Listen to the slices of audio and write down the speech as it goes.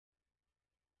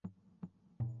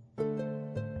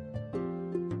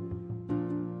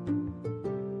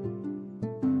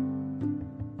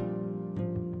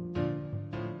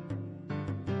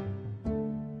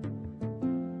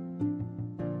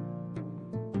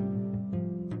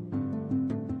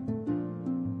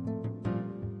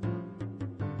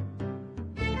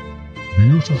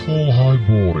Beautiful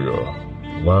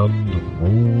Hyboria, land of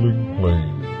rolling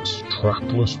plains,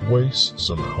 trackless wastes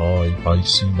and high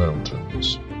icy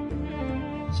mountains.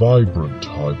 Vibrant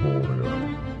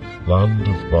Hyboria, land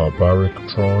of barbaric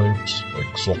tribes,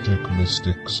 exotic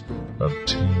mystics and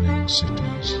teeming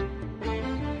cities.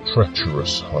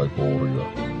 Treacherous Hyboria,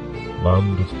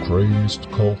 land of crazed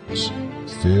cults,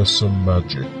 fearsome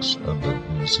magics and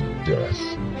uneasy death.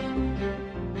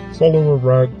 Follow a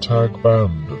ragtag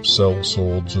band of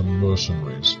sellswords and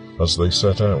mercenaries as they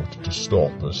set out to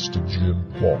stop a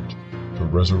Stygian plot to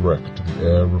resurrect the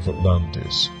heir of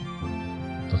Atlantis.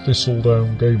 The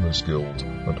Thistledown Gamers Guild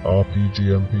and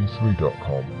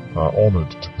RPGMP3.com are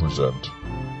honoured to present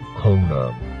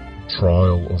Conan,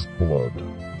 Trial of Blood.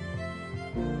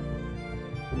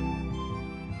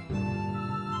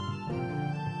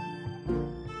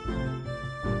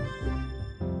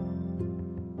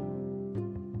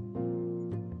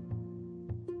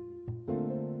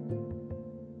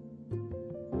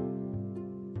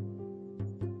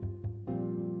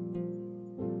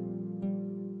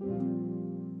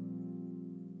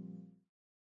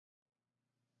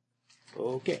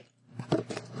 Okay.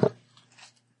 Over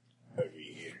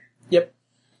here. Yep.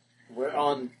 We're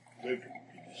on.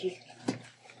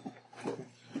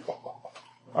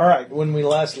 Alright, when we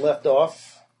last left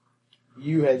off,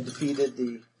 you had defeated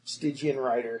the Stygian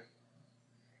rider,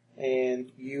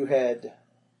 and you and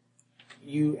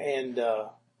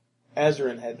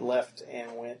Azarin had left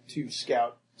and went to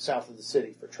scout south of the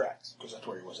city for tracks. Because that's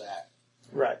where he was at.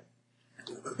 Right.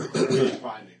 We didn't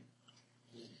find him.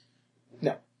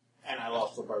 No. And I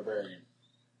lost the barbarian.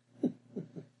 I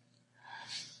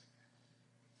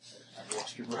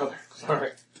lost your brother.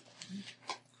 Alright.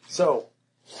 So,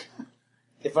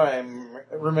 if I'm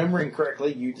remembering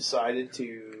correctly, you decided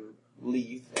to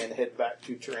leave and head back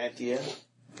to Tarantia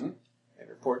and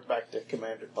report back to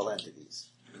Commander Palantides.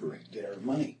 Correct. Get our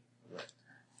money. Right.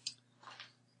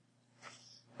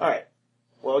 Alright.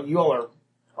 Well, you all are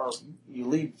you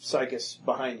leave Psychus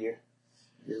behind you.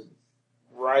 You're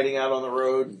riding out on the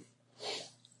road and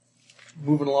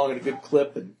moving along at a good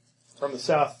clip, and from the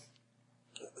south,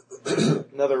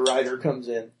 another rider comes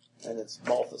in, and it's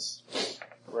Balthus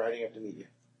riding up to meet you.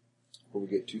 Will we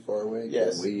get too far away?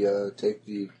 Yes. Can we take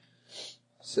the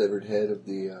severed head of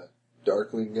the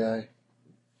Darkling guy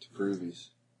to prove he's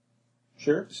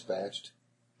Sure? dispatched?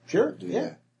 Sure, Do yeah.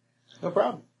 that. No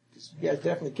problem. You guys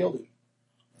definitely killed him.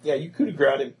 Yeah, you could have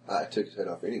grabbed him. I took his head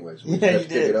off anyways. Yeah, We have you to pick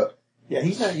did. it up. Yeah,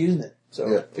 he's not using it, so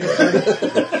Yeah. feel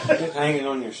free. It's hanging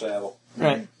on your saddle.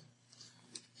 Right.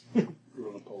 You're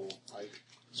on a pole.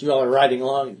 So you all are riding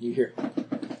along, and you hear,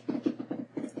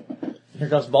 here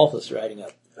comes Balthus riding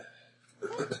up.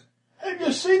 Have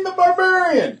you seen the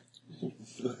barbarian?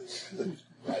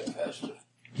 Right past it.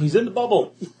 He's in the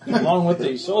bubble, along with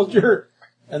the soldier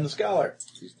and the scholar.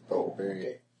 He's the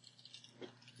barbarian.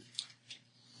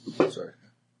 Sorry.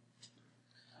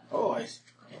 Oh,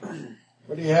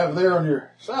 what do you have there on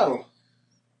your saddle?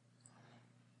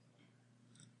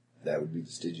 That would be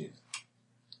the Stygian.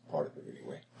 Part of it,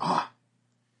 anyway. Ah.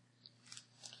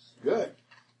 Good.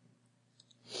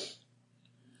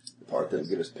 The part that would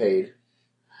get us paid.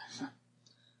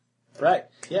 Right.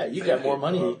 Yeah, you got more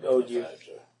money he owed you.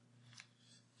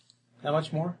 How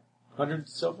much more? 100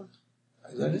 silver?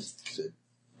 As I just said,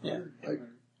 Yeah. like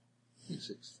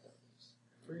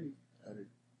 300.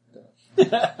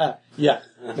 Yeah.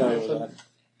 No, it was 100.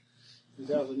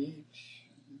 2,000 each.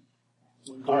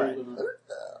 One All right. gold and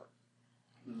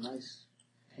a nice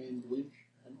hand winch.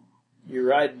 You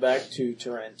ride back to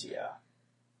Tarantia.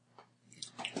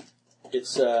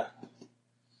 It's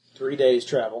 3 days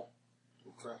travel.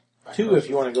 2 if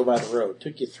you want to go by the road.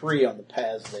 Took you 3 on the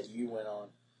paths that you went on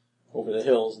over the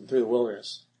hills and through the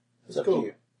wilderness. It's up to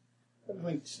you. I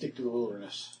think stick to the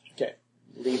wilderness. Okay.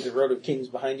 Leave the Road of Kings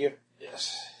behind you.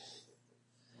 Yes.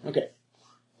 Okay.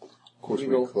 Of course, You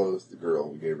we go- clothed the girl.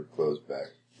 We gave her clothes back.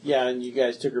 Yeah, and you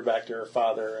guys took her back to her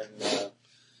father, and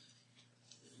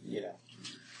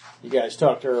you guys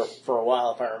talked to her for a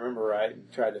while, if I remember right,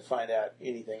 and tried to find out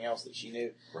anything else that she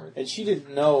knew. Right. And she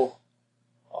didn't know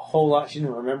a whole lot. She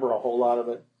didn't remember a whole lot of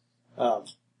it.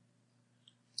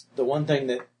 The one thing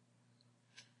that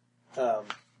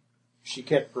she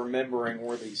kept remembering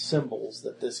were these symbols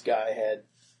that this guy had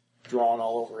drawn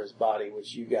all over his body,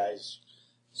 which you guys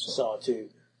saw too.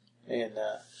 And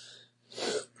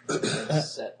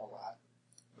Set a lot.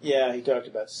 yeah, he talked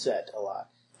about Set a lot.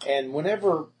 And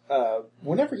whenever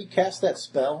he cast that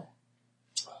spell,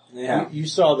 you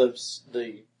saw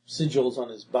the sigils on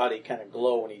his body kind of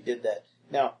glow when he did that.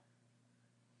 Now,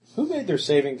 who made their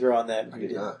saving throw on that? I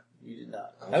did not. You did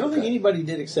not. I don't think anybody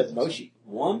did except Moshi.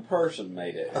 One person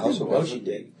made it. I also Moshi wasn't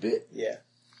did. bit. Yeah.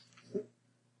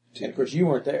 And of course, you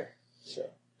weren't there. So.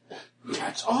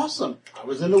 That's awesome. I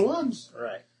was in the woods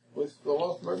Right. with the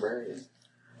Lost Barbarian.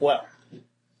 Well,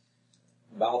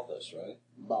 Balthus, right?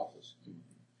 Balthus.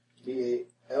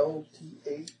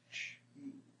 Balthus.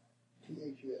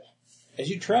 as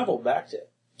you travel back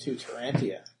to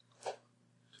Tarantia,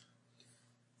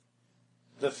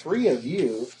 the three of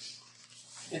you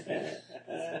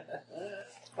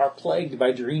are plagued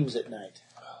by dreams at night.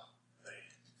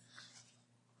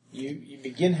 You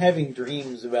begin having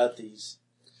dreams about these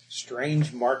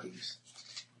strange markings.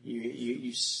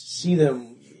 You see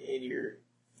them in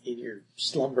your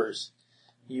slumbers.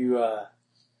 You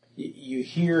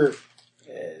hear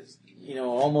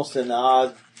almost an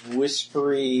odd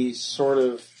whispery sort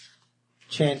of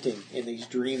chanting in these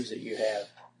dreams that you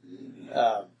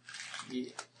have,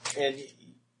 and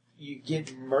you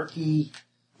get murky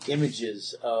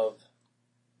images of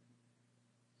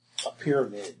a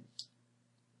pyramid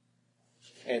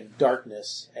and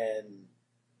darkness, and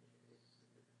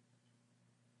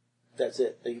that's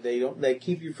it. They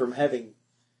keep you from having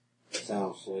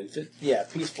Sound sleep. Yeah,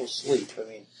 peaceful sleep. I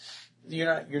mean,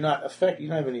 you're not affected. You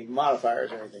don't have any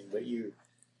modifiers or anything, but you're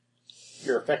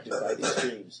affected by these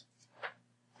dreams.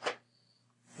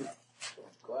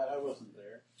 Glad I wasn't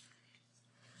there.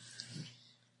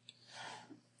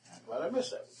 Glad I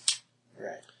missed that.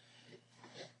 Right.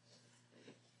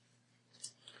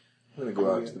 I'm going to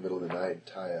go out to the middle of the night and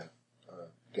tie a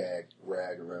gag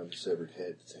rag around the severed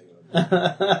head that's hanging on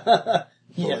the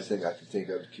The only thing I can think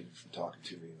of to keep him from talking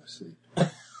to me in my sleep.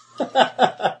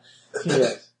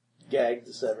 Yes. Gag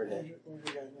the severed head.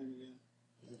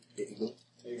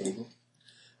 Eagle.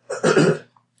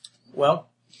 Well,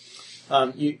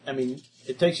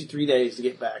 it takes you 3 days to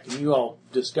get back, and you all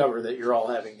discover that you're all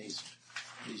having these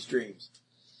dreams.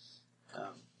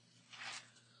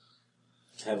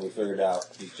 Have we figured out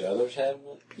each other's having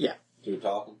it? Yeah. Through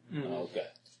talking? Mm-hmm. Okay.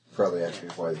 Probably asking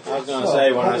me why I was going to say,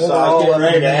 I was getting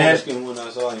ready to ask him when I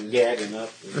saw him gagging up.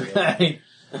 Right.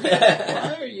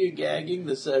 Why are you gagging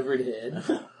the severed head?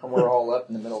 And we're all up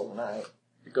in the middle of the night.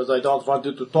 Because I don't want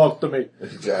you to talk to me.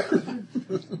 Exactly.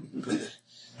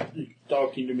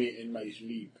 Talking to me in my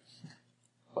sleep.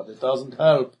 But it doesn't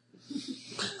help.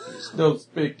 He's still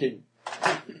speaking.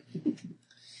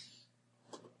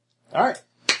 Alright.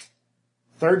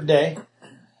 Third day.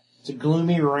 It's a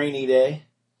gloomy, rainy day.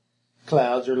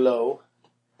 Clouds are low.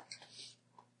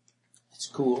 It's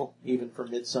cool, even for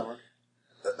midsummer.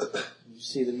 You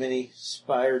see the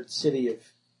many-spired city of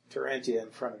Tarantia in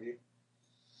front of you.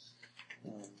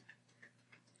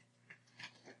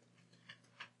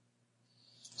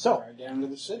 So, Right down to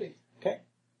the city. okay.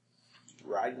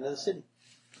 Ride into the city.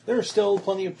 There are still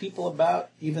plenty of people about,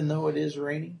 even though it is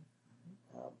raining.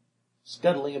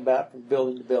 Scuttling about from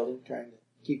building to building, trying to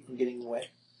keep from getting wet.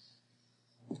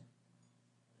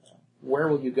 Where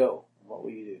will you go? What will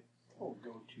you do? Oh,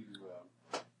 go to,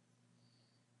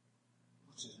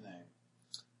 what's his name?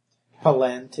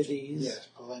 Palantides. Yes,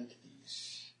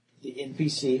 Palantides. The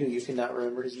NPC who you cannot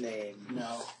remember his name.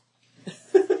 No.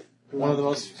 One of the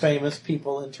most famous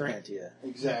people in Tarantia.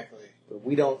 Exactly. But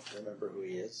we don't remember who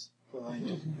he is.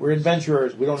 Palantides. We're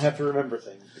adventurers. We don't have to remember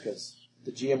things because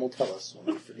the GM will tell us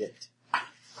when we forget.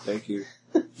 Thank you.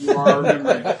 You are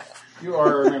remembering. You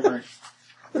are remembering.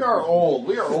 We are old.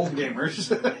 We are old gamers.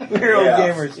 We're old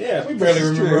gamers. Yeah. We barely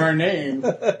remember our name.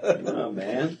 Oh,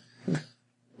 man.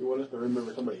 You want us to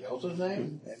remember somebody else's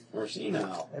name? We're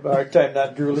senile. I have a hard time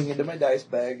not drooling into my dice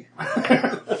bag.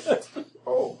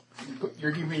 Oh,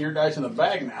 you're keeping your dice in the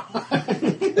bag now.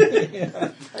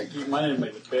 Yeah. I keep mine in my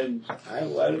depends. I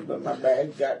was, but my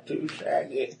bag got too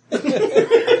saggy.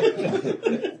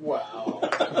 Wow.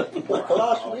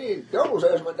 Philosophy doubles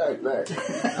as my dice back.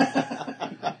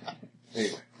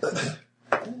 Anyway.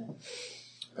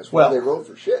 That's why they rolled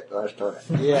for shit last time.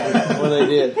 Yeah, well they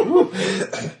did.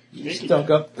 You stunk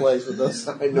up the place with us.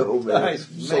 I know, man. Nice,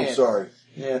 I'm so man. sorry.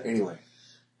 Yeah. Anyway.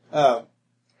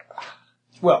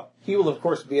 Well, he will of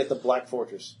course be at the Black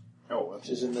Fortress, Oh, which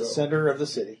is in the center of the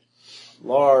city.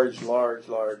 Large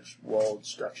walled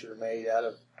structure made out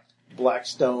of black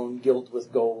stone gilt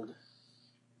with gold.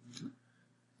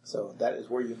 So that is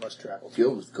where you must travel to.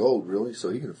 Filled with gold, really? So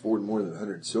he can afford more than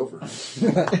 100 silver.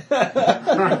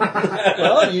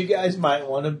 Well, you guys might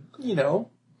want to,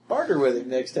 barter with him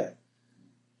next time.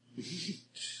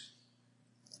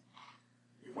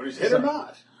 When he's hit or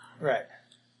not. Right.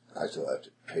 I still have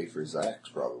to pay for his axe,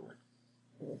 probably.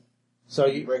 So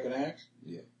You you break an axe?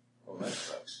 Yeah. Oh, that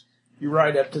sucks. you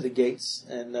ride up to the gates,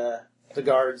 and the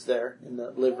guards there in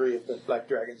the livery of the Black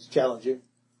Dragons challenge you.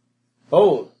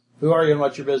 Oh, Who are you and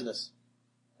what's your business?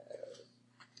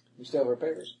 You still have our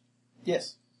papers?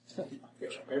 Yes.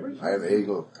 Papers? I am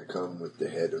Eagle. I come with the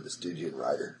head of the Stygian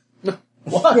rider.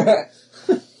 What?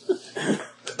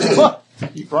 What?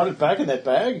 You brought it back in that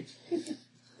bag? It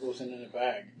wasn't in a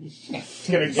bag. Oh,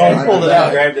 you pulled it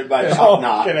out. Grabbed it by the top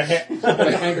knot. Get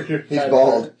a handkerchief. He's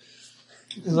bald.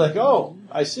 He's like, oh,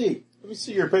 I see. Let me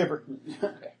see your paper.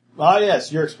 Ah,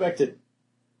 yes, you're expected.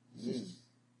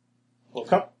 Well,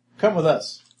 come with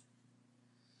us.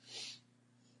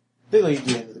 They lead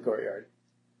you into the courtyard.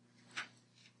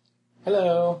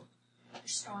 Hello.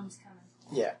 Storm's coming.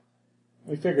 Yeah.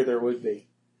 We figured there would be.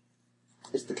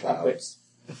 It's the clouds.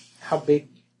 How big?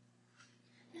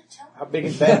 No, tell How big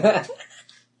is that?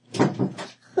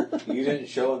 You didn't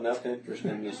show enough interest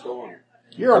in the storm.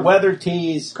 You're a weather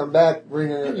tease. Come back,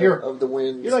 bringer You're- of the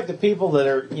winds. You're like the people that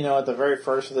are, at the very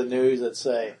first of the news that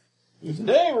say,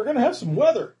 today we're going to have some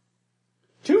weather.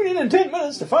 Tune in 10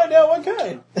 minutes to find out what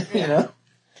kind.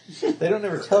 They don't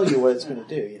ever tell you what it's going to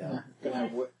do, Gonna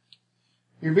have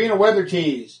You're being a weather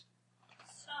tease.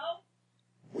 so.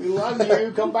 We love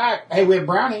you. Come back. Hey, we have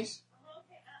brownies.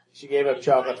 She gave up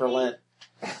chocolate for Lent.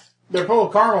 They're full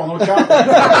of caramel, no chocolate.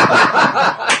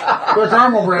 They're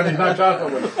caramel brownies, not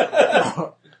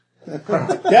chocolate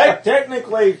ones.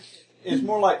 Technically, it's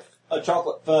more like a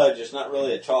chocolate fudge. It's not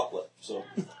really a chocolate. So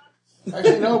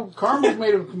Actually, no, caramel's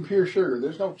made of pure sugar.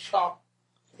 There's no chalk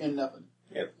in nothing.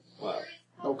 Yep. Well,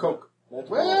 No Coke. that's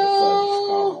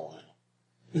Well-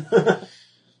 caramel.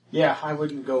 Yeah, I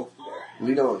wouldn't go there.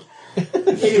 Lead on.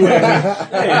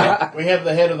 Anyway, we have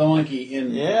the head of the monkey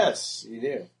in. Yes, you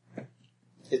do.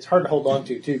 It's hard to hold on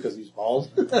to, too, because he's bald.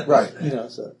 Right.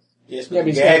 So. Yes, Yeah, but but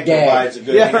he's gag got gag. provides a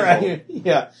good Yeah, handle. right.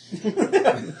 Yeah.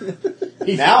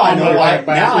 Now I know why.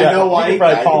 Now I know why You he could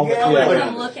probably got palm the it, gag. yeah.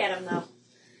 Come look at him, though.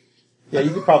 Yeah,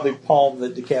 you could probably palm the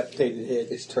decapitated head.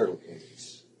 It's turtle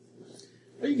candies.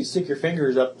 Or you can stick your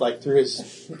fingers up, through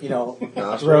his,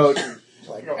 Nostrils. throat. And,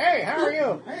 Go, hey, how are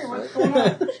you? Hey, what's going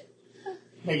on?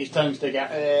 Make his tongue stick out.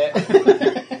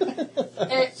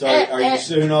 So are you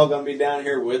soon all going to be down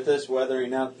here with us,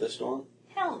 weathering out the storm?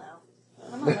 Hell no.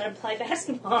 I'm gonna let him play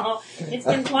basketball. It's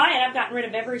been quiet. I've gotten rid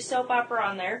of every soap opera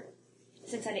on there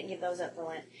since I didn't give those up for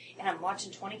Lent. And I'm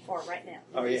watching 24 right now.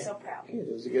 Oh, I'm yeah? so proud. Yeah,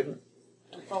 it was a good one.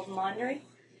 I'm folding laundry.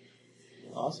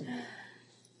 Awesome.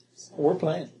 We're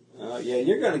playing. Yeah,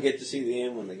 you're going to get to see the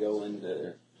end when they go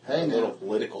into Hey, a now. little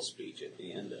political speech at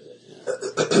the end of it.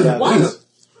 Yeah, What?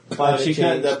 Climate change.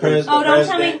 The president. Oh, don't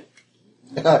tell me.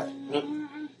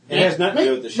 It has nothing to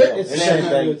do with the show. It's It the has same nothing to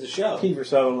do thing. with the show. Kiefer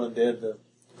Sutherland did the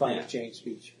climate Yeah. change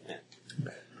speech.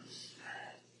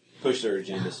 Push their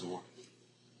agenda some more.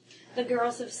 The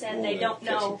girls have said Oh, they yeah. don't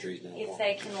Cut some know trees down the if wall.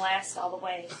 they can last all the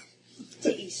way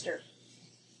to Easter.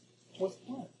 What's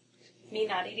what? Me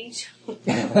not eating chocolate.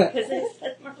 Because they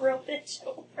said I'm a real bitch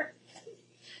at work.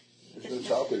 There's no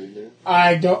chocolate in there.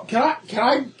 I don't. Can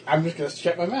I? I'm just going to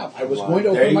shut my mouth. I was Wow. going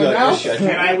to There open you my go. mouth, Just shut your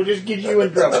and I would just get you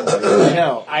in trouble. I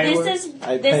know. This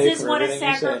I pay is for what a everything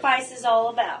you say. sacrifice is all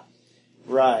about.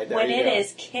 Right. There When you it go.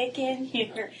 is kicking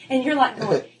here, and you're like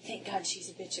going, "Thank God she's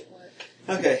a bitch at work."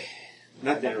 Okay.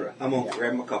 Not to interrupt. I'm going to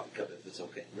grab my coffee cup if it's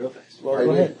okay. Real fast. Well,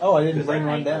 go ahead. Oh, I didn't bring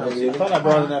one down. I thought I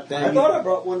brought enough down. I thought I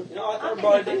brought one. No, I thought I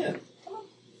brought it in.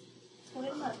 Put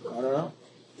it in my- I don't know.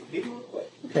 Give me real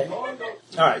quick. Okay. All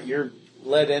right, you're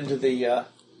led into the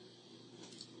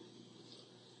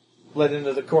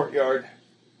courtyard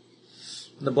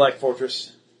in the Black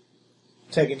Fortress,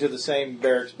 taken to the same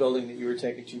barracks building that you were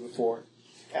taken to before.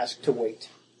 Asked to wait.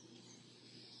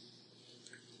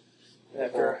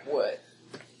 After What?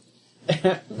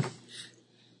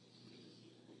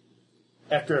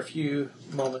 after a few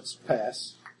moments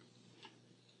pass,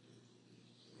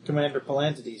 Commander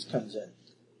Palantides comes in.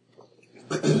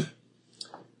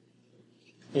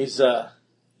 He's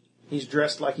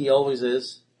dressed like he always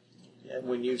is. And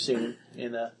when you've seen him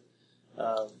in a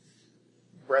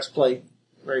breastplate,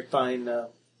 very fine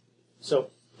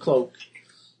silk cloak,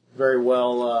 very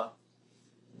well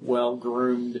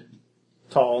groomed,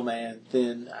 tall man,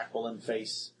 thin, aquiline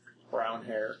face, brown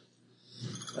hair.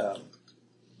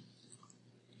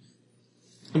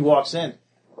 He walks in,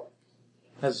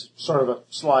 has sort of a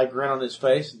sly grin on his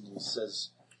face, and he says,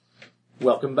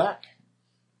 "Welcome back.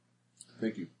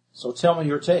 Thank you. So tell me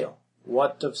your tale.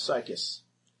 What of Psychus?"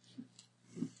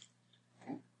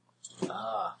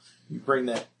 Ah, you bring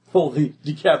that fully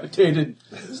decapitated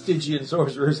Stygian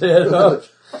sorcerer's head up.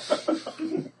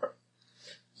 It's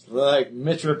like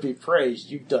Mitra be praised,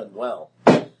 you've done well.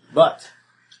 But,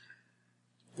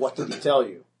 what did he tell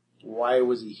you? Why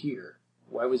was he here?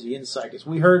 Why was he in Psychus?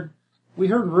 We heard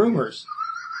rumors.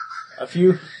 A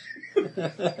few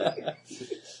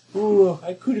Ooh,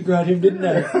 I could have got him, didn't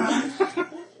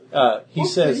I?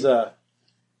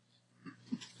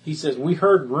 He says, we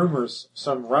heard rumors,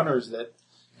 some runners that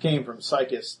came from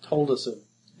Psychus told us of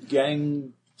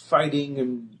gang fighting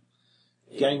and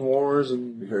gang wars,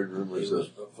 and We heard rumors of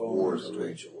wars a between.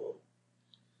 ritual.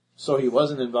 so he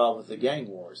wasn't involved with the gang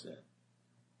wars then.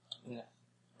 Yeah.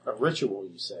 A ritual,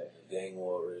 you say? The gang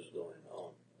war is going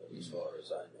on, but as far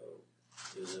as I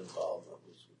know, his involvement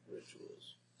was with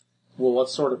rituals. Well, what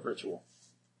sort of ritual?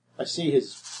 I see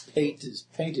his pate is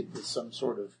painted with some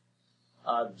sort of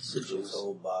odd His sigils.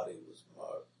 whole body was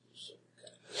marked with some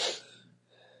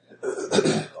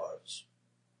kind of arts.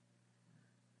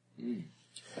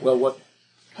 Well, what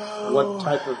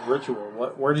type of ritual?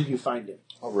 Where did you find him?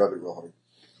 I'll rub it real hard.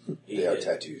 He They are had-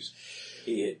 tattoos.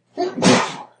 He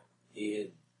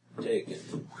had taken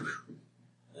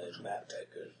a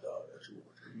mapmaker's daughter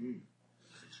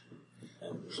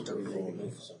and was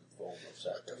performing some form of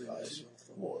sacrifice,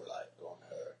 more like on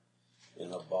her,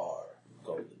 in a bar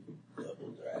called the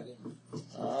Double Dragon.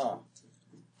 Ah.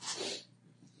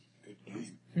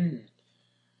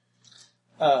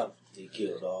 He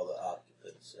killed all the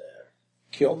occupants there.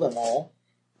 Kill them all?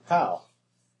 How?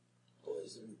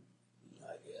 Poison,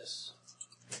 I guess.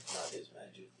 Not his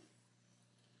magic.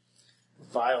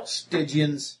 Vile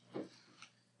Stygians.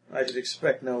 I should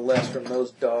expect no less from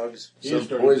those dogs. Some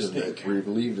poison that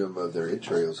relieved them of their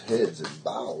entrails, heads, and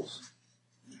bowels.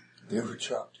 They were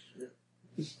chopped.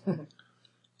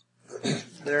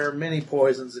 There are many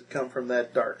poisons that come from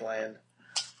that dark land.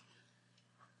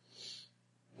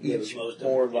 Yeah, Each most of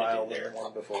more them vile did than the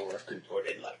one before.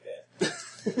 Contorted like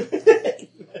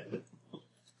that.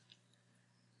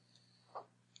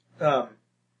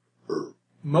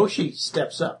 Moshi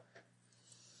steps up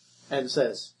and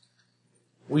says,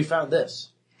 "We found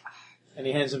this." And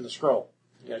he hands him the scroll.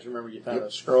 You guys remember you found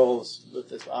a scroll with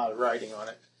this odd writing on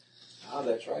it. Ah,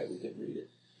 that's right. We did read it.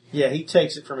 Yeah, he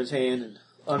takes it from his hand and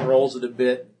unrolls it a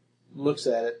bit, looks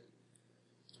at it.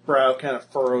 His brow kind of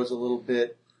furrows a little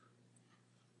bit.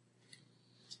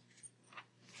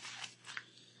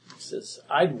 He says,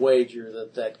 "I'd wager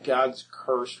that God's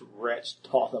cursed wretch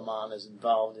Tothamon is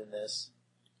involved in this."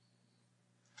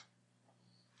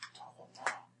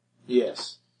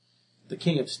 Yes. The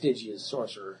king of Stygia's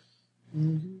sorcerer.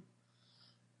 Mm-hmm.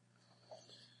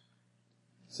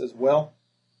 Says, well,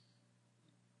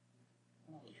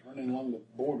 I was running along the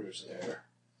borders there.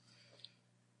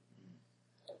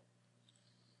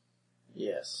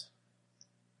 Yes.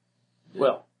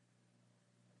 Well,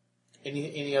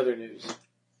 any other news?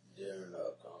 During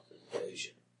our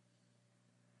confrontation,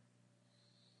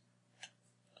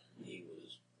 he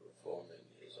was performing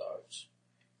his arts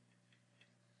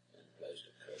and placed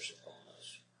a curse upon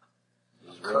us.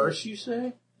 His Curse, you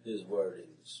say? His wordings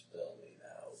spell me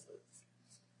now, but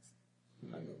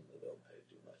I normally don't pay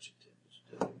too much attention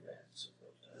to the rants of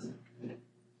those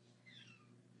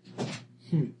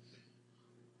times.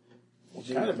 What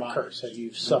kind of a curse? Have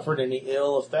you suffered any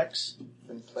ill effects?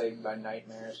 Been plagued by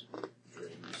nightmares.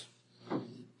 Dreams.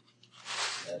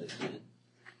 That is it.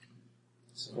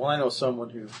 Well, I know someone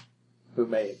who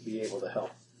may be able to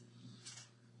help.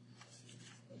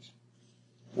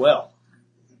 Well,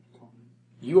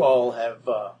 you all have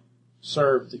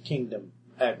served the kingdom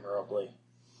admirably.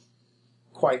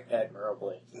 Quite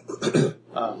admirably.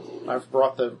 I've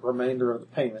brought the remainder of the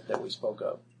payment that we spoke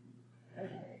of.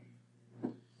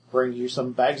 Bring you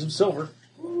some bags of silver.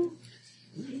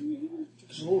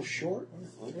 it's a little short.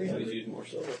 We use more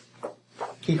silver.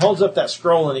 He holds up that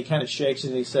scroll and he kind of shakes it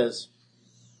and he says,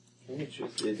 How much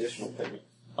is the additional payment?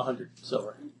 100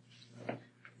 silver.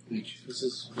 Each. This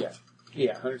is,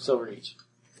 yeah, 100 silver each.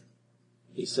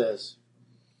 He says,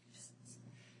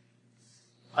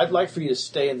 "I'd like for you to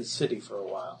stay in the city for a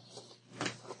while.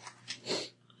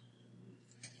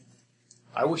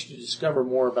 I wish to discover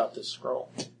more about this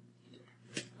scroll.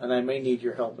 And I may need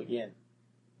your help again.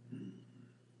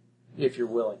 If you're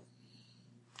willing."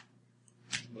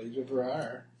 Leaves it for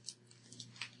hire.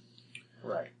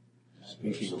 Right.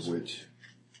 Speaking of which,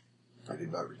 I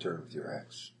did not return with your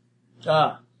axe.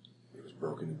 Ah, It was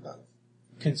broken in battle.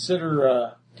 consider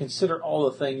all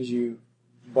the things you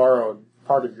borrowed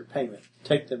part of your payment.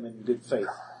 Take them in good faith.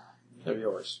 They're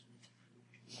yours.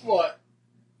 What?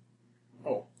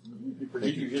 Oh, you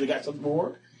forget you should have got some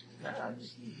more?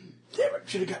 Damn it,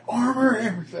 should have got armor and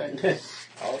everything.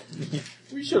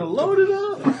 We should have loaded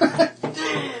up.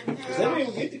 Does that mean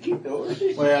we get to keep the horse?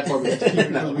 Well, that's what we keep it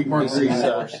because we weren't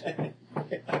greedy.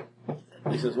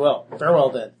 He says, "Well, farewell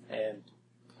then, and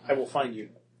I will find you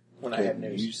when I have Can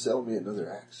news." you sell me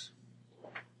another axe?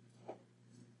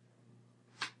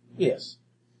 Yes.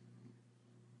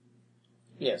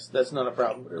 Yes, that's not a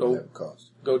problem. Whatever that would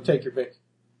cost. Go take your pick.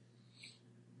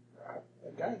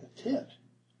 That guy in the tent.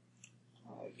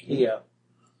 Yeah.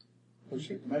 Let's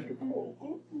see, Master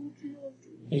Paul.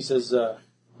 He says,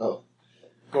 Oh,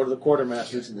 go to the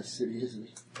quartermaster. he's in the city, isn't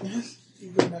he? Yes. You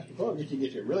go to Master Paul, get you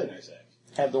get you a really nice axe.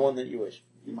 Have the one that you wish.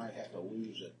 You might have to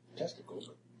lose a testicle,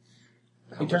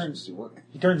 but How much does he want?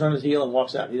 He turns on his heel and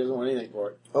walks out. He doesn't want anything for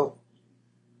it. Oh,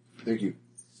 thank you.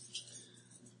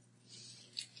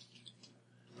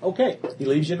 Okay. He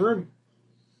leaves you in the room.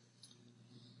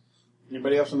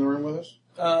 anybody else in the room with us?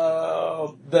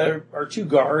 There are two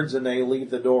guards, and they leave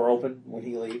the door open when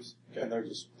he leaves. And they're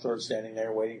just sort of standing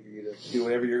there waiting for you to do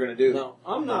whatever you're going to do. No,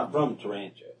 I'm not from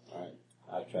Tarantia. Right?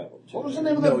 I traveled to. What was the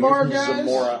name of No, that you're bar, from guys?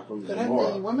 Zamora. That had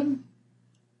Zamora. the women?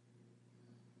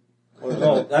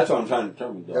 Well, that's what I'm trying to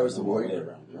determine. That was the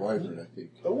Wyvern. wyvern, I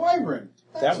think. The Wyvern.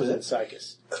 That was at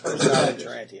Sycus. That was not in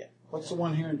Tarantia. What's the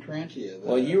one here in Tarantia?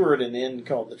 Well, you were at an inn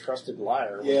called the Trusted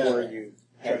Liar, Yeah. where you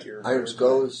had your Iron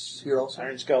Skull is here also?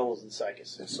 Iron Skull was in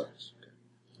Sycus. That sucks.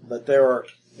 But there are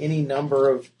any number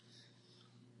of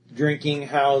drinking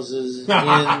houses, inns,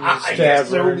 Yes,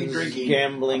 there will be taverns, drinking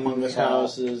gambling among us all.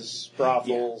 houses,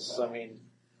 brothels. I mean,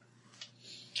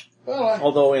 Well,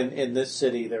 although in this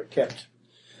city they're kept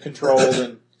controlled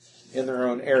and in their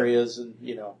own areas, and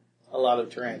a lot of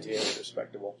Tarantia is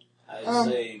respectable. I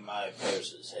say my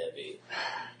purse is heavy.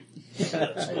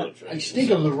 Let's go I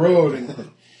stink of the road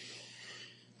and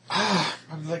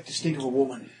I'd like to stink of a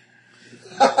woman.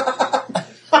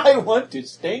 I want to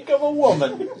stink of a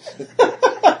woman.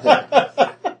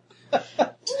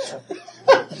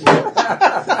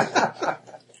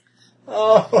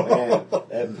 Oh, Man,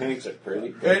 that paints are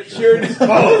pretty. it sure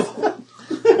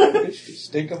does.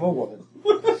 Stink of a woman.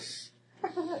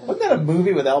 Wasn't that a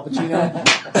movie with Al Pacino?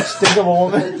 Stink of a I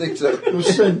woman? think so. It was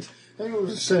Scent. I think it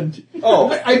was Scent.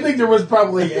 Oh. I think there was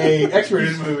probably a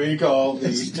X-rated movie called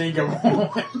The Stink of a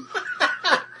Woman.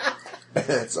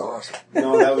 That's awesome.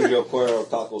 No, that was your Puerto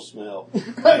taco smell.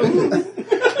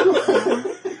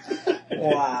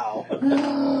 Wow.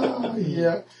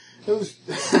 Yeah. It was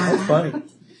That's funny.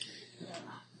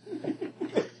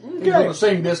 get on the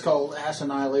same disc called Ass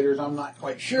Annihilators, I'm not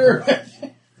quite sure.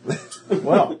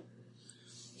 Well.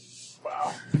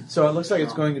 Wow. So it looks like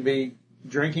it's going to be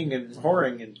drinking and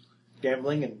whoring and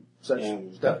gambling and such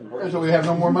stuff. So we have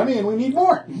no more money and we need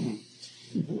more.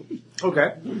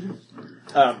 Okay.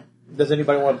 Does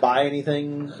anybody want to buy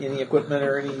anything, any equipment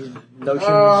or any notions?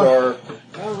 Or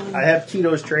I have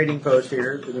Tito's trading post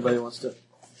here. If anybody wants to.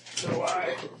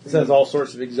 It says all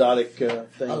sorts of exotic things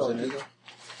in it.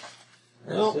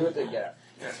 Let's see what they got.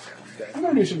 I'm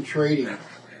going to do some trading.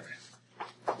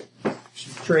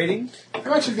 Trading I'm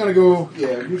actually going to go,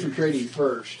 do some trading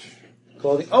first.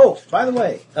 clothing. Oh, by the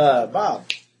way, Bob,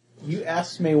 you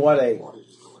asked me what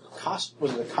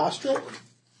was it a Costro?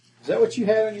 Is that what you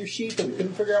had on your sheet that we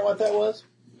couldn't figure out what that was?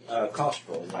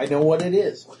 Costco. I know what it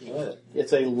is. What?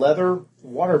 It's a leather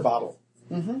water bottle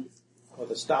Mm-hmm. with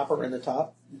a stopper in the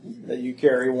top that you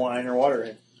carry wine or water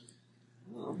in.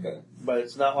 Okay. But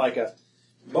it's not like a.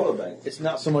 Bowler bag. It's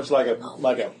not so much like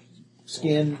a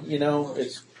skin,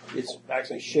 It's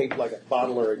actually shaped like a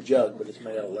bottle or a jug, but it's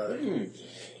made out of leather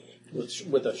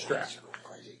with a strap.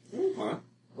 Huh?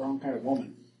 Wrong kind of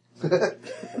woman.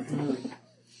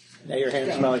 Now your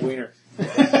hands smell like wiener.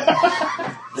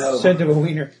 No. Scent of a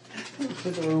wiener.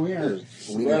 Scent of a wiener.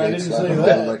 We Well, I need to didn't slap say him that.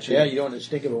 down like you. Yeah, you don't want to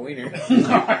stink of a wiener.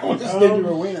 I want to stink of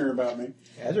a wiener about me.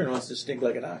 Ezra wants to stink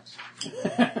like an ox.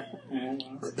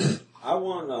 I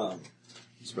want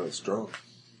It smells strong.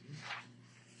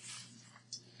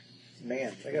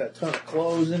 Man, they got a ton of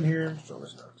clothes in here. Strong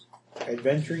as dogs.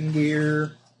 Adventuring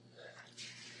gear.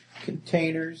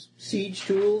 Containers. Siege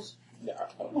tools.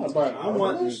 I want to buy an I'm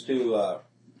wanting to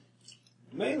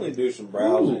mainly do some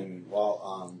browsing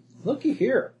while Looky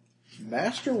here.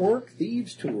 Masterwork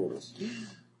thieves tools.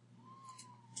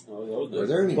 Are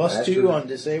there any +2 master, on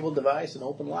disabled device and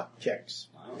open lock checks.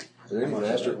 Are there any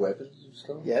master weapons and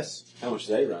stuff? Yes. how much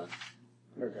they run.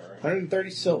 130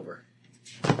 silver.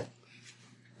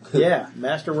 Yeah,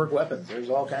 masterwork weapons. There's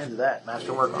all kinds of that.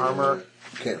 Masterwork armor.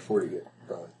 You can't afford it yet,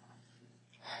 probably.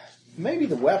 Maybe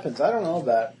the weapons. I don't know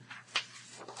about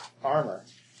armor.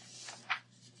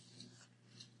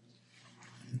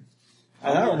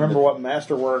 And I don't remember what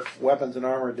masterwork weapons and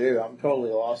armor do. I'm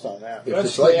totally lost on that. If That's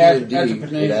it's like the ad- D&D,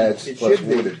 adjective it adds It plus should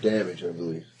be. 1 to damage, I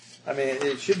believe. I mean,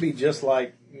 it should be just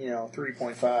like,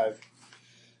 3.5.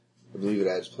 I believe it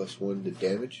adds plus 1 to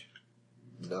damage.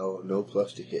 No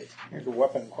plus to hit. Here's the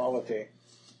weapon quality.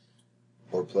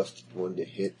 Or plus 1 to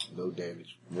hit, no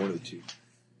damage. One of the two.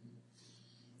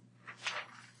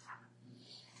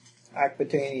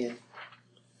 Aquitanian.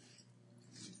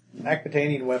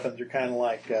 Akbatanian weapons are kind of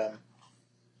like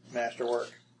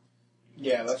masterwork.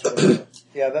 Yeah, that's what it is.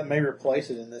 Yeah, that may replace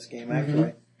it in this game,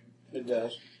 actually. It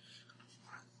does.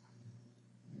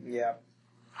 Yeah.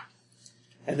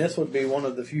 And this would be one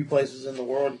of the few places in the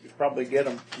world you could probably get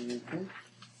them.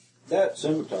 That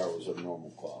scimitar was of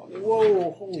normal quality.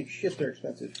 Whoa, holy shit, they're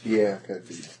expensive. Yeah, kind of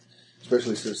figured.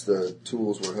 Especially since the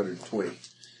tools were 120.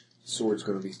 Sword's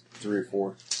going to be 3 or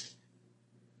 4.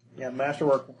 Yeah,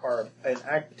 masterwork, or an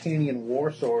Akbatanian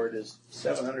war sword is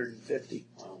 $750.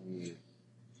 Oh, yeah.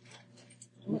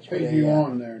 How much page are you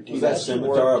on there? Was that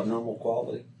scimitar of normal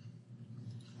quality?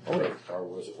 Oh, yeah. Or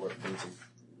was it worth fencing?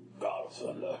 God of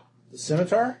thunder. The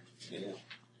scimitar? Yeah. You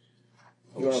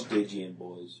Oh, wanna- Stygian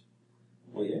boys.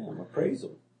 Well, yeah, I'm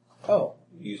appraisal. Oh,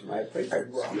 Use my appraisal.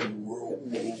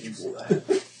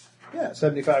 yeah,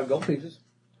 75 gold pieces.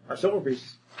 Or silver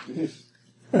pieces.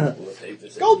 Gold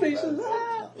Gold pieces!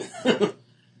 Ah! What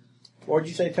would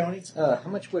you say, Tony? How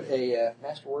much would a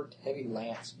masterworked heavy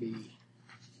lance be?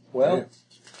 Well,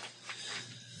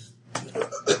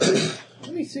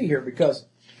 let me see here, because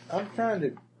I'm trying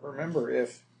to remember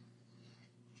if...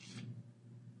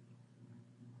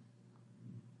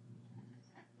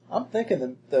 I'm thinking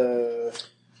the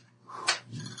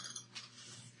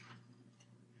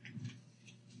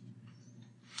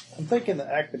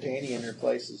Akbatanian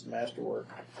replaces masterwork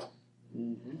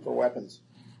for weapons.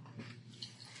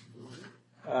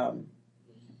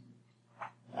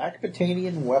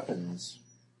 Akbatanian weapons.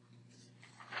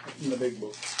 In the big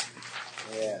book.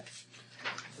 Yeah.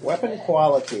 Weapon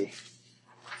quality.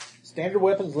 Standard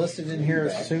weapons listed in here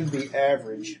assume to be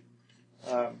average.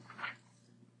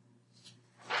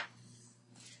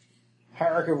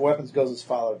 Hierarchy of weapons goes as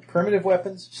follows. Primitive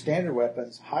weapons, standard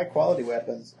weapons, high quality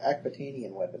weapons,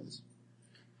 Akbatanian weapons.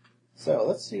 So,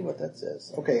 let's see what that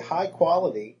says. Okay, high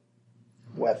quality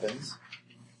weapons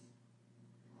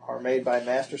are made by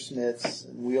master smiths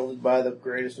and wielded by the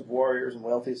greatest of warriors and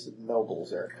wealthiest of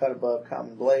nobles. They are cut above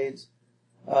common blades.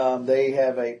 They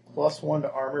have a +1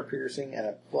 to armor piercing and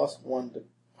a +1 to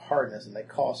hardness, and they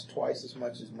cost twice as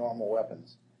much as normal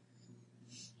weapons.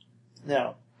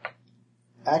 Now,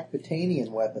 Akbatanian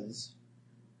weapons,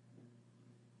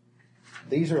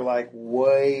 these are like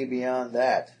way beyond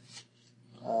that.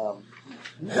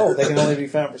 They can only be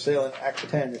found for sale in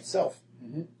Akbatan itself.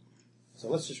 So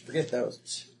let's just forget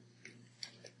those.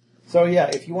 So yeah,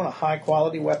 if you want a high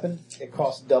quality weapon, it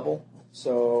costs double.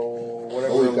 So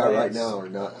whatever. What we've got right now are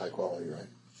not high quality, right?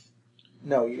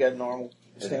 No, you got normal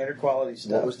standard quality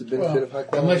stuff. What was the benefit of high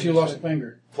quality? Unless you lost a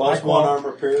finger. +1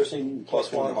 armor piercing,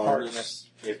 +1 +1 hardness.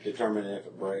 If determined if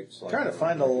it breaks. I'm trying to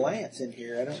find a lance in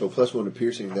here. I don't. So +1 to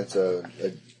piercing, that's a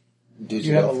digit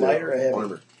You have off a the light or a heavy?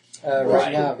 armor.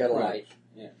 Right now I've got a light.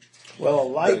 Well, a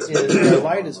light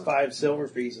is 5 silver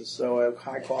pieces, so a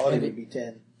high quality would be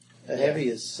 10. A heavy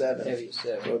is 7. Heavy is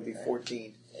 7. So it would be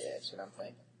 14. Yeah, that's what I'm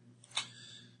thinking.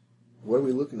 What are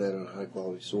we looking at on a high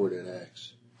quality sword and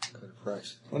axe? What kind of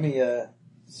price? Let me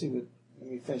see what. Let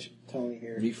me finish with Tony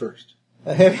here. Me first.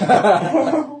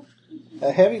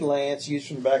 A heavy lance used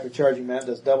from the back of a charging mount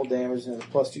does double damage and has a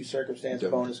 +2 circumstance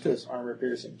bonus to its armor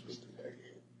piercing.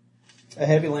 A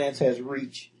heavy lance has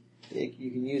reach.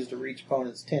 You can use it to reach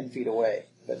opponents 10 feet away,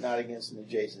 but not against an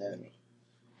adjacent enemy.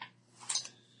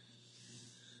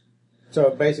 So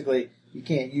basically, you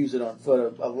can't use it on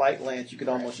foot. A light lance, you could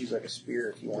almost use like a spear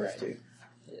if you wanted to.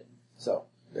 Yeah. So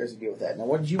there's a deal with that. Now,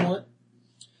 what did you want?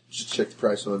 Just check the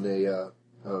price on a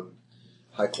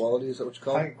high quality. Is that what you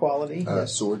call High it? quality.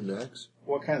 Yes. Sword and axe.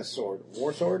 What kind of sword?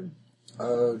 War sword?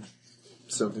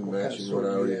 Something What kind of matching sword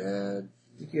what I do you already have? had.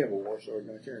 I think you have a war sword,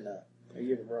 don't you, or not? Or you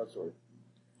have a broadsword.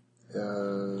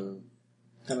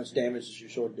 How much damage does your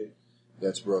sword do?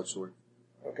 That's broadsword.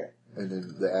 Okay. And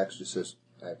then the axe just says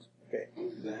axe. Okay.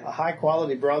 A high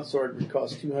quality broadsword would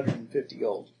cost 250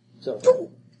 gold. So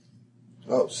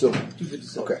Oh, silver. 250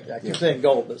 silver. Okay. I keep saying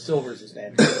gold, but silver is the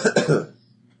standard.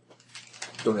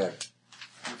 Don't have it.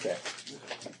 Okay.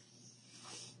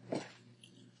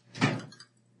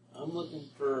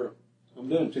 I'm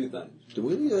doing 2 things. Do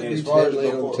we leave that As dude's far head as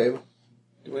laying on before- the table?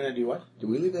 Do we want to do what? Do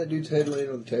we leave that dude's head laying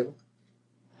on the table?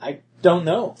 I don't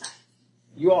know.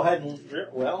 You all hadn't.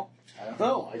 Well, I don't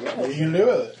know. I What are guess. you going to do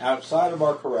with it? Outside of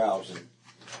our carousing,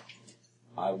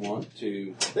 I want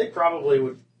to... They probably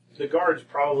would. The guards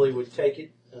probably would take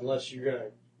it unless you're going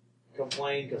to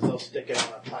complain because they'll stick it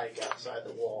on a pike outside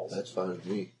the walls. That's fine with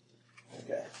me.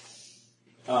 Okay.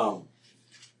 I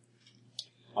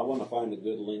want to find a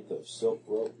good length of silk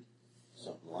rope,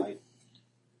 something light.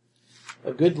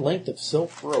 A good length of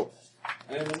silk rope.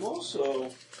 And I'm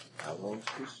also... How long is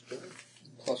this string?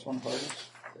 +1 hardness.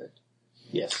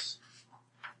 Yes.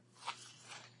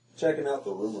 checking out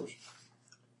the rumors.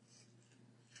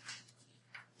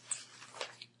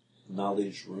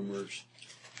 Knowledge, rumors.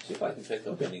 See if I can pick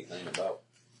up anything about,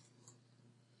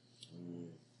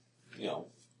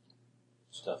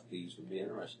 stuff these would be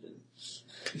interested in.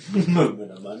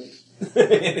 Movement of money.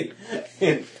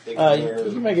 You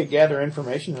can make a gather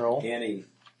information roll.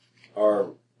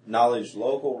 Or knowledge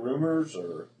local rumors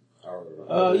or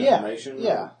information?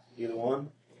 Yeah. Either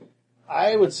one?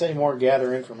 I would say more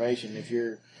gather information if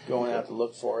you're going out to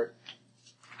look for it.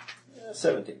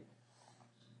 17.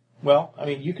 Well, I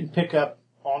mean, you can pick up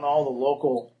on all the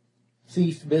local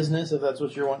thief business if that's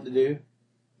what you're wanting to do.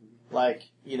 Like,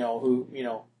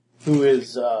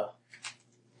 who's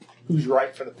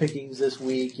right for the pickings this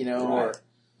week, or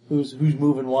who's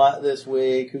moving what this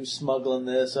week, who's smuggling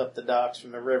this up the docks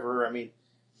from the river. I mean,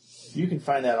 you can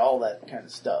find out all that kind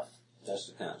of stuff. That's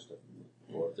the kind of stuff.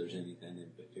 Or if there's anything in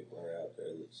particular out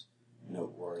there that's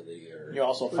noteworthy. Or You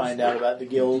also find out about the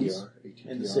guilds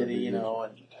in the city, and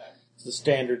it's the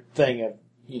standard thing of,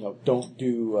 don't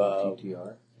do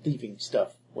thieving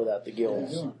stuff without the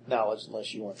guild's knowledge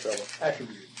unless you want trouble.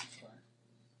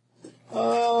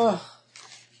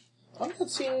 I'm not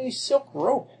seeing any silk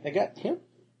rope. They got hemp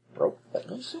rope, but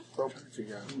no silk rope.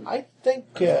 I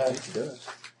think, I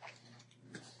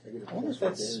wonder if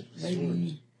that's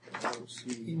maybe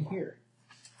in here.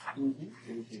 Well,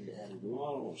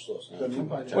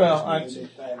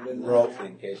 rope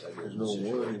in case I get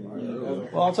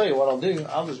well, I'll tell you what I'll do.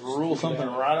 I'll just rule something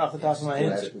right off the top of my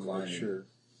head. Sure.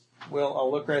 Well,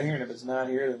 I'll look right here, and if it's not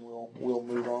here, then we'll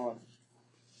move on.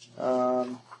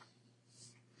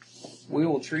 We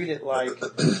will treat it like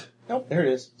nope. There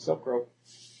it is, silk rope.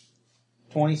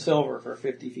 20 silver for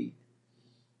 50 feet,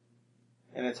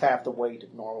 and it's half the weight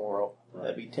of normal rope.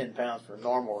 That'd be 10 pounds for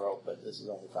normal rope, but this is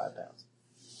only 5 pounds.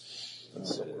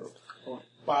 That's silk rope.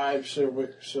 5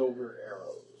 silver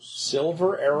arrows.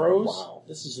 Silver arrows? Wow.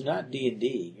 This is not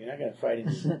D&D. You're not going to fight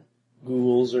any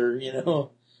ghouls or,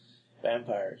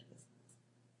 vampires.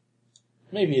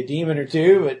 Maybe a demon or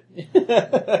two,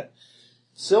 but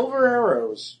silver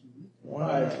arrows. Wow.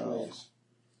 5, please.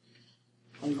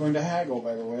 I'm going to haggle,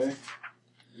 by the way.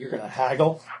 You're going to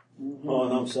haggle? Oh,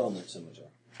 and I'm selling that scimitar.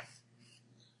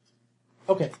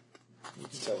 Okay. You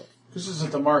can sell it. This is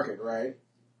at the market, right?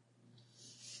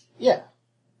 Yeah.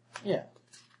 Yeah.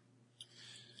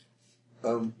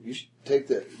 You should take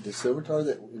the scimitar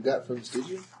that we got from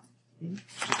Stygian. You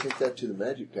should take that to the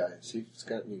magic guy and see if it's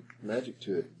got any magic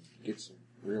to it. Get some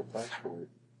real price for it.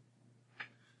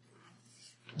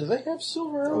 Do they have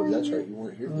silver Oh, arrows? that's right. You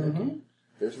weren't here, Becky.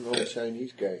 There's an old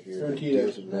Chinese guy here that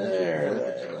deals in magic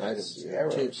weapons and items.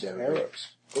 Tips down there. Arrows.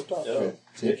 Go talk to Oh. him.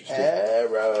 It's interesting.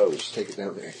 Arrows. Just take it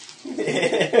down there.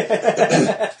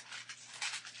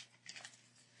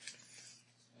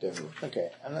 Definitely. Okay,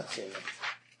 I'm not seeing them.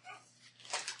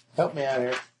 Help me out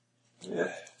here.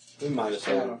 Yeah. We might have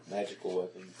sold a magical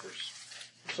weapon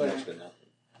for next to nothing.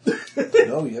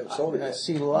 No, you haven't sold it I yet.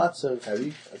 see lots of Have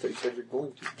you? I thought you said you're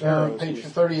going to. Page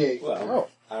 38. Well,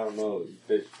 I don't know.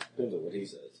 It depends on what he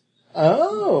says.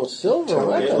 silver Tell me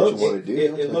weapons. what you want to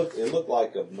do. It looked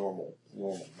like a normal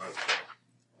knife.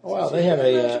 Wow, they have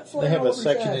a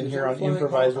section in here on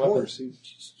improvised weapons.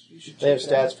 They have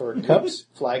stats for cups,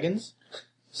 flagons,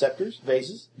 scepters,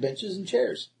 vases, benches, and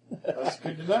chairs. That's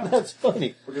good to know. That's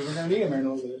funny. Because we're going to need them here in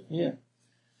a little bit. Yeah.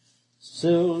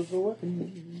 Silver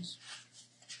weapons.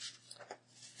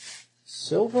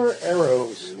 Silver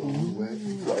arrows.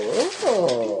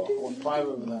 Oh. I want 5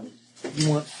 of them. You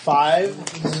want 5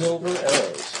 silver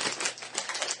arrows.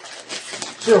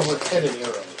 Silver-headed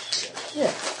arrows.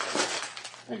 Yeah.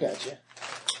 I got you.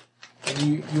 And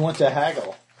you want to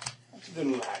haggle. That's a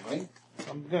little haggling.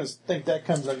 I'm going to think that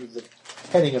comes under the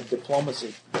heading of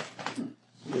diplomacy.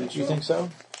 Didn't you think so?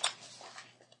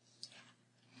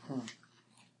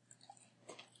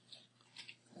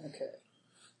 Okay.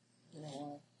 You know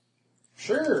what?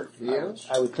 Sure. Yeah.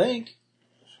 I would think.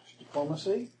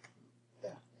 Diplomacy.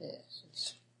 Yes.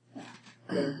 It's,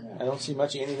 I don't see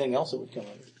much of anything else that would come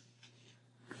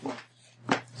under.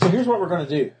 So here's what we're going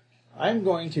to do. I'm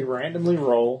going to randomly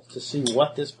roll to see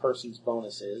what this person's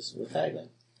bonus is with haggling.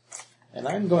 And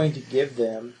I'm going to give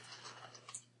them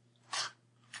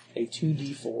a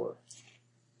 2d4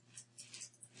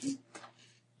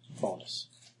 bonus.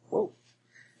 Whoa.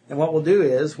 And what we'll do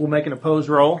is we'll make an opposed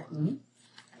roll,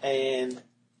 and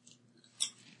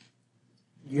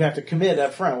you have to commit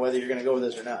up front whether you're going to go with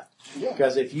this or not. Yeah.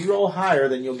 Because if you roll higher,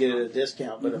 then you'll get it at a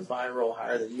discount, but if I roll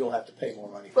higher, then you'll have to pay more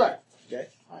money. Right. Okay?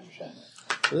 I understand that.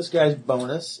 So this guy's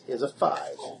bonus is a 5.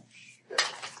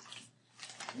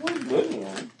 What a good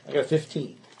one. I got a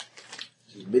 15.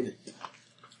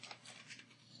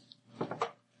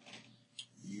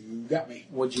 got me.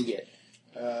 What'd you get?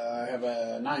 I have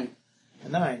a 9. A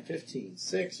 9, 15,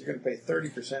 6. You're going to pay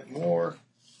 30% more.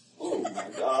 Oh my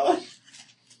God.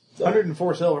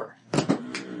 104 silver.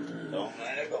 Don't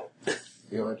haggle.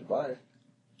 You don't have to buy it.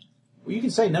 Well, you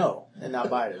can say no and not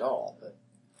buy it at all, but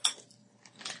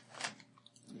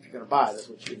if you're going to buy it, that's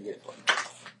what you're going to get for it.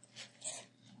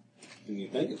 Do you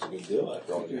think it's a good deal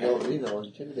after all You you don't have? need no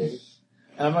intimidating.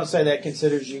 And I'm going to say that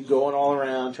considers you going all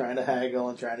around trying to haggle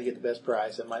and trying to get the best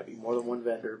price. It might be more than one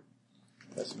vendor.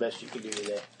 That's the best you can do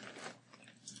today.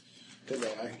 Good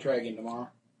though. I can try again tomorrow.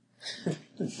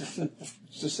 It's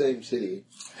the same city.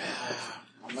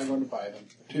 I'm not going to buy them.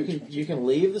 You can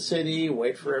leave the city,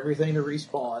 wait for everything to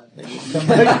respawn, then you can come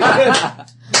back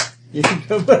in. You can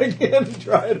come back in and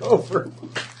try it over.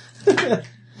 I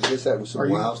guess that was some Are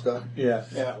you- WoW stuff. Yeah.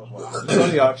 Yeah, that was wild. Go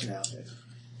to the auction house.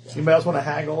 Anybody else want to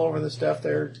haggle over the stuff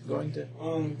they're going to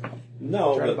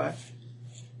No, try to but buy?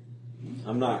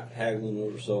 I'm not haggling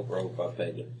over so broke. I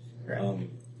paid it. Right.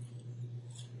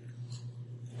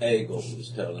 Egel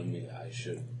was telling me I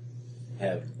should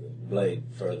have the blade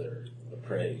further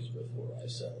appraised before I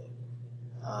sell it.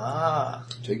 Ah.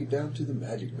 Take it down to the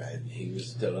magic man. He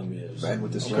was telling me it was Man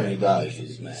with the okay, slanted dice.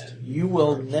 he's mad. You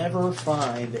will never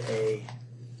find a...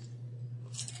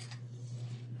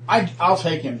 I'll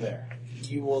take him there.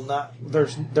 You will not...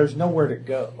 There's nowhere to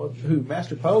go. Who?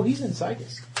 Master Poe? He's in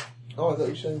Sycus. Oh, I thought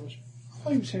you said it was. I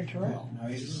thought he was here Terrell. No,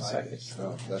 he's He's in inside. Sycus.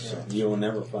 Oh, that's You'll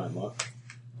never find what?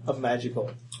 A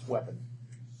magical weapon.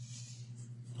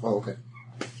 Oh, okay.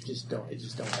 It just don't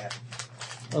happen.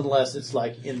 Unless it's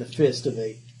like in the fist of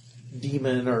a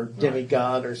demon or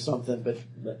demigod or something, but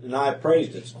And I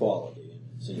appraised its quality.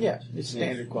 yeah, it's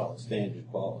standard quality. Standard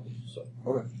quality. So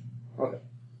Okay. Okay.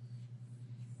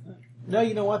 No,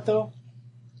 you know what though?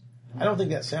 I don't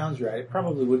think that sounds right. It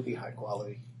probably would be high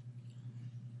quality.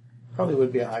 Probably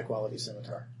would be a high quality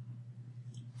scimitar.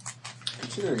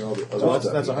 Considering all the other So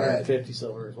stuff that's you had. 150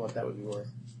 silver is what that would be worth.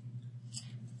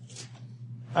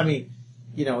 I mean,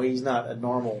 you know, he's not a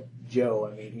normal Joe.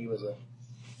 I mean, he was a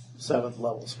 7th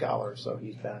level scholar, so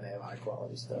he's bound to have high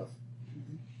quality stuff.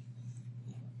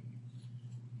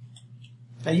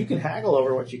 Now you can haggle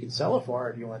over what you can sell it for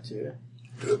if you want to.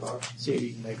 See if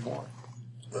you can make more.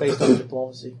 Based on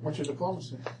diplomacy. What's your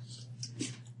diplomacy?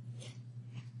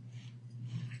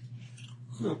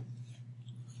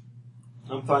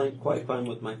 I'm quite fine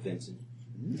with my fencing.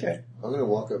 Okay. I'm going to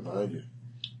walk up behind you.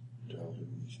 Tell him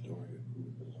the story of who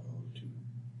it belonged to.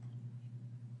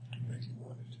 Make him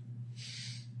want it.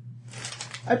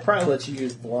 I'd probably let you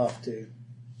use bluff too.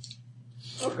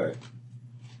 Okay.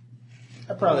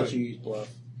 I'd probably let you use bluff.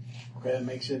 Okay, that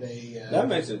makes it a That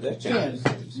makes it that 10. changes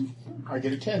things. I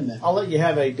get a 10 then. I'll let you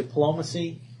have a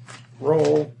diplomacy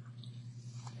roll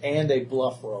and a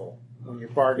bluff roll when you're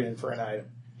bargaining for an item.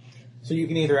 So you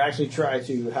can either actually try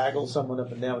to haggle someone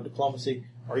up and down with diplomacy,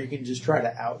 or you can just try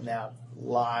to out and out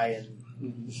lie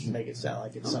and make it sound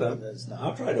like it's something that's I'll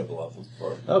not. try to bluff him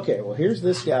for it. Okay, well here's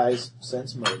this guy's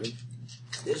sense motive.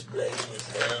 This blade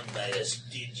was held by a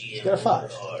Stygian He's got a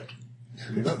 5. lord.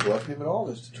 You're not bluffing him at all.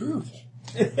 That's the truth.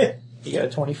 He got a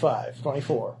 25,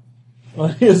 24 on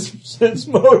his sense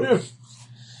motive.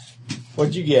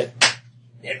 What'd you get?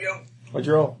 What'd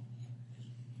you roll?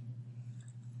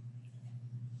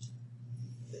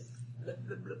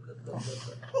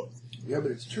 Yeah,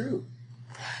 but it's true.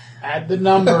 Add the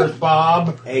numbers,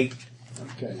 Bob. 8.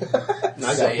 Okay. And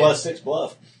I got +6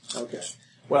 bluff. Okay.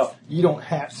 Well, you don't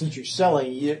have, since you're selling,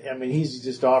 I mean, he's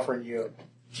just offering you a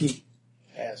cheap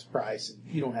ass price, and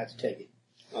you don't have to take it.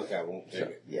 Okay, I won't take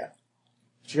it. Yeah.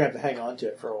 But you're going to have to hang on to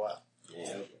it for a while. Yeah.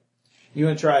 Okay. You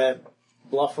want to try a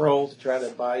bluff roll to try to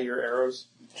buy your arrows?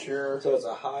 Sure. So it's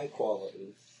a high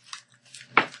quality.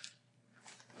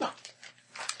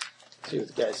 See what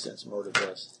the guy's sense motive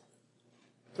does.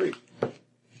 3.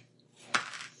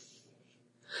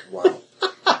 Wow.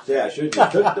 Yeah, I should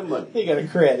have took the money. He got a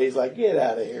crit. He's like, get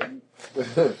out of here.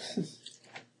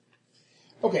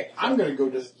 Okay, I'm going to go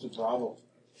to Bravo.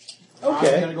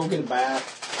 Okay. I'm going to go get a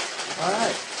bath, All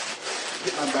right.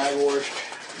 get my bag washed,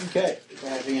 Okay. get a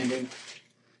happy ending,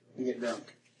 and get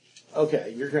drunk.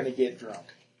 Okay, you're going to get drunk.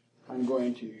 I'm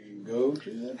going to go to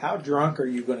the How drunk are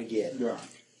you going to get? drunk.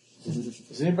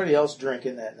 Is anybody else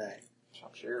drinking that night? I'm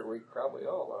sure we probably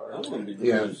all are. I'm going to do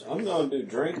Yeah. I'm going to do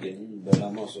drinking, but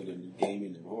I'm also going to do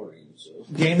gaming and whoring. So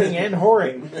Gaming and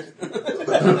whoring.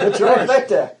 That's right.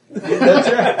 That's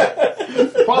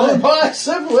right. Followed by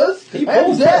syphilis He and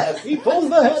pulls death. He pulls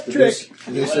the hat trick.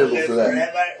 New symbol for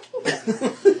that.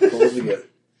 Pull it together.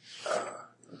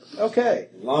 Okay.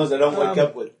 as long as I don't wake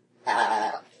up with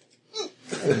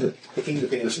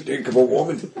The stink of a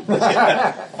woman.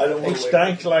 I don't He want to wake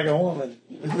stinks like a woman.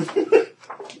 And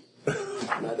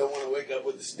I don't want to wake up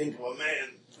with the stink of a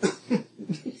man.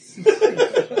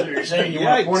 So you're saying you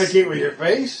want to fornicate with your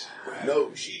face?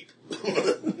 No, sheep.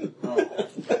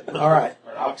 All right.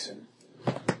 Or oxen.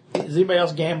 Is anybody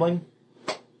else gambling?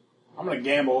 I'm going to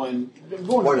gamble and I'm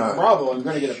going Why to not? Bravo. I'm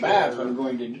going to get a bath. I'm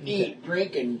going to eat,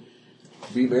 drink, and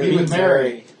Be be married. with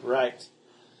Mary. Right.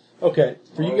 Okay.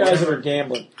 For you guys that are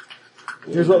gambling,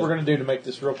 here's what we're going to do to make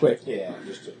this real quick. Yeah,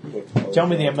 just a quick. Tell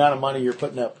me the amount of money you're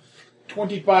putting up.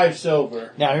 25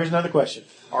 silver. Now, here's another question.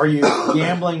 Are you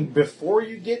gambling before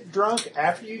you get drunk,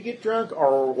 after you get drunk,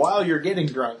 or while you're getting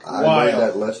drunk? I Wild. learned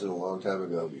that lesson a long time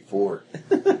ago before.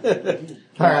 All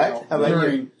right. How about you?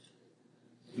 During,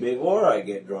 Before I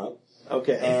get drunk,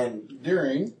 Okay. and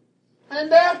during,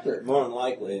 and after. more than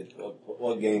likely,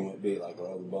 what game would be like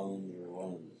 11 bones or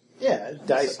one? Yeah,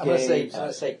 dice I'm gonna game.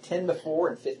 say 10 before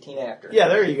and 15 after. Yeah,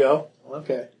 there you go.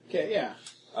 Okay. Okay, yeah.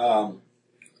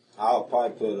 I'll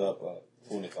probably put up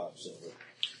 25 silver.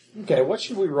 Okay, what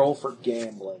should we roll for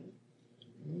gambling?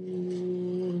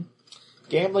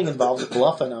 Gambling involves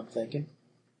bluffing, I'm thinking.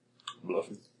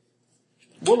 Bluffing.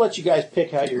 We'll let you guys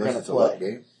pick how you're going to It's a luck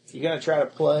play. game. You're going to try to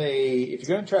play. If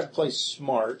you're going to try to play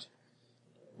smart,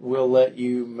 we'll let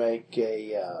you make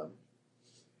a.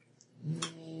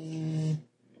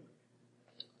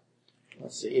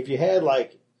 Let's see. If you had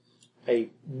like a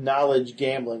knowledge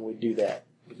gambling, we'd do that.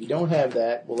 If you don't have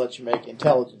that, we'll let you make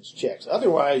intelligence checks.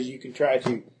 Otherwise, you can try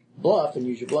to bluff and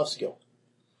use your bluff skill.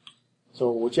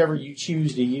 So whichever you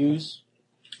choose to use.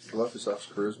 Bluff is off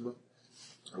charisma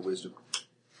or wisdom.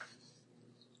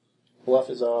 Bluff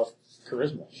is off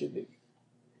charisma, should be.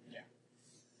 Yeah.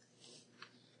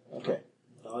 Okay.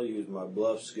 I'll use my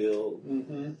bluff skill.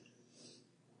 Mm-hmm.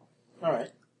 All right.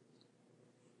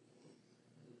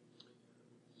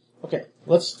 Okay.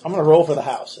 I'm going to roll for the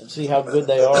house and see how good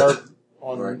they are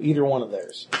on Right. either one of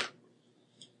theirs.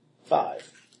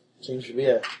 5. Seems to be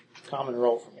a common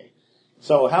roll for me.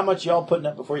 So how much y'all putting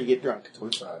up before you get drunk?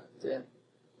 25.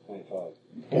 25.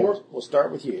 Okay, we'll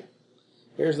start with you.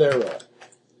 Here's their roll.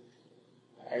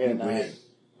 I got a 9. Win.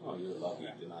 Oh, you're lucky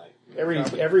tonight.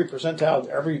 Every percentile,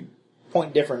 every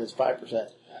point different is 5%.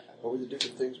 What were the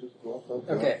different things with bluff?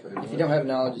 Okay, if you don't have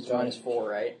knowledge, it's -4,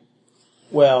 right?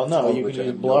 Well, no, Oh, you which can I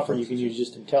use have bluff no or you can use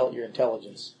just your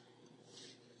intelligence.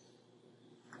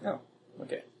 Oh,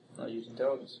 okay. I'll use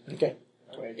intelligence. Okay.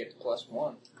 That way I get to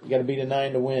 +1. You got to beat a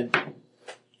 9 to win.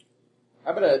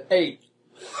 How about an 8?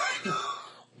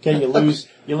 Okay, you lose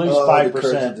The curse of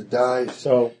 5%. the dice.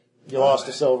 So you lost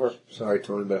a silver. Sorry,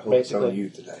 Tony, but I hope it's on Basically. you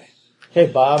today. Hey,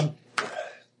 Bob,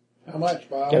 How much,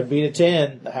 Bob? got to beat a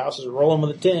 10. The house is rolling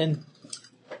with a 10.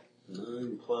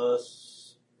 9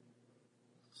 plus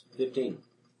 15.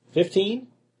 15?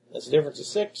 That's the difference of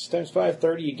 6 times 5,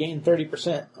 30. You gain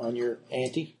 30% on your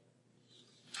ante.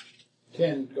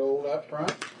 10 gold up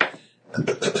front.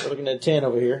 We're looking at 10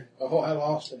 over here. Oh, I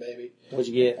lost it, baby. What'd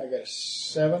you get? I got a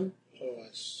 7, so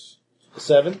that's A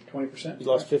 7? 20%. You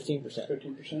lost 15%.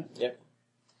 15%. Yep.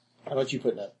 How much you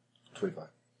putting up? 25.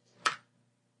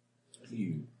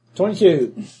 You.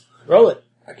 22. Roll it.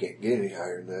 I can't get any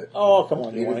higher than that. Oh, come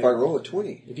on. You Even want if I it. roll a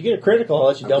 20. If you get a critical, I'll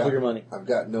let you I've double got- your money. I've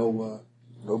got no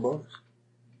bonus.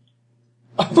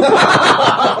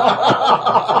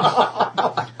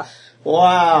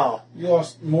 Wow. You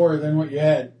lost more than what you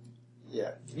had.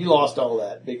 Yeah. You lost all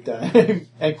that big time.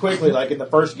 And quickly, like in the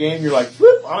first game, you're like,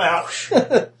 whoop, I'm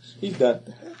out. He's done.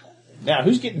 Now,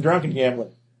 who's getting drunk and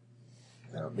gambling?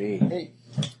 Not me.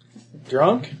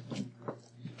 Drunk?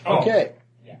 Oh. Okay.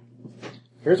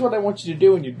 Here's what I want you to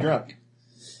do when you're drunk.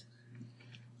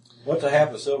 What's a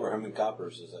half a silver? How many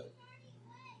coppers is that?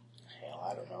 Hell,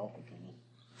 I don't know.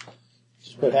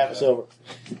 Just put half a silver.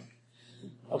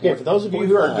 Okay, for those of you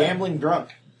who are gambling drunk,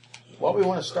 what we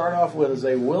want to start off with is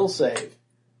a will save.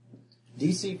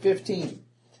 DC 15.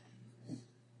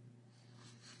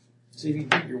 See if you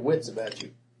can keep your wits about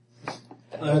you.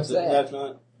 That's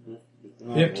not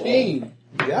 15.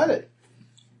 You got it.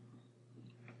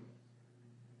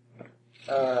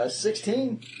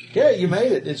 16. Okay, you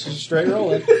made it. It's just straight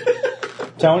rolling.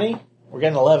 Tony, we're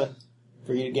getting 11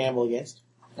 for you to gamble against.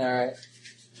 Alright.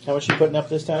 How much you putting up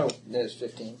this time? There's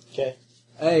 15. Okay.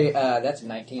 Hey, that's a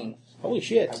 19. Holy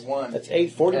shit. I won. That's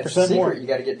 40% That's the more. secret. You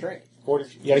gotta get drink.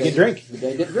 40. You gotta get drink. You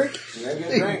gotta get drink. You gotta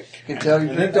get a drink. You can tell you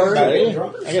drinked that's already.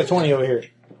 about it. I got 20 over here.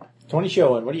 20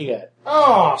 showing. What do you got?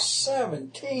 Oh,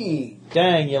 17.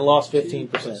 Dang, you lost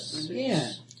 15%.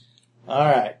 Yeah.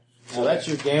 Alright. Now that's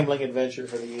your gambling adventure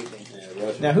for the evening. Yeah,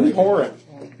 Russian Now who's drinking. whoring?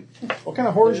 What kind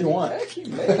of whores you want?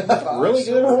 Actually, maybe 5 Really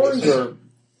good silver whores or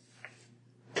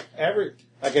average?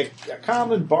 Like a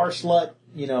common bar slut,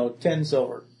 10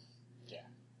 silver. Yeah.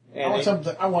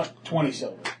 I want 20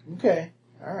 silver. Okay.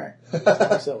 All right.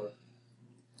 20 silver.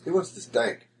 He wants the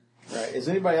stank. Right. Is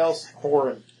anybody else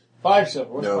whoring? 5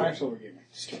 silver. What's No. 5 silver give me?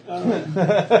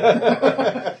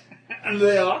 Under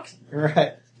the ox.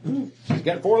 Right. She's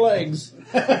got 4 legs.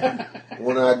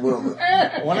 One-eyed Wilma.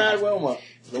 One-eyed Wilma,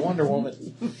 the Wonder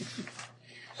Woman.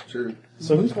 It's true.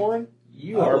 So who's whoring?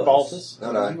 You I are, was. Baltus.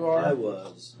 Not I. You I are.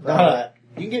 was. Not I.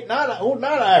 You can get not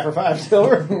I for 5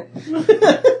 silver.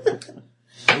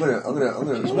 I'm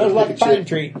gonna Smells like a pine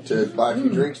tree. to buy a few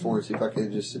drinks for and see if I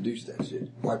can just seduce that shit.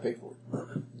 Why pay for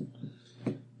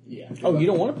it? Yeah. Oh, you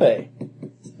don't want to pay.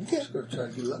 Just gonna try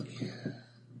to get lucky.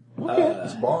 Okay.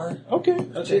 It's a bar. Okay.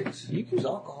 Chicks. You can. It's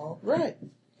alcohol. Right.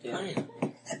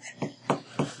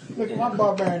 Look at my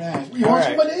barbarian ass. You All want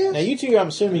right. somebody else? Now you two, I'm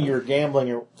assuming you're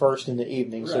gambling first in the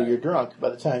evening, so Right. you're drunk by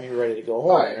the time you're ready to go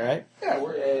whoring, right? Yeah,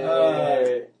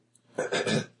 we're...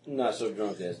 Not so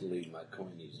drunk as to leave my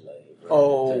coinies lay.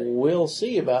 Oh, we'll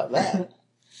see about that.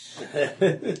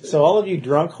 So all of you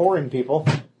drunk whoring people,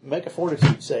 make a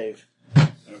fortitude save.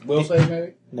 Will save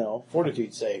maybe? No,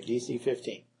 fortitude save, DC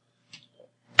 15.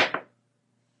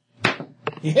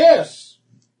 Yes!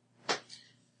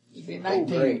 It'd be Oh,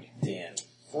 19. great. 10.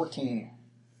 14.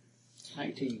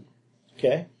 19.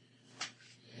 Okay.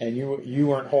 And you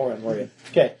weren't whoring, were you?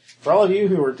 Okay. For all of you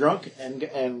who were drunk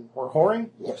and were whoring,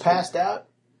 you passed out,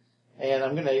 and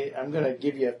I'm gonna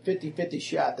give you a 50-50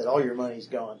 shot that all your money's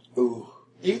gone. Ooh.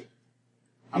 You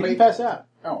didn't pass out.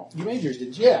 Oh. You made yours,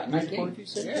 didn't you? Yeah, 19. Fortitude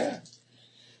save? Yeah.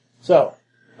 So,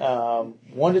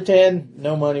 1 to 10,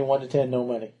 no money. 1 to 10, no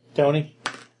money. Tony,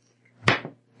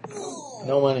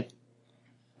 no money.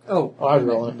 Oh, I was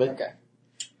rolling, but okay.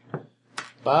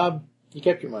 Bob, you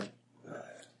kept your money.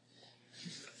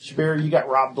 Spear, you got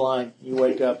robbed blind. You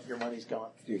wake up, your money's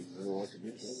gone. I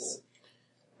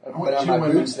put on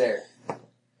my boots there.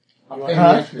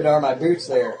 Huh? Put on my boots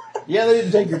there. Yeah, they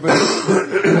didn't take your boots.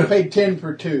 I paid 10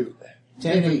 for 2.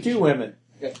 10 for each. 2 women.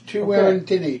 Got 2 Okay. women,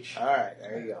 10 each. All right,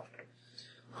 there you go.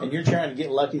 And you're trying to get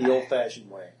lucky the old-fashioned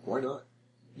way. Why not?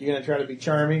 You gonna try to be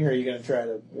charming, or are you gonna try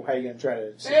to? How are you gonna try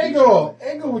to? Ego,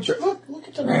 would you look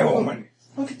at the woman.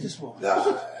 Look at this woman.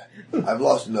 Nah. I've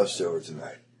lost enough silver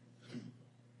tonight.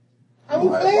 I will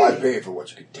Why pay. pay for what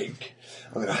you can take?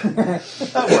 I'm gonna...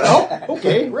 Well,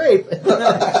 okay, rape.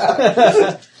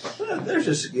 There's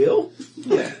a skill.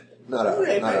 not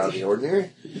out of the ordinary.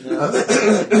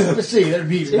 Let's see, there'd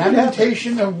be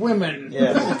lamentation of women.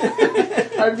 Yeah.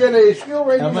 I've got a skill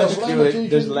rating How much of lamentation.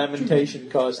 does lamentation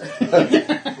cost?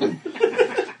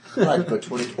 Right, put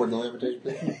 20 toward the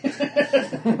lamentation.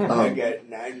 I got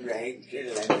 9 ranks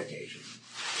in lamentation.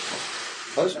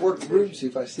 I'll just work the room, see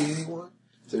if I see anyone.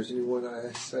 If there's anyone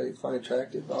I find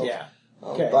attractive, I'll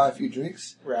Okay. buy a few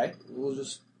drinks. Right. We'll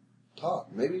just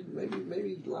talk. Maybe, like,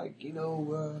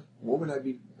 woman I'd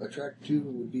be attracted to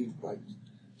would be, like,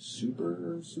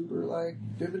 super, like,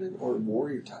 feminine or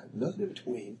warrior type. Nothing in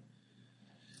between.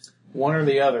 One or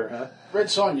the other, huh? Red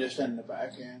Sonja standing in the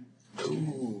back, and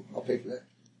Ooh, I'll pay for that.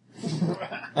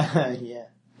 Yeah.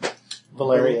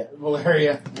 Valeria.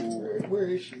 Valeria. Ooh. Where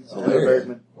is she? Valeria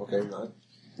Bergman. Okay, not.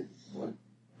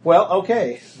 Well,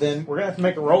 okay. Then we're gonna have to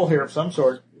make a roll here of some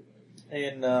sort.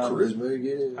 And Charisma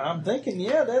again. I'm thinking,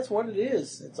 yeah, that's what it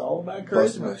is. It's all about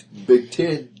Busting charisma. my Big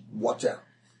 10. Watch out.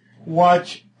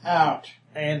 Watch out.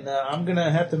 And I'm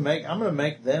gonna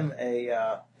make them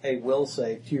a will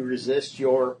save to resist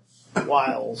your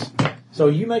wiles. So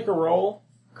you make a roll,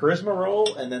 charisma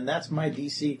roll, and then that's my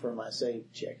DC for my save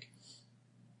check.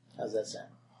 How's that sound?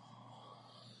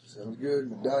 Sounds good.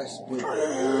 The dice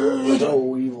are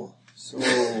so evil. So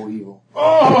evil.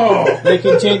 Oh! They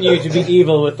continue to be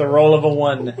evil with the roll of a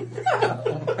 1. Do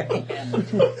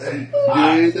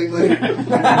anything later?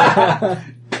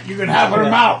 You can have her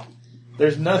mouth.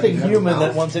 There's nothing human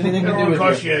that wants anything to do with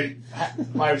cost it. you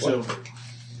 5 silver.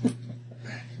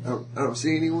 I don't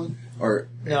see anyone. Or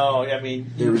No, I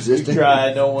mean, They're you resisting?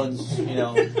 try, no one's,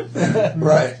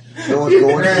 right. No one's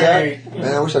going for that.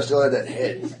 Man, I wish I still had that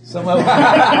head. some of them.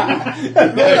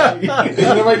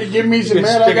 Somebody could give me some You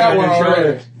man, stick I got it on one your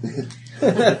already.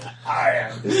 I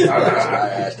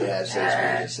have to have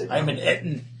sex with me. I'm an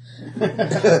Etten.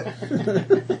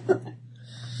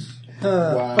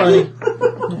 Wow. Funny.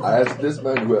 I asked this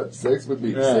man who had sex with me.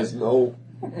 He Right. says no.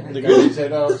 The good, He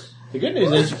said, the good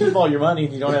news is you keep all your money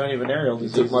and you don't have any venereal He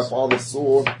diseases. took my father's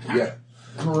sword. Yeah.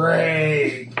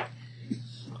 great.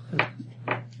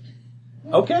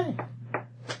 Okay.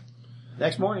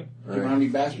 Next morning. You don't have any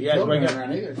bastard You guys children wake up.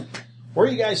 around either. Where are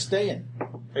you guys staying?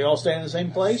 Are you all staying in the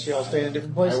same place? Are you all staying in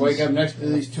different I places? wake up next to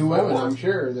these 2 women, I'm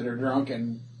sure, that are drunk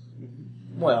and...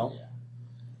 Well,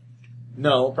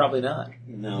 No, probably not.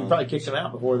 No. You probably kicked them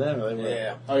out before then. Or they would.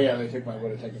 Yeah. Oh yeah, would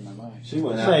have taken my money. She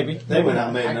went out. Maybe. They went out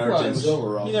and made an I- argent well, silver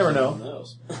roll. you never know.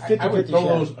 Else. I would 50-50 throw shot.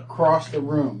 those across the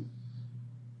room.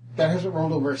 That hasn't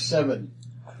rolled over a 7.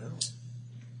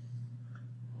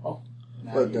 Oh.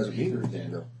 now Well, it you doesn't mean figure it anything,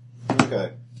 in. though.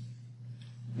 Okay.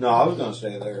 No, I was going to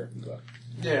stay there. But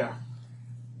Yeah.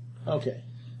 Okay.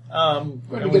 Well, And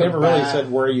you we get a never really bath.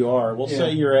 said where you are. We'll Yeah.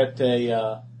 say you're at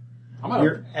a I'm gonna.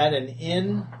 you're at an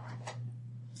inn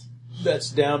that's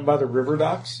down by the river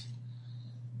docks.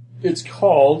 It's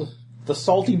called the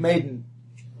Salty Maiden.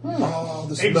 Oh,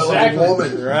 the Exactly. smell of a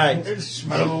woman. Right. There's the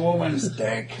smell of a woman.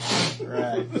 Stank.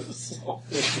 Right.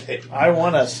 I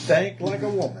want to stink like a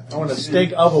woman. I want to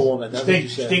stink of a woman. That's what you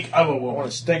said. Stink of a I want woman.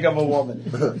 to stink of a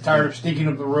woman. Tired of stinking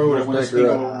up the road. I want to Stink stink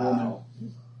her of a up. woman.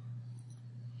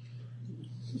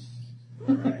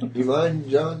 Do you mind,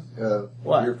 John?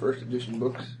 What? Your first edition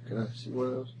books? Can I see one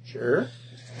of those? Sure.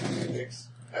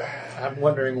 I'm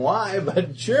wondering why,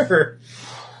 but sure.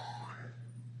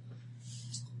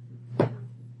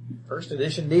 First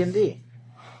edition D&D.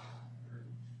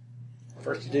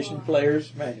 First edition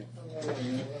player's manual.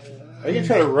 Are you going to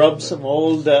try to rub some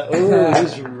old...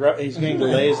 he's going to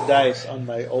lay his dice on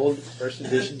my old first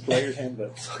edition player's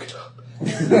handbook.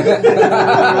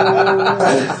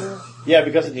 Yeah,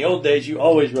 because in the old days you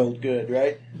always rolled good,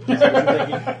 right? That's what you're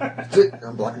thinking? That's it.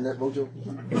 I'm blocking that mojo.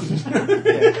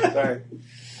 Yeah, sorry.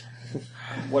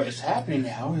 What is happening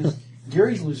now is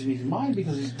Gary's losing his mind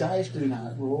because his dice do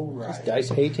not roll These right. dice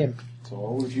hate him.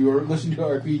 So if you are listening to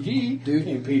RPG, Dude,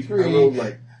 in I P3, rolled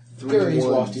like 3 Gary's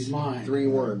ones. lost his mind. 3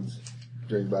 ones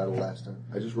during battle last time.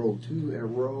 I just rolled 2 in a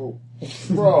row.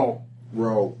 Row.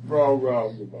 Row.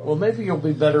 Well, maybe you'll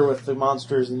be better with the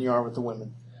monsters than you are with the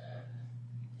women.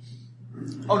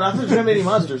 Oh, not that there's going to be any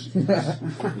monsters. Not that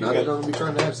I'm going to be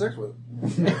trying to have sex with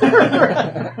them.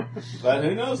 But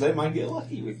who knows? They might get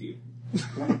lucky with you.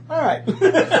 All right.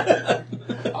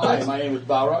 Hi, my name is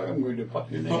Balrog. I'm going to fuck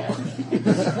your name.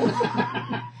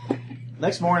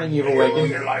 Next morning you've awakened.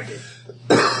 You like it.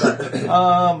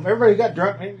 Everybody got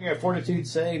drunk. Maybe you got fortitude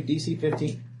save, DC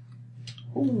 15.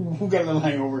 Ooh, who got a little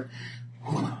hangover?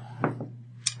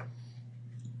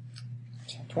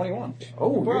 21.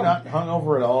 Oh, you're not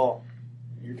hungover at all.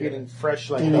 You're feeling fresh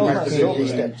like Feeling like a the candy silver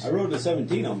steps. I rolled a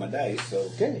 17 on my dice, so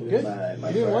Okay, with good. my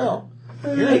You're doing fire. well.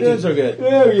 You're not doing so good.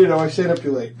 Yeah, you know, I stayed up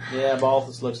too late. Yeah,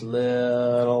 Balthus looks a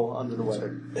little under the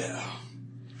weather.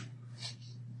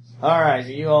 All right,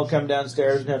 you all come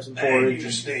downstairs and have some porridge.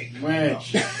 Which,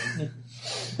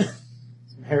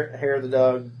 Some hair of the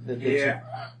dog. That gets yeah,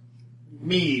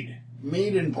 mead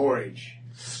and porridge.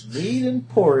 you. Meat and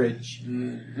porridge.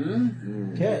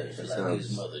 Mm-hmm. Okay. That Like his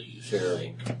sounds mother used to terrible.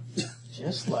 make.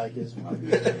 Just like his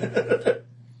mother.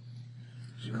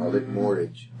 She called it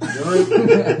mortgage.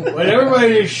 When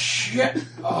everybody shit.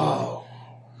 Oh.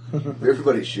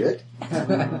 Everybody shit?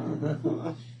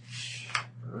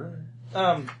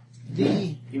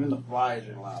 The Even the flies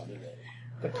are loud today.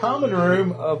 The common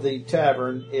room of the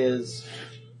tavern is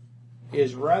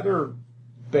rather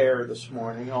bare this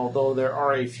morning, although there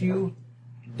are a few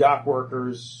dock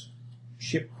workers,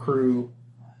 ship crew,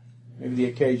 maybe the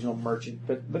occasional merchant,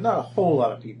 but not a whole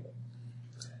lot of people.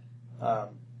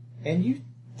 And you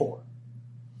 4.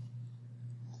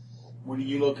 What are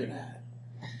you looking at?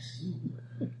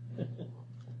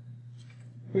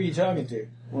 Who are you talking to?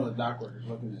 One of the dock workers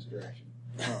looking this direction.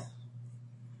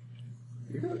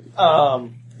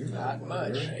 Not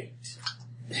much.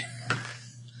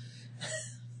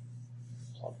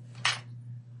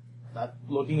 Not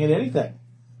looking at anything.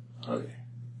 Okay.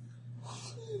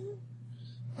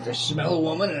 Just smell a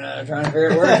woman and I'm trying to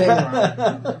figure out where it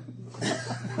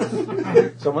came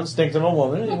from. Someone stinks of a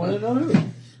woman and you want to know who.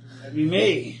 That'd be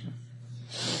me.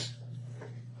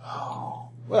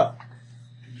 Well,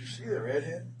 Did you see the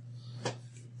redhead?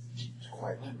 It's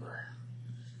quite limber.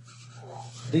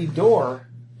 the door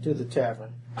to the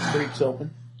tavern creaks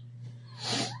open,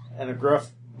 and a gruff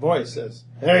voice says,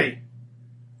 "Hey,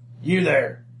 you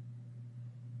there."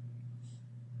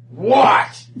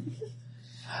 What?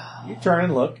 You turn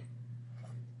and look,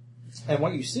 and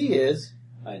what you see is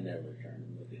I never turn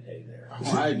and look at hay there.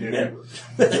 Oh, I do. Never.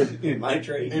 In my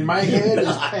trade. And my head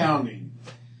is pounding.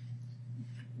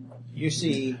 you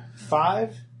see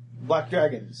 5 black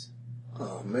dragons.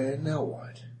 Oh man, now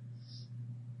what?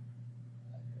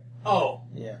 Oh,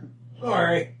 Yeah,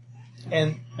 sorry.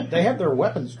 and they have their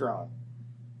weapons drawn.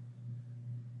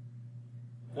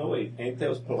 Oh wait, ain't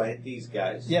those Palantes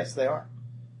guys? Yes, they are.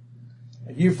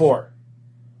 And you 4,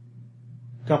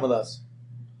 come with us.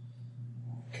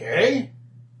 Okay.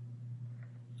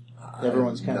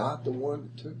 Everyone's kind of not the one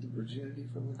that took the virginity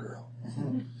from the girl.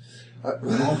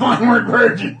 Mine weren't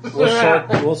virgins.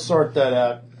 We'll sort that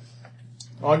out.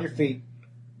 On your feet.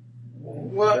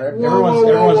 What? Everyone's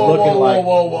looking like-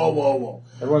 Whoa.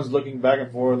 Everyone's looking back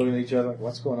and forth, looking at each other like,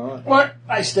 what's going on? What?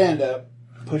 I stand up,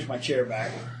 push my chair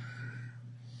back.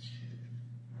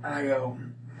 I go,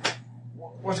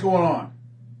 what's going on?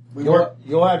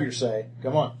 You'll have your say.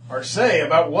 Come on. Our say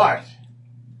about what?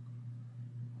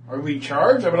 Are we being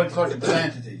charged? I would like to talk to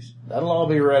Palantides. That'll all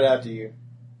be read out to you.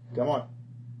 Come on.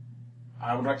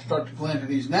 I would like to talk to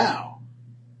Palantides now.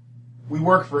 We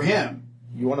work for him.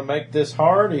 You want to make this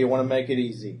hard or you want to make it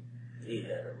easy? He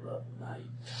had a rough night.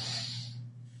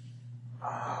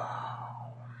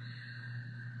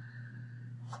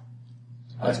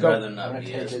 Let's I'd go. rather I'm not going be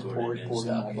to take his escorted porridge, in pour it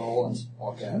in my stockade. bowl, and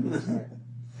walk out.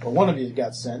 Well, one of you's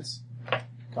got sense.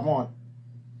 Come on.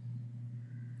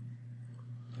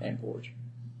 And porridge.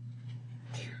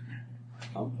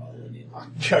 I'm following you.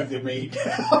 Chug the meat.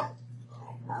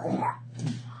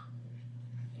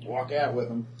 Walk out with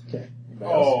him. Okay.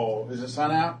 Oh, is the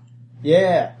sun out?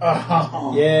 Yeah.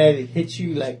 Oh. Yeah, it hits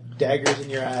you like daggers in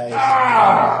your eyes.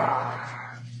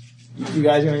 Ah. You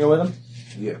guys gonna go with them?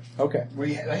 Yeah. Okay.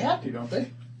 They have to, don't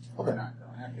they? Okay. Not,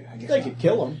 don't have to. I guess They not. could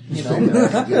kill them, you know.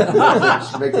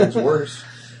 To make things worse.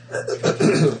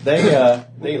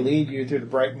 They lead you through the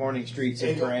bright morning streets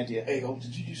of Tarantia. Eggle,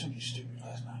 did you do something stupid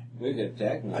last night? We could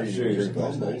attack and I drink sure beer did.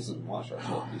 bubbles and wash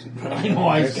ourselves. I know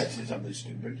I got something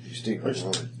stupid. You stink like a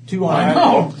woman. Two on I either.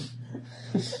 know.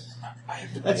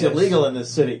 That's illegal in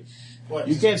this city. What?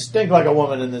 You can't stink like a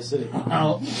woman in this city.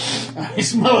 No. I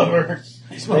smell of her.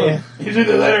 I smell Yeah. of It's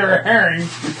either that or a herring.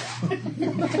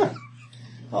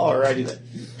 Alrighty then.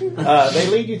 They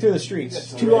lead you through the streets.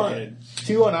 That's Two redhead.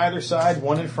 on either side,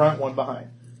 one in front, one behind.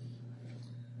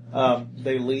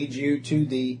 They lead you into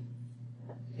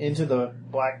the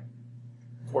Black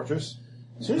Fortress.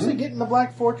 As soon as they get in the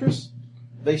Black Fortress,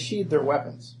 they sheathe their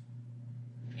weapons.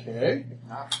 Okay.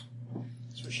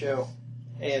 It's for show.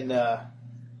 And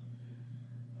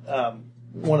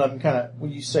one of them kind of,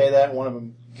 when you say that, one of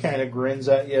them kind of grins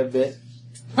at you a bit.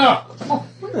 Huh.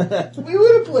 We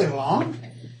would have played along.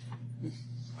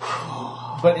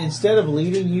 But instead of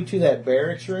leading you to that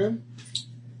barracks room,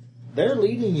 they're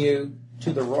leading you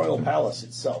to the royal palace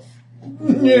itself.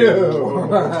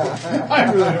 No.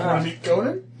 I really don't want to meet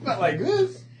Conan. Not like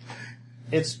this.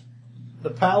 The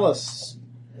palace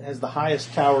has the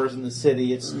highest towers in the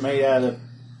city. It's made out of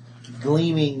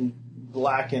gleaming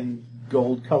black and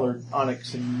gold colored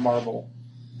onyx and marble.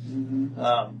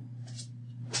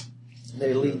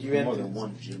 They lead you in. More than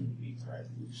one gym to be fried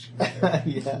loose.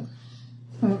 Yeah.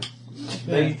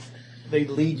 They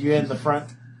lead you in the front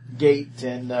gate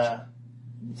and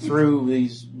through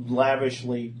these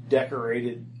lavishly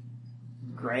decorated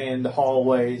grand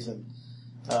hallways, and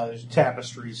there's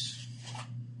tapestries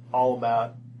all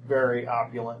about, very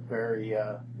opulent, very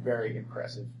very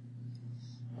impressive.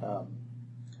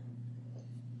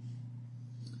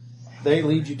 They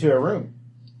lead you to a room.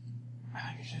 I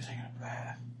think I should have taken a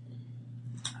bath.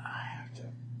 I have to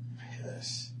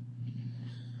piss.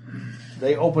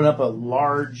 They open up a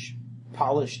large,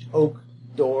 polished oak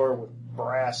door with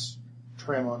brass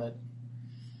trim on it.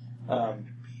 Them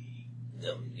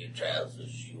your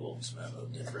trousers, you won't smell no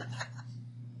different.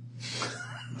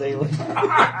 They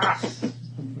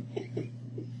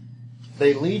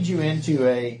lead you into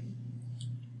a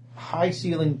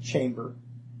high-ceilinged chamber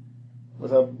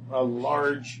with a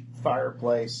large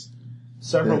fireplace,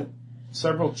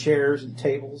 several chairs and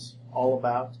tables all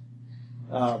about,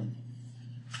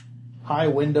 high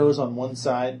windows on one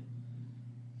side.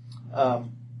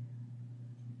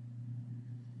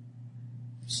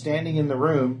 Standing in the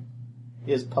room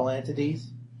is Palantides,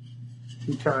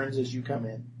 who turns as you come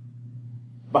in.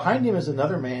 Behind him is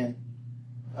another man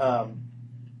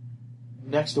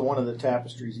next to one of the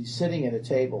tapestries. He's sitting at a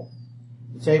table.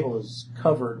 The table is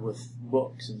covered with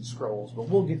books and scrolls, but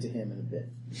we'll get to him in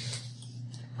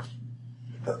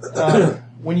a bit.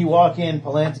 When you walk in,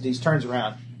 Palantides turns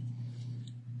around,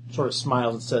 sort of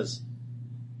smiles and says,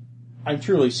 "I'm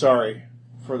truly sorry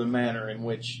for the manner in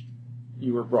which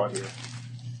you were brought here.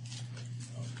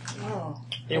 Oh.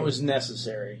 It was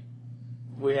necessary.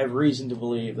 We have reason to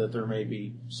believe that there may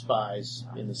be spies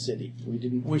in the city. We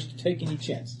didn't wish to take any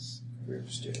chances." We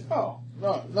understand. Oh,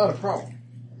 no, not a problem.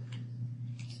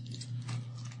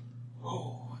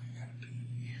 Oh, I gotta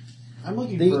pee. I'm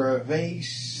looking The- for a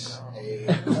vase,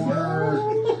 a corner,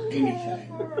 anything.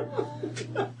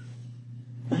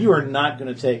 You are not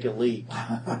going to take a leak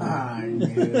I knew.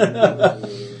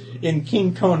 in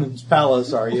King Conan's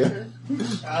palace, are you?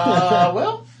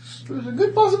 Well, There's a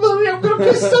good possibility I'm going to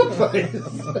piss someplace.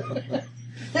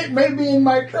 It may be in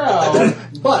my crowd,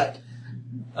 but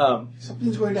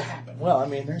something's going to happen. Well, I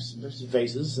mean, there's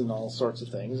vases and all sorts of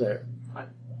things there,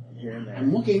 here and there.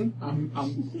 I'm looking. I'm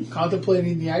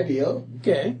contemplating the idea.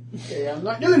 Okay. Okay, I'm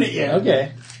not doing it yet.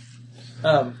 Okay.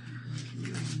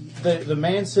 The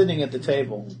man sitting at the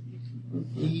table,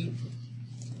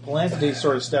 Palantides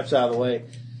sort of steps out of the way.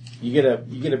 You get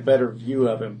a better view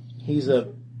of him. He's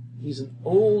an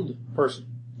old person.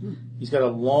 He's got a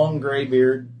long gray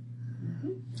beard.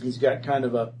 He's got kind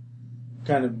of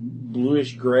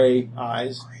bluish gray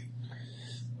eyes.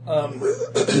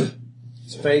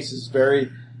 His face is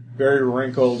very, very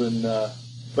wrinkled, and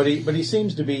but he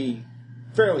seems to be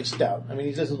fairly stout. I mean,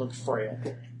 he doesn't look frail.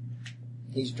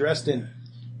 He's dressed in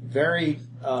very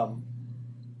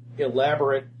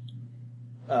elaborate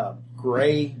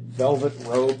gray velvet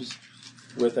robes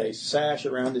with a sash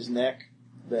around his neck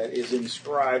that is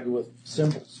inscribed with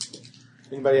symbols.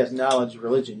 If anybody has knowledge of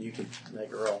religion, you can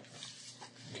make a roll.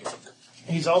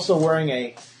 He's also wearing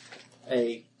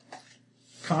a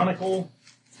conical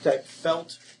type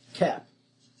felt cap.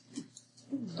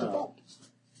 No,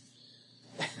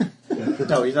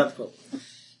 he's not the Pope.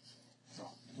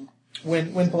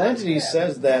 When Palantides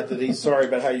says that he's sorry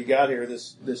about how you got here,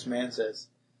 this man says,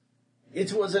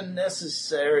 "It was a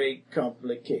necessary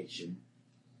complication."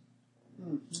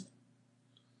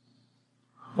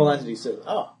 Palantides says,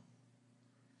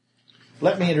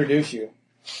 let me introduce you.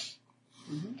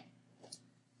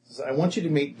 Says, I want you to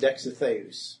meet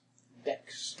Dexatheus.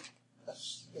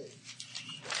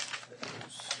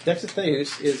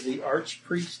 Dexatheus is the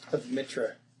archpriest of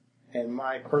Mitra and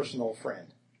my personal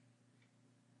friend.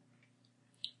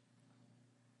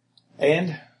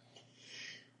 And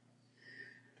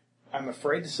I'm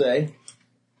afraid to say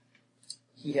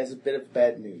he has a bit of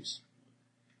bad news.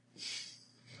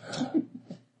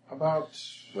 About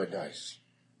my dice.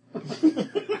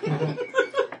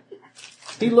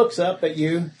 He looks up at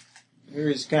you.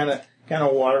 Here's kind of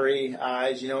watery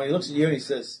eyes, and he looks at you and he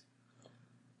says,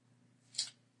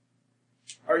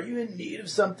 "Are you in need of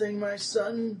something, my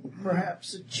son?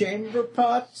 Perhaps a chamber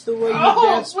pot, the way you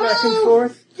dance back and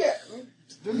forth?" Yeah,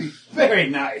 that'd be very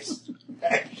nice,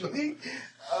 actually.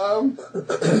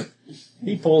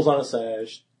 He pulls on a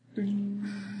sash.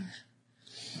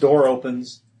 Door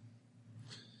opens.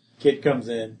 Kid comes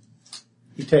in.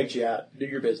 He takes you out. Do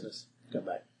your business. Come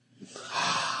back.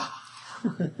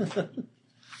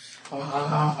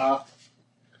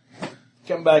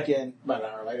 Come back in about an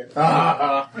hour later.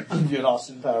 Give you an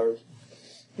Austin Powers.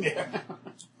 Yeah.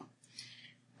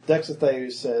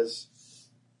 Dexatheus says,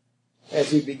 as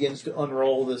he begins to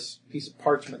unroll this piece of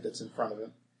parchment that's in front of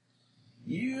him,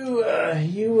 You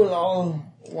will all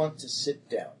want to sit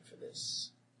down for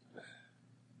this.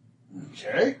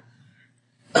 Okay.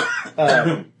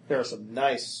 There are some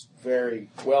nice, very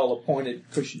well-appointed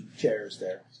cushioned chairs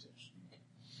there.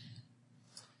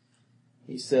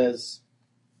 He says,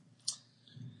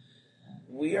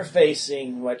 we are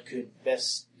facing what could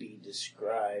best be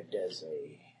described as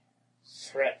a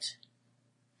threat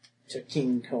to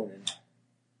King Conan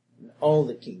and all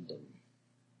the kingdom.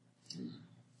 He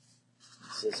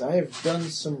says, I have done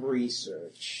some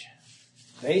research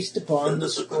based upon the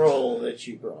scroll that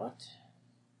you brought.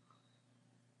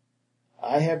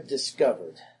 I have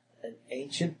discovered an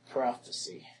ancient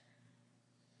prophecy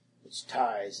which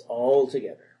ties all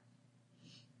together.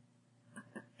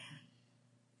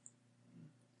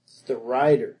 It's the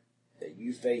rider that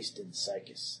you faced in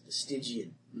Psychus, the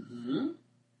Stygian. Mm-hmm.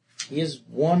 He is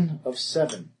one of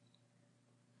 7.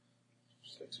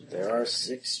 There are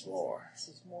 6 more.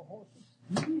 6 more horses.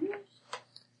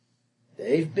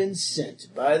 They've been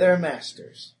sent by their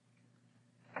masters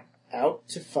out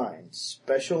to find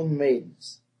special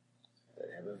maidens that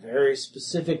have a very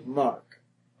specific mark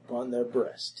upon their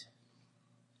breast.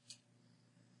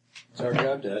 It's our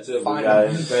job to That's it. We find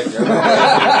got them.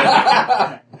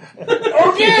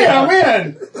 Okay, I'm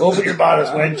in. Open your bodice,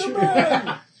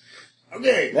 wench.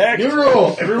 Okay, Next. new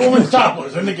rule. Every woman's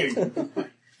topless in the kingdom.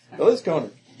 Well, it's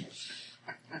Conan.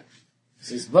 He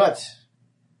says, but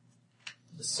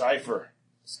the cipher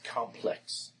is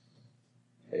complex.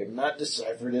 I have not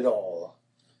deciphered it all.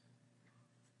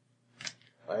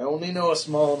 I only know a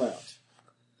small amount.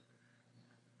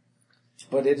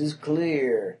 But it is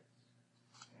clear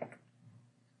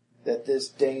that this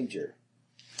danger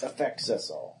affects us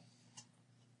all.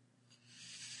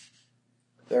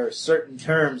 There are certain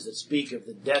terms that speak of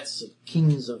the deaths of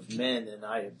kings of men, and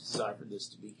I have deciphered this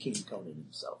to be King Conan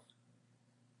himself.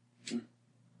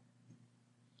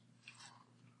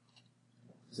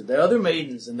 So the other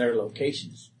maidens and their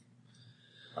locations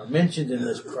are mentioned in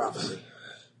this prophecy.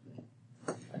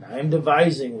 I am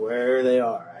devising where they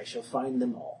are. I shall find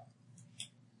them all.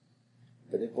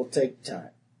 But it will take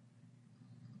time.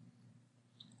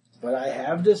 But I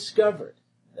have discovered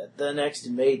that the next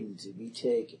maiden to be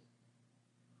taken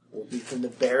will be from the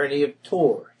barony of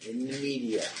Tor in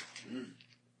Nemedia.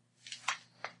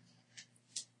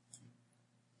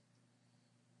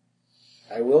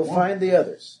 I will find the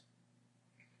others.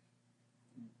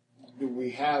 Do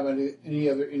we have any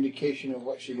other indication of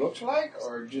what she looks like,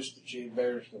 or just that she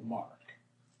bears the mark?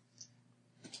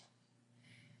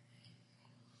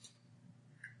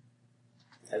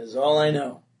 That is all I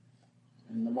know.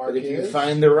 And the mark But if you is?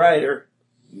 find the rider,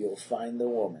 you'll find the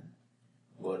woman.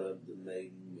 What of the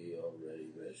maiden we already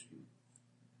rescued?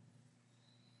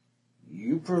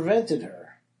 You prevented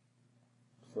her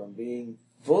from being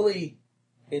fully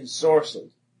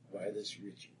ensorcelled by this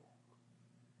ritual.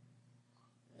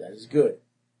 That is good.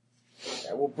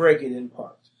 That will break it in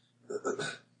part. The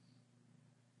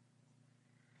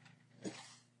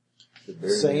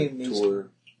barony Same of needs- Tor,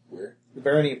 where? The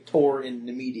barony of Tor in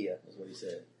Nemedia is what he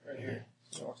said. Right here.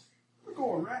 We're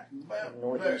going right about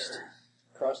Northeast. there.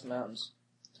 Across the mountains.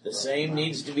 The same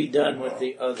needs to be done with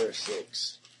the other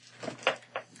 6.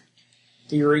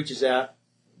 He reaches out,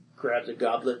 grabs a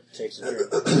goblet, takes a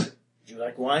drink. Would you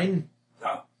like wine?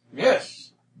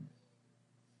 Yes.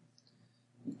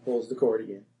 Pulls the cord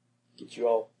again. Gets you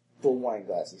all full wine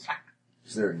glasses.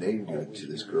 Is there a name given to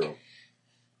this girl?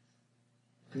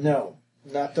 No,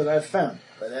 not that I've found.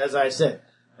 But as I said,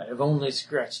 I have only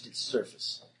scratched its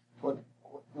surface.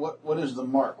 What is the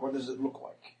mark? What does it look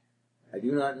like? I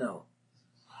do not know.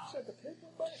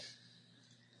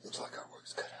 Looks like our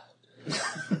work's cut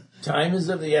out. Time is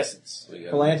of the essence.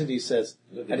 Palantides says,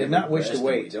 I did not wish to We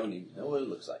wait. don't even know what it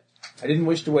looks like. I didn't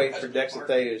wish to wait for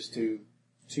Dexatheus to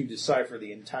decipher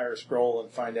the entire scroll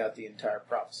and find out the entire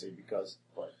prophecy because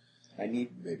I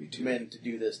need Maybe 2 men to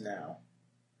do this now.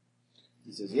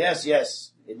 He says,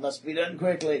 yes, it must be done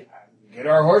quickly. Get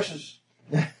our horses.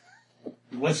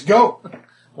 Let's go.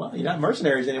 Well, you're not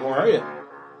mercenaries anymore, are you?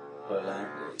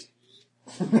 Palantides.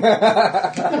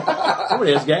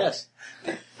 Somebody has gas.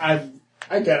 I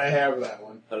gotta have that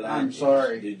one. I'm Palantides,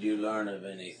 sorry. Did you learn of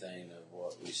anything of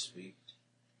what we speak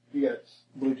You gotta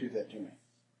Bluetooth that to me.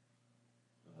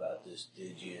 about this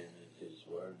Stygian and his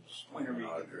words Whenever in you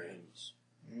our get ready. dreams?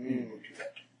 Bluetooth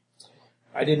that to me.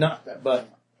 I did not, That but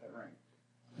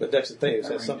ring. Dexatheus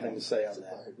has something to say on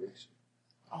that. Vibration.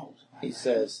 Oh, He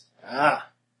says,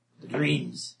 the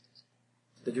dreams.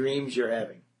 The dreams you're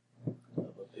having.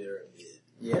 Of a pyramid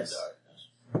Yes. in darkness.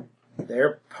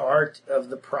 They're part of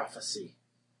the prophecy.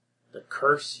 The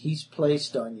curse he's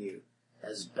placed on you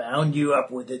has bound you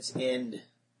up with its end.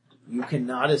 You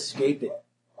cannot escape it.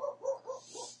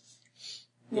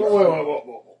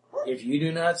 Whoa. If you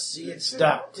do not see it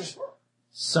stopped,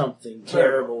 something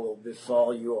terrible will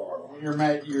befall you all. Your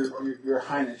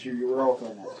Highness, your Royal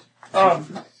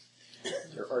Highness.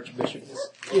 Your Archbishop.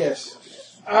 Yes.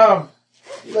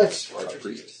 Let's.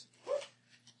 Archpriest.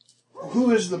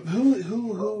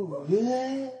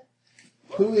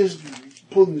 Who is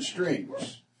pulling the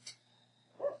strings?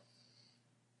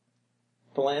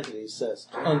 Palantides says,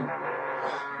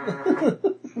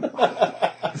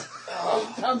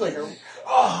 Sounds like a.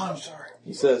 Oh, I'm sorry.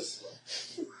 he says,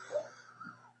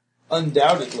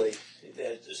 undoubtedly,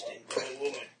 That's distinct from a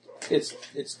woman.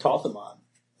 it's Tothamon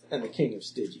and the king of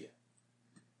Stygia.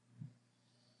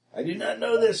 I do not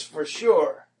know this for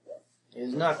sure. It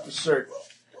is not for certain.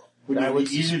 Would I it would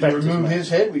be easy to suspect as remove much. his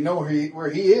head? We know where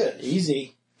he is.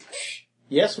 Easy.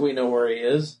 Yes, we know where he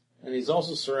is, and he's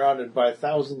also surrounded by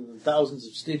thousands and thousands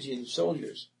of Stygian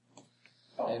soldiers.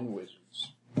 And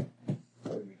wizards. That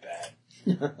would be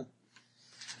bad.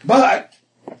 But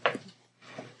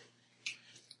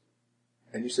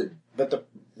And you said, But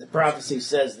the prophecy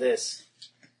says this.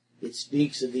 It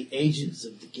speaks of the agents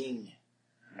of the king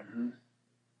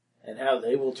and how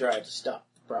they will try to stop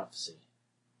the prophecy.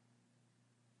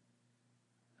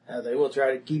 How they will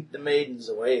try to keep the maidens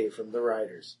away from the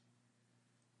riders.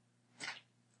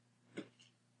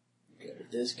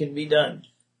 If this can be done,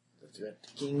 the threat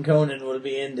to King Conan will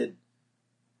be ended,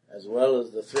 as well as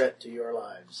the threat to your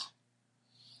lives.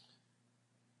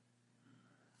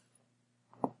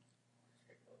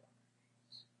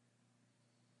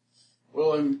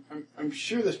 well, I'm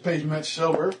sure this pays much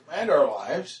silver and our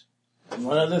lives. And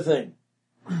one other thing.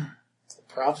 The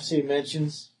prophecy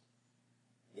mentions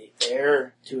the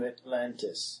heir to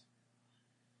Atlantis.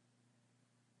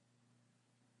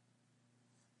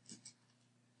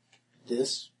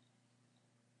 This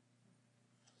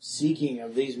seeking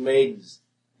of these maidens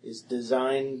is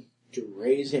designed to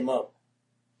raise him up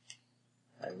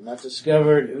I have not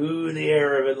discovered who the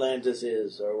heir of Atlantis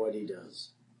is or what he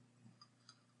does.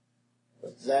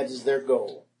 But that is their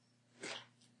goal.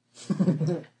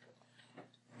 No,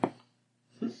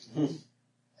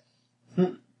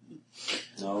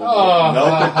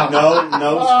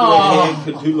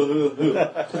 Cthulhu.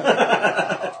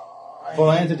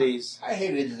 Philantides. I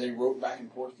hated that they wrote back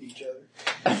and forth to each other.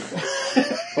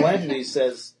 Philantides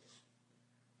says,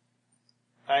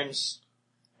 I'm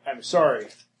sorry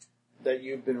that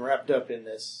you've been wrapped up in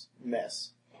this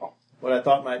mess. What I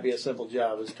thought might be a simple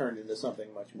job has turned into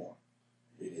something much more.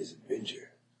 It is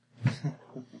adventure.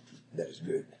 That is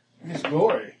good. It is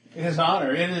glory. It is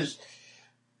honor. It is...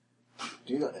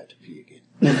 Do not have to pee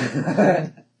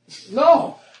again.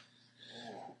 No!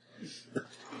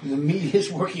 The meat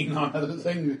is working on other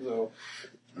things, though.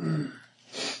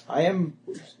 I am...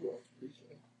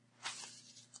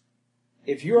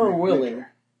 If you are willing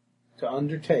to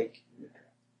undertake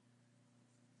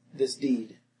this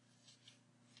deed,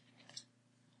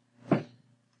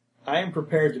 I am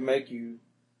prepared to make you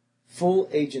full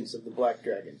agents of the Black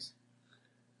Dragons.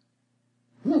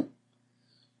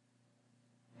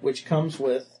 Which comes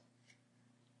with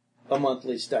a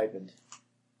monthly stipend.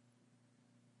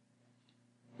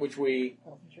 Which we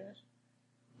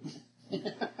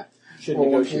should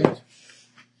negotiate.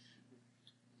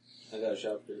 I got a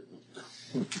shop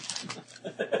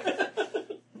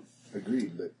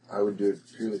Agreed, but I would do it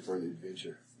purely for the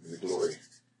adventure and the glory.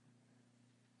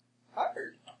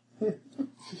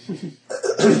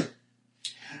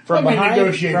 From Let me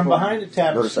negotiate behind the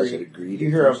Notice I said tapestry, agreed. you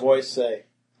hear a voice say,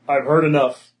 "I've heard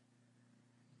enough."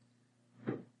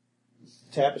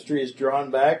 Tapestry is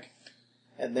drawn back,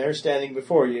 and there standing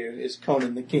before you is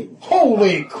Conan the King.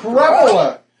 Holy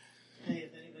crapola! Hey,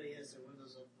 if anybody has their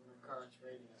windows open or car, it's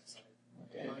raining outside.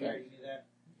 Okay. You already do that?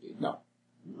 No.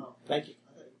 Oh, Thank you.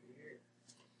 I thought you could hear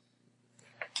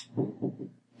it.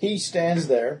 He stands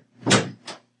there.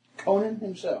 Conan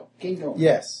himself. King Conan.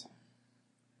 Yes.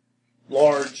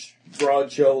 Large,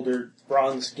 broad-shouldered,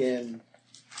 bronze-skinned.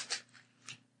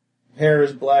 Hair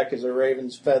as black as a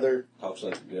raven's feather. Talks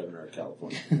like the governor of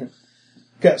California.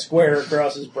 Cut square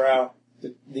across his brow.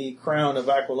 The crown of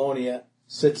Aquilonia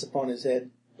sits upon his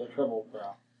head. The troubled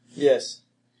brow. Yes.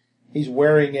 He's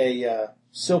wearing a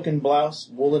silken blouse,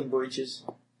 woolen breeches.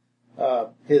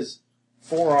 His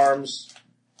forearms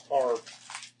are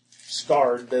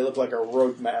scarred. They look like a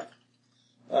road map.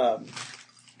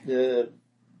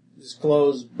 His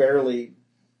clothes barely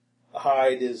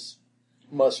hide his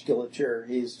musculature.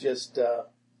 He's just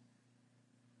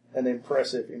an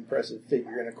impressive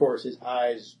figure. And of course, his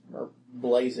eyes are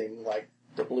blazing like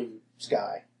the blue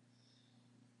sky.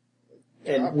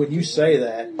 And when you say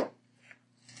that,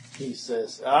 he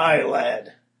says, "Aye,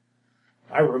 lad,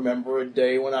 I remember a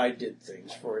day when I did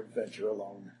things for adventure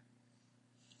alone.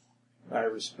 I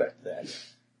respect that."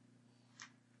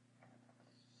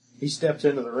 He steps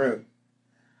into the room.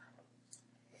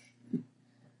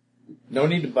 No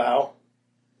need to bow.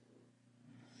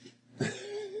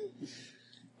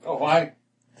 Oh, I'm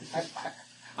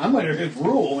under his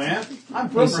rule, man. I'm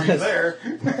from right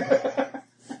there.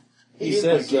 He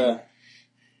says,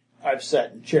 I've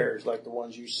sat in chairs like the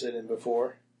ones you sit in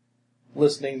before,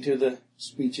 listening to the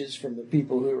speeches from the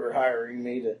people who were hiring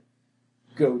me to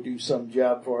go do some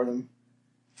job for them.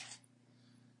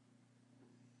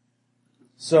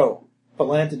 So,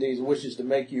 Philantides wishes to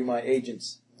make you my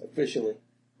agents officially.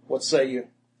 What say you?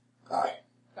 Aye.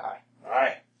 Aye.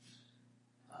 Aye.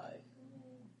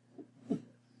 Aye.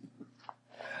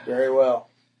 Very well.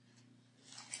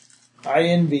 I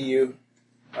envy you.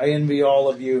 I envy all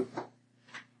of you.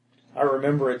 I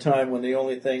remember a time when the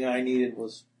only thing I needed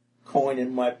was coin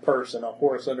in my purse and a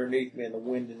horse underneath me and the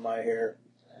wind in my hair.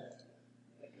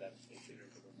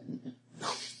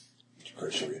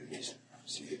 Curse your enemies.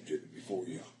 See them driven before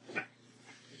you.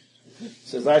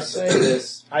 Says, I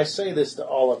say this to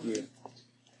all of you.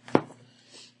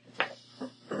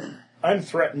 I'm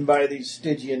threatened by these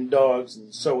Stygian dogs,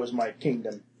 and so is my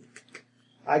kingdom.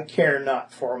 I care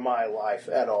not for my life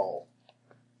at all,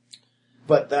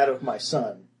 but that of my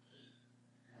son.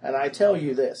 And I tell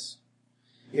you this,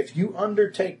 if you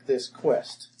undertake this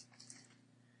quest,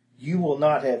 you will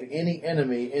not have any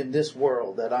enemy in this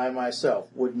world that I myself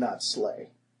would not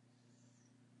slay.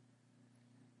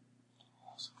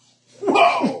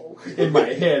 Whoa! In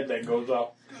my head, that goes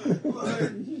off.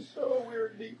 So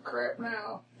weird, deep crap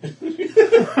now.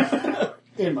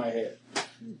 In my head.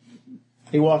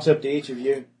 He walks up to each of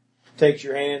you, takes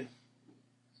your hand.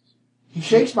 He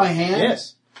shakes my hand?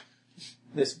 Yes.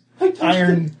 this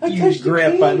iron huge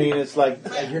grip. I mean, it's like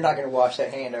You're not going to wash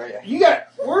that hand, are you?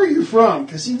 Where are you from?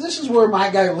 Because see, this is where my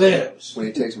guy lives. When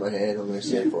he takes my hand, I'm going to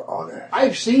say for honor.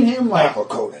 I've seen him like For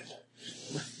Conan.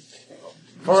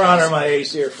 for honor, my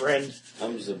Aesir friend.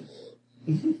 I'm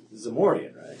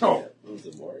Zamorian, right? Oh. Yeah, I'm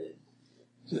Zamorian.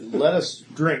 Let us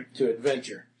drink to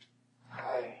adventure.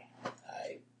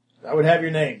 I would have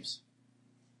your names.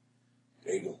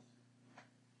 Eagle.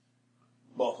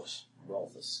 Balthus.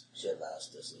 Rolfus,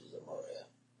 Shavastus, and Zamoria.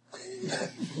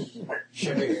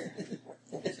 Shabir.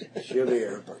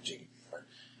 Shavir.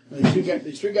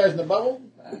 These three guys in the bubble.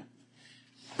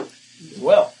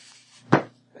 Well,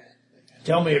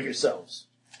 tell me of yourselves.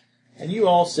 And you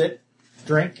all sit,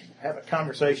 drink, have a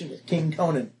conversation with King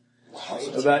Conan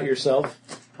about yourself.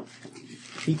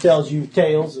 He tells you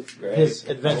tales of his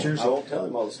adventures. I won't tell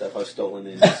him all the stuff I've stolen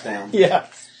in this town. Yeah.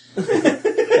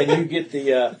 And you get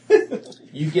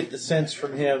the sense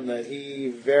from him that he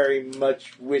very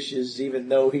much wishes, even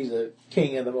though he's a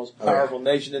king of the most powerful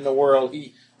nation in the world,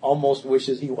 he almost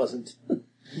wishes he wasn't.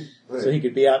 So he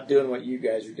could be out doing what you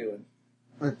guys are doing.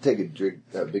 I'm going to take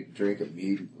a big drink of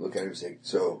mead, look at him and say,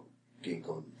 so, King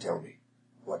Conan, tell me,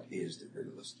 what is the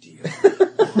riddleless deal?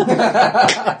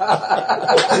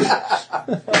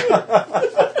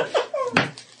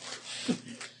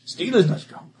 Steel is not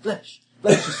strong. Flesh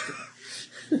is strong.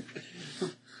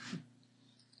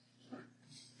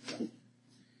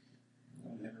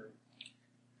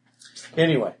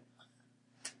 Anyway,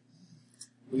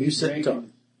 you sit and talk.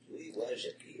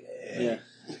 Yeah.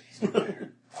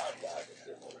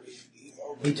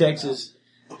 He takes his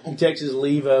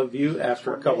leave of you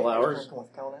after a couple hours.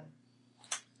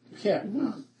 Yeah.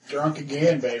 Drunk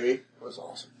again, baby. It was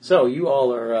awesome. So you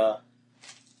all are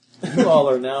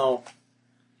now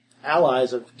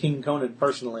allies of King Conan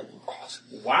personally.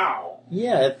 Wow.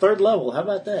 Yeah, at 3rd level. How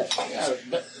about that?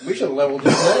 Yeah, we should have leveled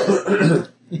this up.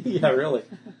 Yeah, really.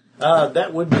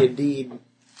 That would be a deed.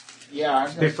 Yeah, I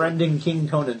was gonna Befriending King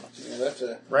Conan. yeah, that's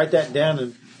a Write that down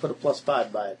and put a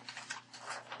 +5 by it.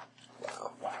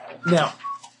 Now,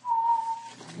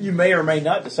 you may or may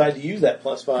not decide to use that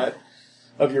 +5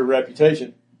 of your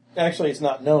reputation. Actually, it's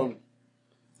not known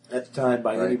at the time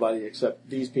by anybody except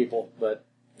these people, but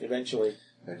eventually,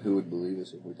 And who would believe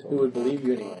us if we told who would believe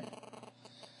you anyway?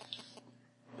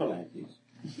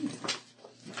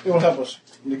 it will help us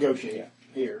negotiate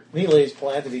here He lays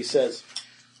Palantides says,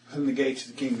 in the gates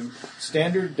of the kingdom.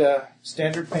 standard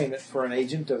payment for an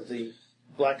agent of the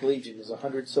Black Legion is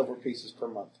 100 silver pieces per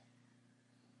month.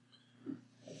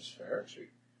 That's fair.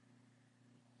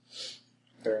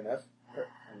 Fair enough.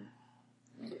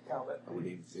 I wouldn't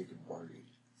even think of bargaining.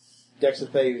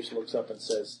 Dexatheus looks up and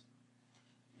says,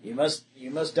 You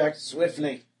must act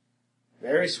swiftly,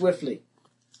 very swiftly.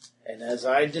 And as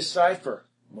I decipher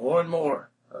more and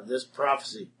more of this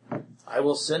prophecy, I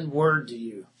will send word to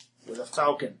you with a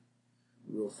falcon.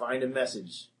 You will find a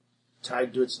message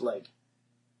tied to its leg.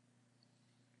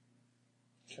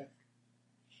 Okay.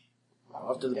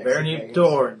 Off to the Barony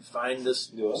door and find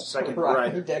this second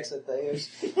rider. Dexatheus.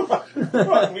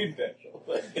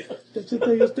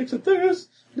 Dexatheus.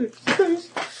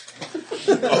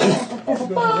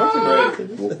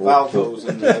 Falco's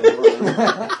in the other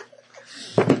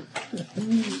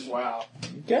room. Wow.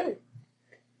 Okay.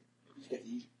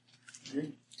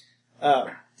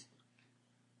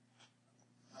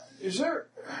 Is there,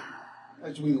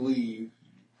 as we leave,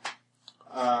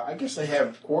 I guess they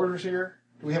have quarters here.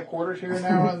 Do we have quarters here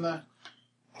now in the...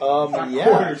 Yeah,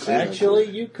 quarters.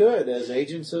 actually you could, as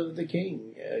agents of the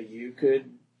king, you could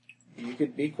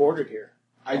be quartered here.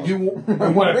 I do I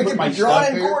want to put my stuff drawn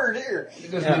in here. quartered here.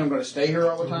 It doesn't mean I'm going to stay here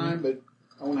all the time, but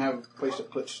I want to have a place to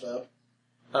put stuff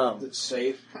that's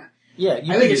safe. Yeah, I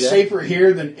think it's safer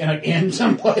here than in an inn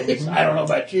someplace. I don't know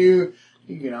about you.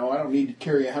 You know, I don't need to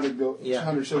carry 100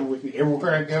 silver with me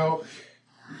everywhere I go.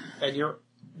 And you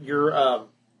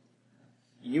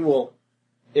will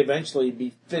eventually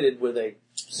be fitted with a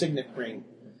signet ring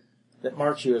that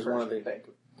marks you as one of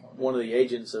the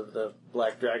agents of the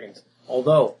Black Dragons.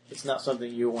 Although it's not something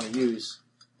you want to use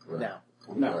now.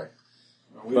 No.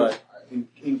 But in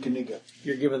Kaniga.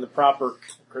 you're given the proper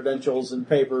credentials and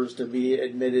papers to be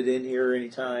admitted in here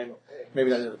anytime. Maybe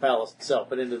not into the palace itself,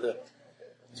 but to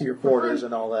your quarters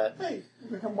and all that. Hey, we're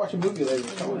going to come watch a movie later.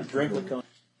 I want to drink with Conan.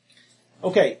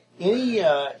 Okay,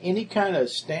 any kind of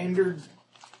standard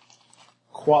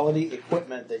quality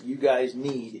equipment that you guys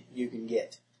need, you can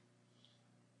get.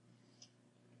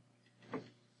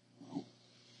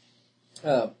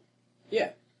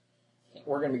 Yeah.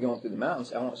 We're going to be going through the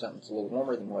mountains. I want something that's a little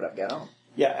warmer than what I've got on.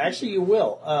 Yeah, actually you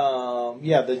will.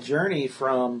 The journey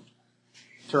from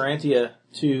Tarantia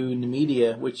to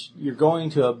Nemedia, which you're going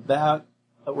to about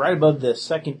right above the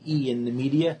second E in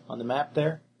Nemedia on the map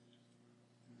there.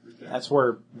 That's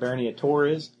where Bernia Tor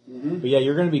is. Mm-hmm. But yeah,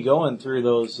 you're going to be going through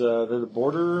those, the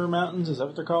border mountains, is that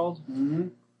what they're called? Mm-hmm.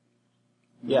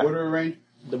 Yeah. Border range.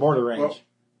 The border range.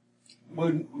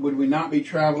 Well, would we not be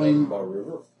traveling? By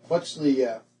river. What's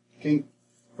the King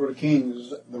for the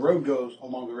Kings? The road goes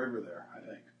along the river there, I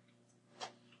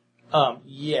think.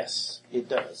 Yes, it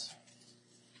does.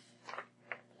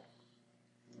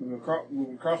 We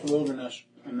would cross the wilderness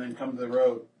and then come to the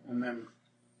road, and then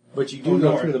But you Go do go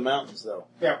north. through the mountains, though.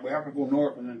 yeah, we have to go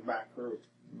north and then back through.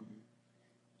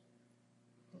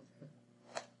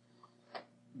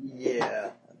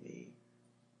 Yeah. Let me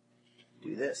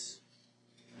do this.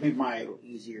 Make my A little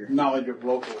easier. knowledge of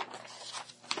local.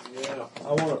 Yeah,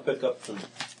 I want to pick up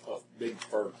a big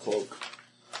fur cloak.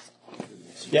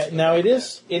 Yeah, now it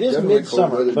is Definitely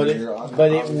midsummer, cold but weather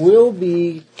here, it will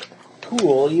be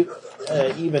cool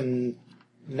even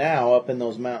now up in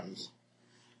those mountains.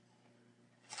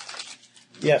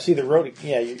 Yeah, see the road of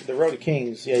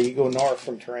Kings. Yeah, you go north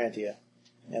from Tarantia,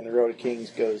 and the road of Kings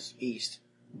goes east,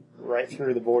 right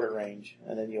through the border range,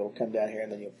 and then you'll come down here,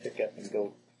 and then you'll pick up and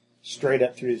go straight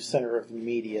up through the center of the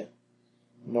media,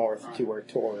 north to where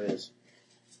Tor is.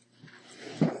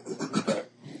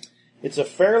 It's a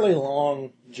fairly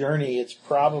long journey. It's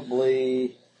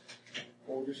probably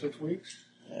 4 to 6 weeks.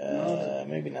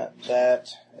 maybe not that.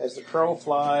 As the crow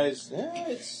flies,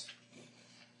 it's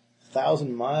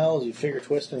 1,000 miles. You figure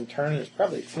twisting and turning, it's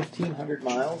probably 1,500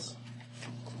 miles.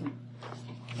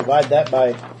 Divide that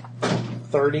by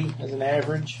 30 as an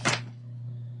average.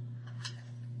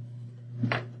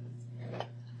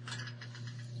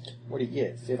 What do you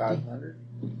get? 50? 500.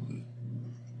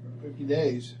 50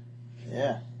 days.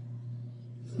 Yeah.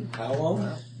 How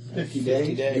long? 50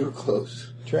 50 days. You were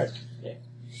close. Trek.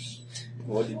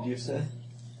 What did you say?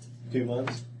 2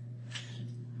 months?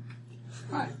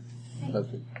 Hi.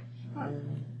 Nothing.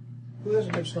 Who has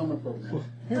a good summer program?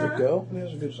 Here we go. Who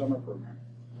has a good summer program?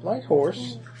 Light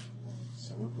horse.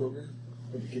 Summer program?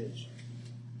 For the kids.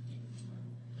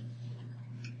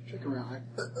 Check around.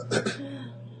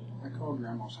 I called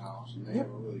Grandma's house and they have a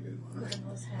really good one.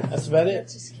 That's about it.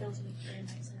 Just kills me.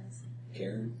 Grandma's house.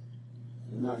 Karen?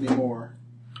 Not anymore.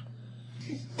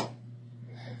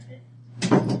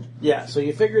 Yeah, so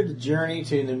you figure the journey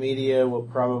to Nemedia will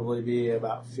probably be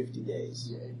about 50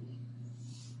 days.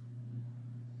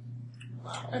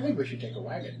 I think we should take a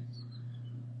wagon.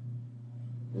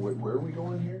 Where are we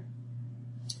going here?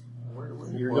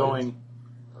 You're going...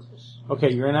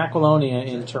 Okay, you're in Aquilonia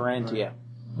in Tarantia,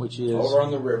 which is... Over on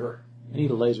the river. I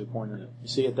need a laser pointer. You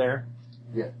see it there?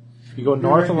 Yeah. You go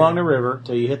north along the river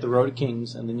till you hit the Road of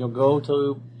Kings, and then you go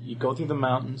through the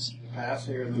mountains. Pass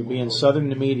here. And then You'll be we'll in go-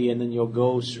 southern Nemedia, and then you'll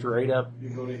go straight up You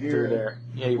go to through here. there.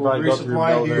 Yeah, you We'll probably go through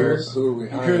resupply here. Belvers. Who are we I'm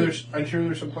sure hiring?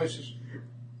 there's some places.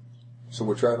 So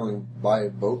we're traveling by a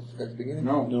boat at the beginning?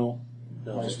 No. No.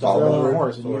 No, Just follow follow the on a river.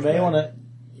 horse. And you may want to...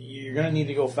 You're going to need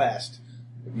to go fast.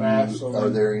 Pass. So Are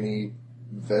there any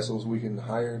vessels we can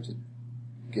hire to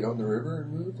get on the river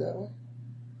and move that way?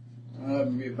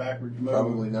 That'd be a backwards move.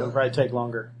 Probably It'll not. probably take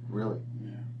longer. Really?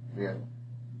 Yeah.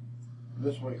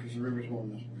 This way because the river's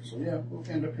going this way. So yeah, we'll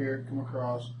end up here, come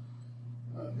across.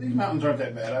 These mountains aren't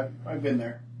that bad. I've been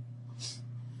there.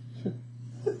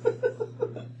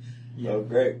 Oh,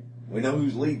 great. We know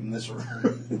who's leading this room.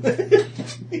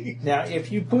 Now,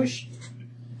 if you push...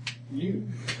 You've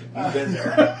been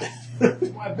there.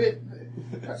 I've been.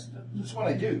 That's what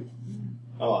I do.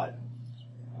 Oh,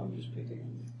 I'm just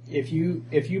picking. If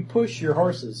you push your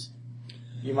horses,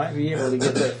 you might be able to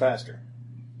get there faster.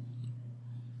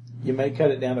 You may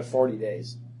cut it down to 40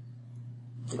 days.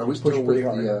 Are we Push still with pretty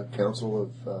hard. the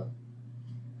council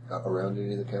of, around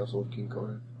any of the council of King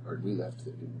Conan? Or did we left it?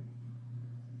 Didn't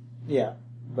we? Yeah,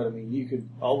 but I mean, you could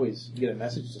always get a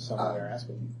message to someone there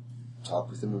asking.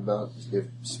 Talk with them about if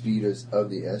speed is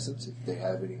of the essence, if they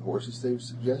have any horses they would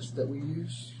suggest that we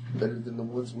use better than the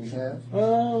ones we have.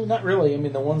 Not really. I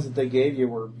mean, the ones that they gave you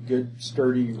were good,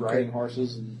 sturdy riding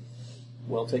horses and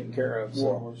well taken care of. So.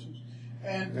 War horses.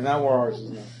 And They're not war horses,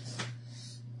 no.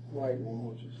 white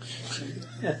war horses.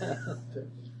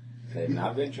 They've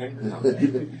not been trained. No.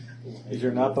 These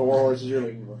are not the war horses you're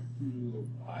looking for.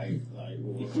 I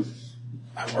will.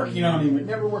 I'm working on him. It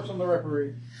never works on the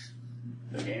referee.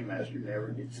 The game master never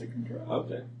gets the control.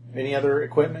 Okay. Any other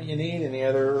equipment you need? Any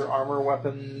other armor,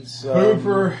 weapons, Food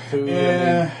for food?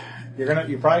 yeah, You're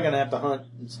probably gonna have to hunt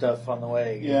and stuff on the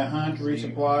way. yeah. Hunt,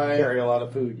 resupply. Carry a lot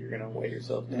of food. You're gonna weigh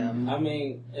yourself down. I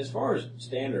mean, as far as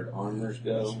standard armors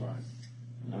go,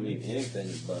 I mean, anything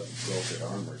but quilted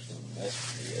armor is going to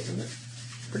mess with me, isn't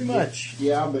it? Pretty much.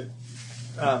 Yeah, but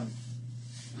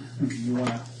You want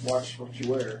to watch what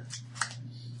you wear.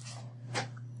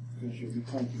 Because you'll be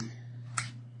thinking.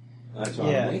 That's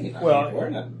what Yeah, I'm thinking. I well- can't wear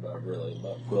nothing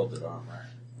but quilted armor.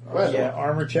 Well, Yeah,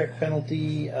 armor check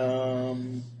penalty.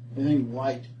 anything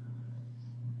light.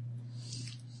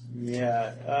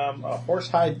 Yeah, a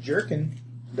horsehide jerkin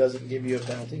doesn't give you a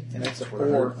penalty, and it's a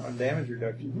 4 on damage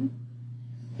reduction.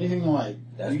 Anything light.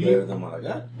 That's You better can- than what I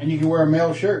got. And you can wear a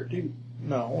male shirt, too.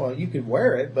 No, well, you could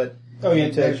wear it, but Oh, yeah, You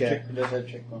it take does, a- check, it does have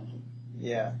check on it.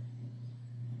 yeah.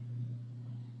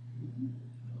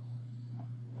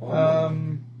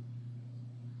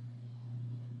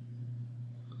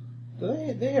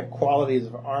 They have qualities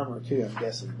of armor too, I'm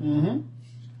guessing. Mm-hmm.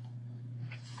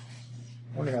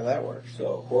 Wonder how that works.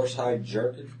 So, horsehide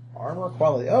jerkin. Armor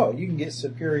quality. Oh, you can get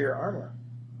superior armor.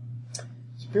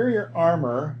 Superior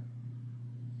armor.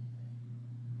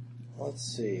 Let's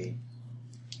see.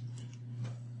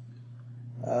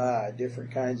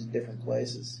 Different kinds in different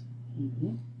places.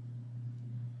 Mm-hmm.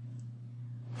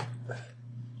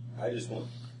 I just want.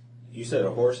 You said a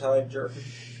horsehide jerkin?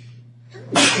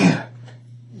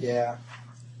 Yeah.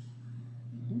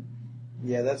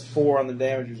 Yeah, that's 4 on the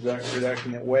damage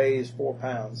reduction. It weighs 4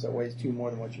 pounds, so it weighs 2 more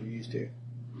than what you're used to.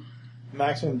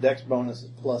 Maximum dex bonus is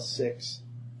 +6.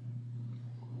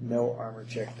 No armor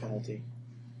check penalty.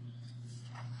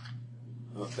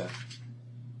 Okay.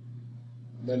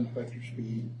 Doesn't affect your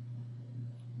speed.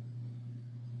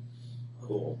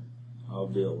 Cool. I'll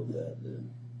deal with that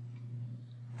then.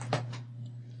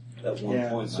 That 1 Yeah.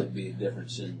 point might be a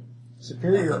difference in.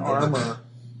 Superior armor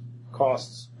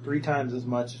costs 3 times as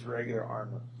much as regular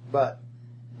armor, but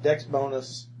dex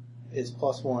bonus is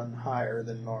 +1 higher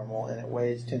than normal, and it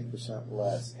weighs 10%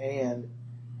 less, and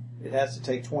it has to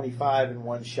take 25 in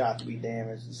one shot to be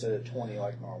damaged instead of 20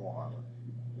 like normal armor.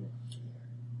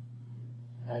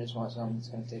 I just want something that's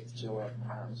going to take the chill out of my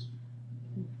house.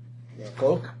 Yeah,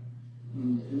 cloak.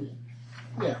 Mm-hmm.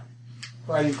 Yeah.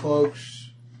 Riding cloaks.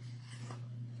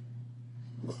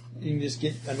 You can just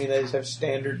get. I mean, they just have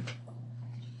standard.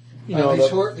 You Now,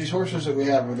 know, these horses that we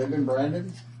have they been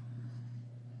branded?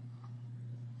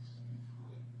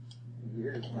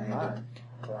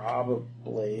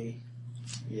 probably.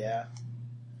 Yeah.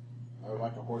 I would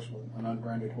like a horse with an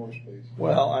unbranded horse, please.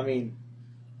 Well, I mean,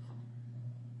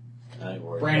 I ain't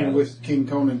worried Branded about with King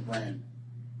Conan's brand.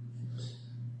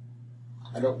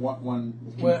 I don't want one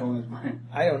with King Well- Conan's brand.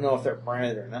 I don't know if they're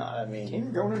branded or not. I mean,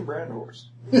 King Conan brand horse.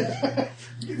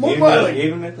 More mileage.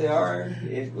 Even if they are,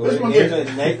 if This one's you're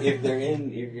if you're in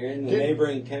the Yeah.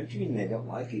 neighboring country and they don't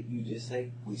like it, you just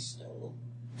say we stole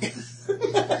them.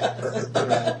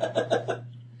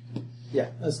 yeah,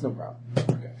 that's no problem.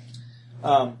 Okay.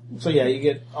 So yeah, you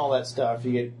get all that stuff.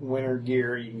 You get winter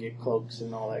gear. You can get cloaks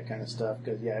and all that kind of stuff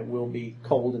because yeah, it will be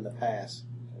cold in the pass.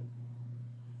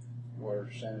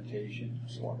 Water, sanitation.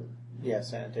 Water. Yeah,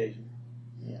 sanitation.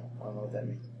 Yeah, I don't know what that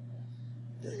means.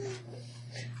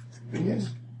 But yes.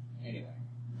 Anyway.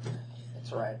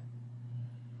 That's right.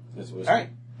 That's what All right.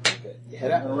 Okay. You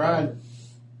head out. All right.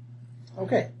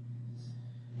 Okay.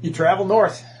 You travel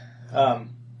north.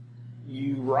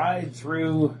 You ride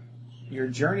through your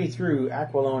journey through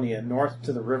Aquilonia north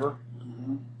to the river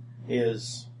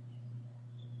is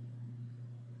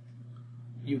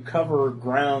you cover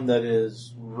ground that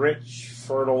is rich,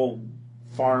 fertile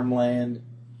farmland.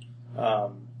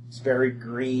 It's very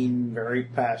green, very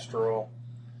pastoral,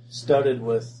 studded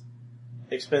with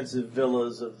expensive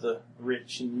villas of the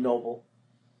rich and noble.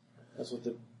 That's what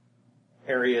the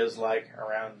area is like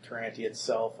around Tarantia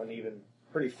itself and even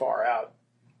pretty far out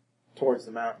towards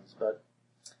the mountains. But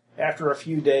after a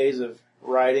few days of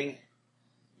riding,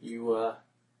 you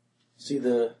see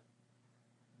the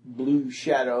blue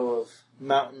shadow of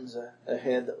mountains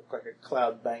ahead that look like a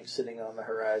cloud bank sitting on the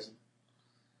horizon.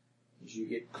 As you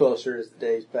get closer as the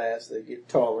days pass, they get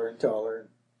taller and taller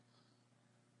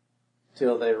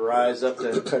until they rise up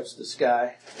to touch the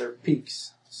sky. Their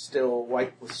peaks still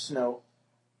white with snow.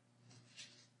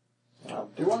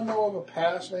 Do I know of a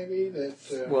pass maybe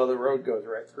that... Well, the road goes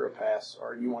right through a pass,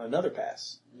 or you want another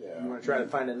pass. yeah. You want to try to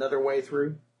find another way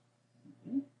through?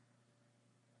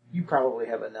 You probably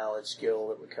have a knowledge skill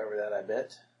that would cover that, I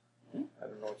bet. I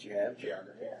don't know what you have.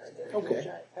 Geography. Okay.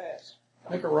 Giant pass.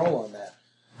 Make a roll on that.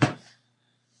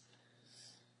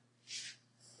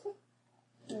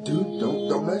 Dude,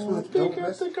 don't mess with it. Don't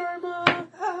mess. karma.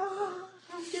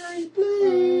 I'm Gary,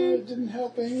 It didn't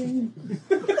help any.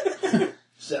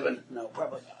 7. No,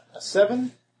 probably not. A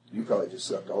 7? You probably just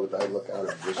sucked all the bad luck out of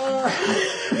it. You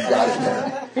got it,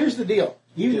 man. Here's the deal.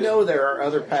 You know there are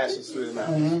other passes through the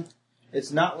mountains.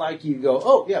 It's not like you go,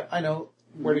 oh, yeah, I know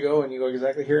where to go, and you go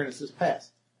exactly here, and it's this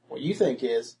pass. What you think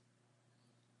is,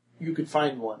 you could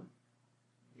find one.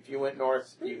 If you went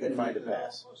north, you could find a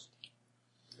pass.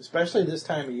 Especially this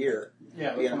time of year.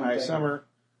 Yeah, Being high summer,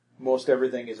 most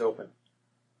everything is open.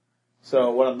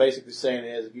 So what I'm basically saying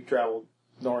is, if you travel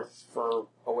north for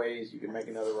a ways, you can make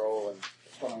another roll and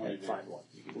find one.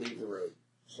 You can leave the road.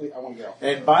 I want to get off.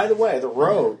 And by the way, the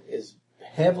road is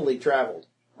heavily traveled.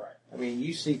 Right. I mean,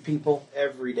 you see people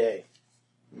every day.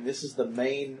 I mean, this is the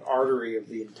main artery of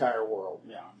the entire world.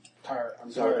 Yeah, I'm tired.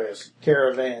 I'm So tired. there's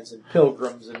caravans and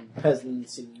pilgrims and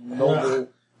peasants and noble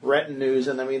retinues,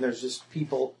 and I mean, there's just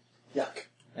people. Yuck.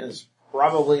 And it's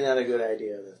probably not a good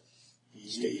idea to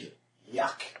stay.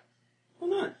 Yuck. Why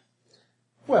not?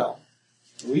 Well,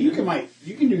 Well, you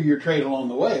can do your trade along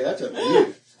the way. That's up to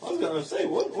you. I was going to say,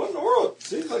 what in the world? It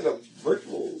seems like a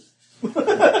virtual...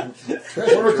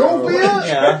 Cornucopia?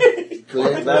 yeah,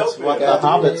 that's what the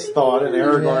hobbits thought, and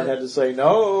Aragorn had to say,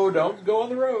 "No, don't go on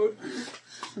the road."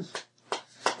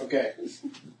 Okay.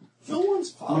 No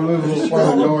one's I'm going to move a little You're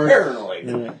farther north. paranoid.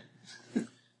 Yeah.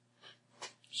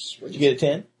 What'd you get, a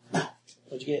 10? No.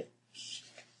 What'd you get?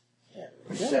 Yeah.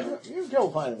 7. You're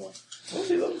still finding one.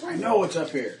 I know it's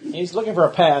up here. He's looking for a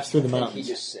path through the He mountains.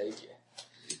 just saved you.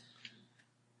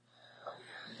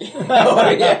 Oh,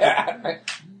 yeah.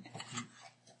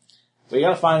 We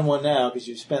gotta find one now, because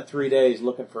you've spent 3 days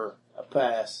looking for a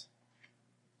pass.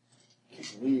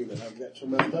 Can't believe that I've got so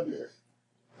messed up here.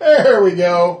 There we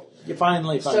go. You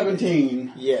finally find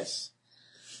 17. Yes.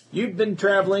 You've been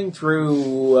traveling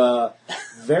through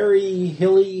very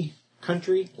hilly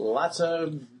country, lots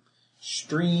of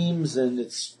streams, and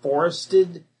it's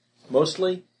forested,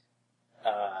 mostly.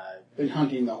 Been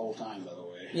hunting the whole time, by the way.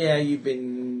 Yeah, you've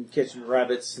been catching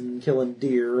rabbits and killing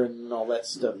deer and all that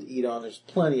stuff to eat on. There's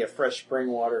plenty of fresh spring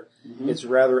water. Mm-hmm. It's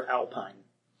rather alpine.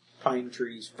 Pine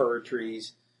trees, fir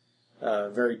trees,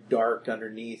 very dark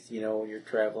underneath, when you're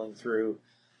traveling through.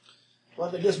 Well,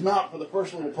 they dismount for the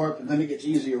first little part, but then it gets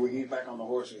easier when you get back on the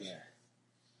horses. Yeah.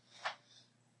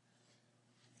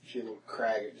 You see a little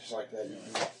crag, just like that. And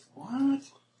you're like, what?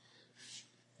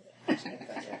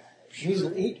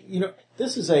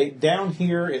 This is down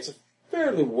here, it's a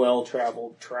fairly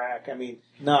well-traveled track. I mean,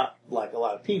 not like a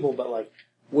lot of people, but like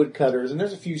woodcutters, and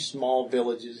there's a few small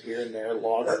villages here and there,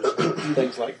 loggers,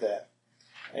 things like that.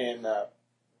 And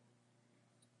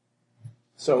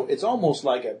so it's almost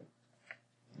like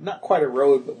not quite a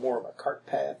road, but more of a cart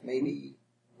path, maybe,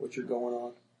 what you're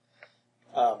going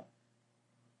on.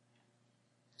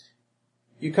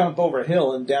 You come up over a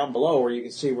hill, and down below, where you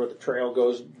can see where the trail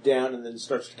goes down and then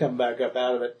starts to come back up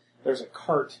out of it, there's a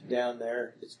cart down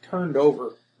there. It's turned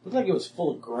over. Looked like it was full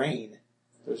of grain.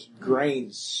 There's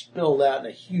grain spilled out in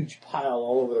a huge pile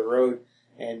all over the road,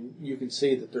 and you can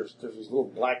see that there's these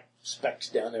little black specks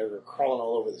down there that are crawling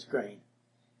all over this grain.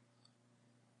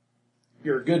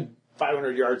 You're a good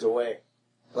 500 yards away.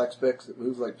 Black specks that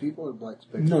move like people, or black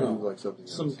specks No, that no. move like something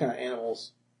else? Some kind of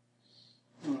animals.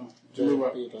 Move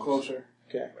up closer.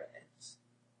 Okay.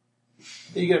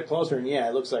 You get up closer, and yeah,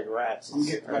 it looks like rats. I'm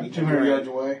getting Are about eating 200 grain. yards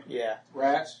away. Yeah,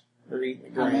 Rats? they're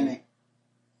eating the How grain. many?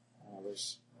 Oh,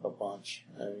 there's a bunch.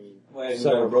 I mean, Well,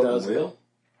 several got a broken dozen. wheel?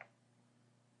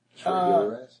 Just regular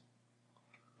rats?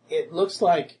 It looks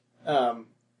like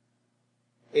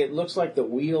the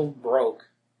wheel broke,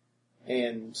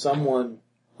 and someone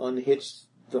unhitched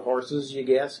the horses. You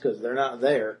guess, because they're not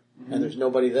there, and there's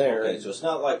nobody there. Okay, so it's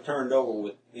not like turned over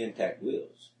with intact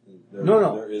wheels.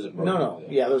 No. There is a broken No. wheel.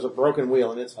 Yeah, there's a broken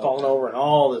wheel, and it's fallen Okay. over, and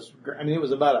all this. I mean, it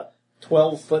was about a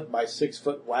 12-foot by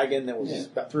 6-foot wagon that was Yeah.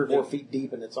 about 3 or 4 feet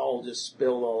deep, and it's all just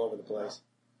spilled all over the place.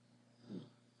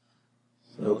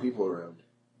 No people around.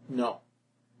 No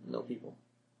people.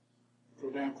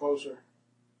 Go down closer.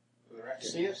 Do the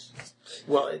rats see us?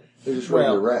 Well, They're just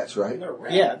regular well, rats, right? They're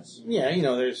yeah, rats.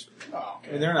 there's. Oh,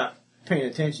 I mean, they're not paying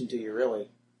attention to you, really.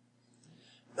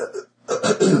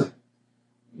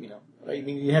 I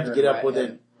mean, you have to get up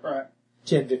within Right.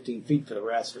 10, 15 feet for the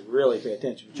rats to really pay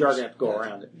attention. But you are going to have to go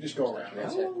around it. Just go around.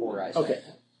 That's that poor eyesight. Okay.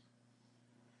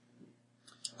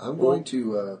 I'm going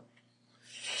to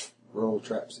roll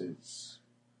trap suits.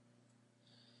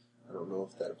 I don't know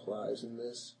if that applies in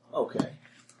this. Okay.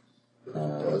 If it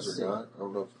does or not. I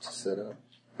don't know if it's a setup.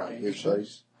 Like his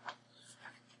buddies.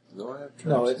 No, I have trap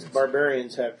No, it's suits.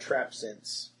 barbarians have trap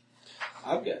sense.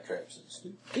 I've got traps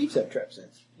in too. Thieves have trap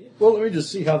sense. Well, let me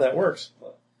just see how that works.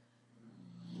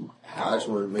 I just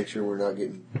want to make sure we're not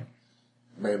getting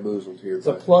bamboozled here. It's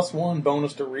a +1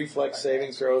 bonus to reflex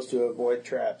saving throws to avoid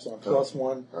traps, and a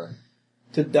 +1 All right,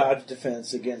 to dodge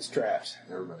defense against traps.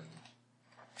 never mind.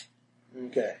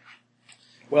 Okay.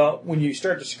 Well, when you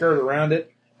start to skirt around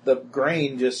it, the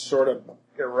grain just sort of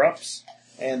erupts,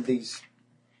 and these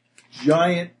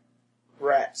giant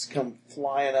rats come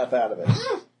flying up out of it.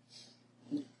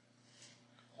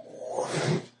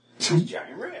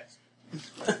 Giant rats.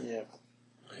 Yeah.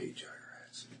 I hate giant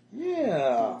rats.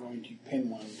 Yeah. I'm going to pin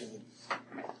one to the...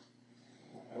 I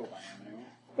hope I am anyway.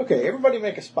 Okay, everybody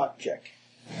make a spot check.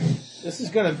 This is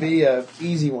going to be a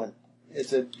easy one.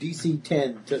 It's a DC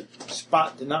 10 to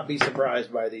spot to not be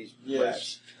surprised by these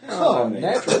rats. Oh,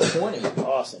 natural 20.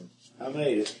 Awesome. I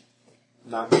made it.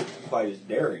 Not quite as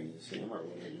daring as him, or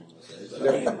whatever you want to say.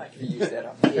 But Damn, I could use that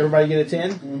on me. Everybody get a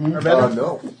 10 or better?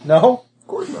 No, No? of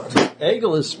course not.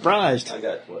 Eagle is surprised. I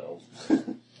got 12.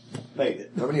 Made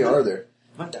it. How many are there?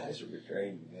 My dice are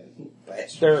betraying me, man.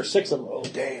 Bastard. There are 6 of them. Oh,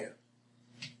 damn.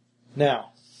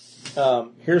 Now,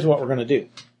 here's what we're going to do.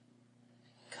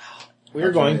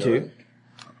 We're going to...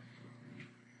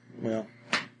 Well,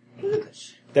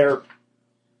 they're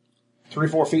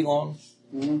 3-4 feet long.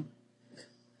 Mm-hmm.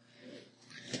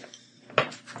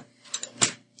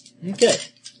 Okay.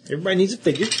 Everybody needs a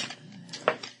figure.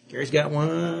 Gary's got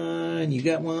one. You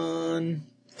got one.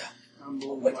 I'm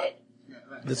blowing Quit my- it. Yeah,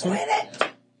 that- This one. Quit it.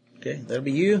 Okay, that'll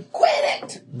be you. Quit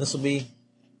it. And this will be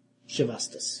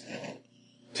Shavastas.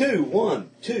 2, 1,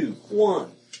 2,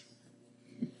 1.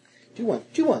 2-1.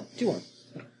 2-1. 2-1.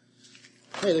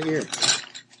 Hey, look here.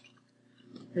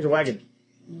 Here's a wagon.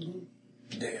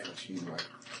 Damn, she's right.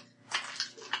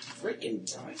 Freaking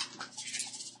dice.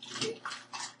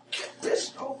 Get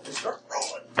this off and start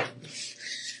rolling.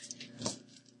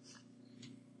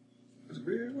 It's a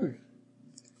big one.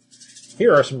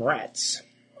 Here are some rats.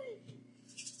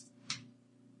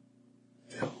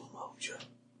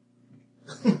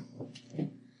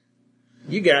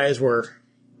 You guys were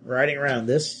riding around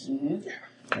this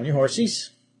on your horses.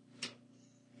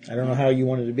 I don't know how you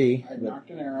wanted to be. I but- knocked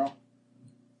an arrow.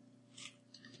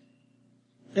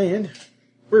 And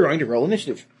we're going to roll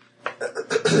initiative.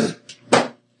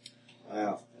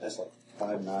 Wow, that's like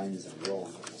 5 9s and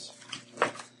rolling on this.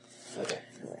 Okay,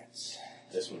 rats.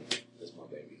 This my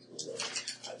baby's gonna go.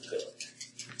 I feel it.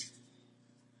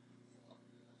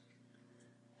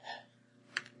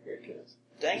 Here it comes.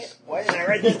 Dang it. Why didn't I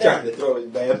write He's trying to throw his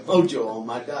bad mojo on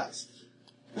my dice.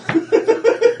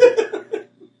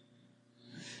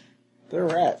 They're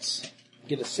rats.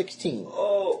 Get a 16.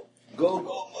 Oh, go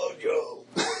mojo.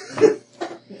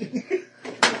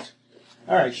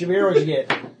 All right, Shabir, what'd you get?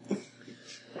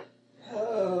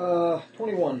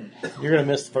 21. You're going to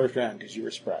miss the first round because you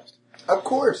were surprised. Of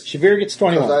course. Shabir gets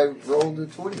 21. Because I rolled a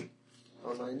 20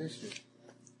 on my initiative.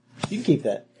 You can keep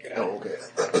that. Oh,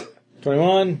 okay.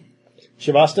 21.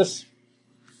 Shavastas.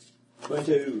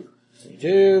 22.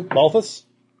 22. Balthus.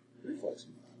 Reflex.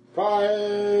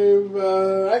 5,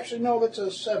 actually no, that's a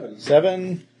 7.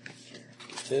 7.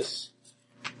 This.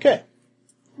 Okay.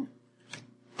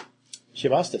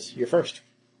 Shavastas, you're first.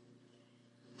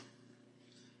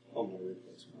 Oh, my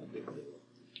reflex. My big deal.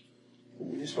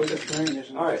 This was a terrain,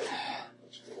 isn't it? Alright.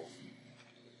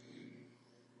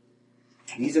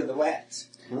 These are the rats.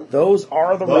 Those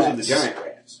are the Those rats. are the giant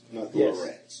rats, not the little Yes.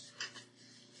 rats.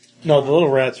 No, the little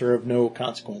rats are of no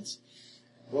consequence.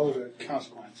 Those are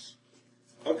consequence.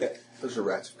 Okay. Those are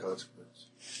rats of consequence.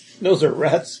 Those are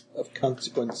rats of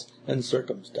consequence and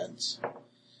circumstance.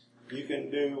 You can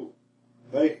do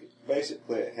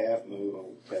basically a half move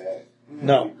on attack.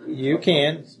 No, you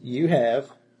can. You have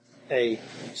a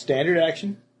standard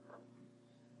action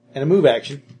and a move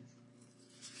action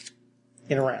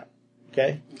in a round.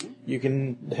 Okay? You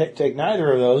can take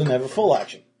neither of those and have a full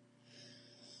action.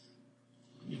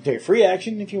 You can take a free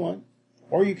action if you want,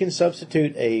 or you can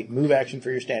substitute a move action for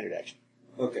your standard action.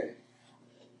 Okay.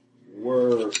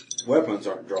 Where weapons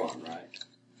aren't drawn, right?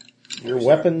 Your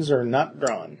weapons are not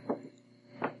drawn.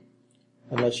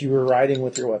 Unless you were riding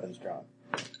with your weapons drawn.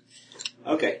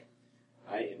 Okay.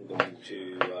 I am going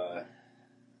to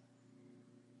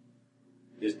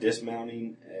is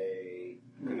dismounting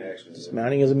an action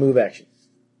Dismounting is a move action.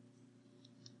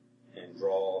 and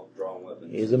drawing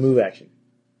weapons. Is a move action.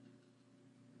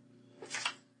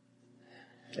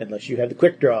 Unless you have the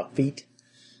quick draw feat,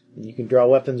 and you can draw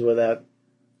weapons without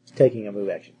taking a move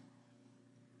action.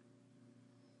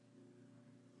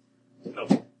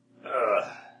 Nope.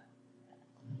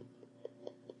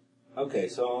 Okay,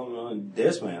 so I'm going to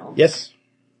dismount. Yes.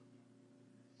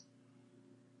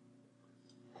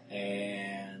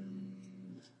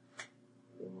 And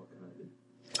what can I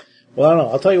do? Well, I don't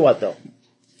know. I'll tell you what, though.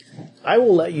 I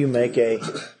will let you make a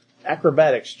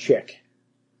acrobatics check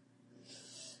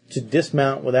to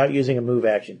dismount without using a move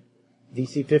action.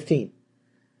 DC 15.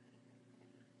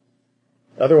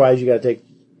 Otherwise, you got to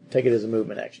take it as a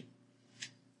movement action.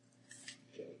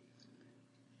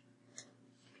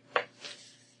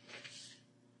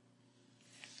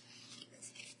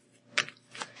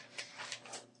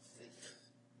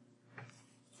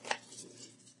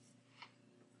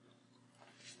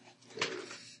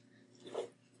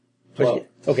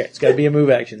 Okay, it's got to be a move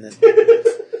action then.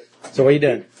 So what are you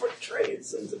doing? Portraying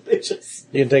sons of bitches.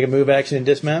 You can take a move action and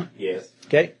dismount? Yes.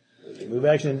 Okay. Move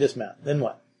action and dismount. Then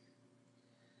what?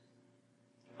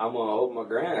 I'm going to hold my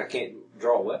ground. I can't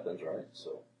draw weapons, right?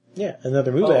 So. Yeah,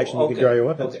 another move action. You can draw your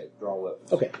weapons. Okay, draw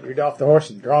weapons. Okay, you're off the horse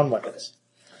and drawing weapons.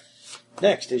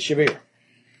 Next is Shabir.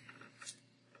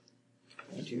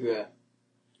 Going to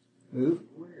move.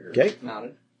 Okay.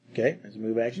 Mounted. Okay, that's a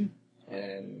move action.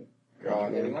 And draw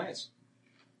a heavy lance.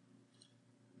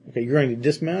 Okay, you're going to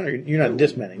dismount, or you're not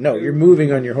dismounting? No, you're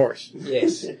moving on your horse.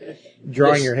 Yes.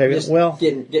 Drawing your heavy. Well,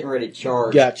 getting ready to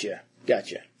charge. Gotcha.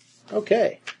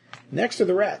 Okay. Next are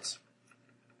the rats.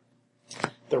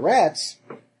 The rats.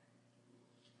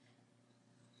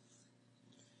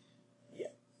 Yeah.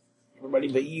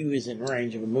 Everybody but you is in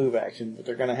range of a move action, but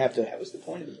they're going to have to. That was the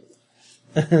point of the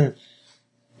move.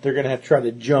 They're going to have to try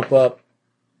to jump up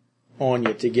on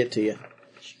you to get to you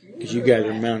because you guys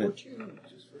are mounted. Just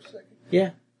for a second. Yeah.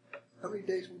 How many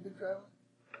days we've been traveling?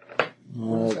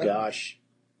 Oh gosh,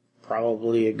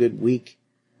 probably a good week.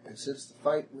 And since the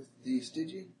fight with the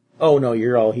Stygian? Oh no,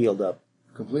 you're all healed up.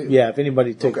 Completely? Yeah, if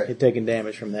anybody Okay. had taken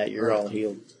damage from that, you're all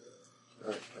healed. All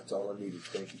right, that's all I needed.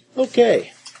 Thank you.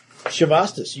 Okay.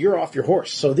 Shavastas, you're off your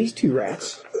horse. So these two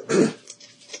rats,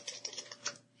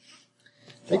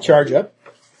 they charge up.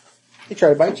 They try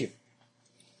to bite you.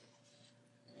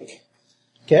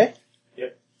 Okay?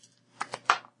 Yep.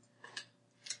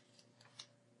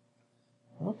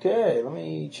 Okay, let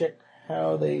me check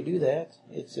how they do that.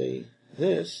 It's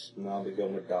this. And I'll be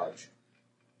going with dodge.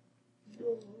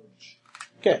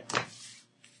 Okay.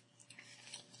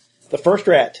 The first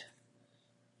rat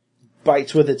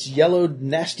bites with its yellowed,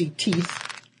 nasty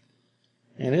teeth,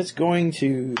 and it's going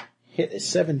to hit a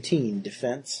 17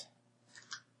 defense.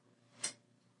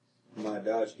 My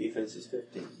dodge defense is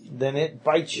 15. Then it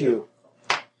bites you.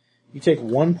 You take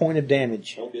 1 point of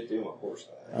damage. Don't get through my horse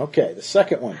eye. Okay, the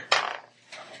second one.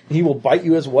 He will bite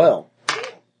you as well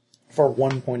for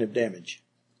 1 point of damage.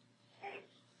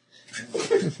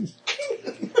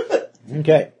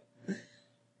 Okay.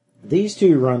 These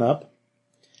two run up.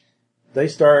 They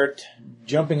start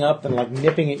jumping up and like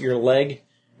nipping at your leg.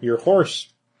 Your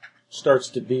horse starts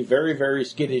to be very, very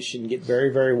skittish and get very,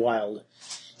 very wild.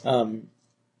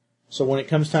 So when it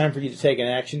comes time for you to take an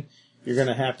action, you're going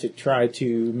to have to try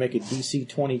to make a DC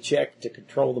 20 check to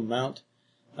control the mount.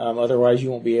 Otherwise, you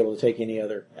won't be able to take any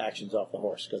other actions off the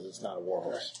horse because it's not a war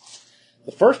horse.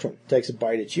 The first one takes a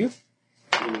bite at you.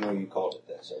 Even though you called it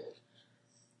that, so.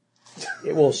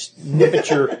 It will nip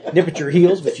at your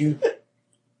heels, but you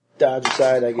dodge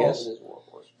aside, I guess.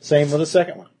 Same with the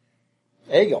second one.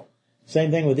 There you go.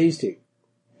 Same thing with these two.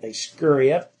 They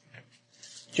scurry up,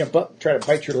 jump up, try to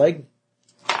bite your leg.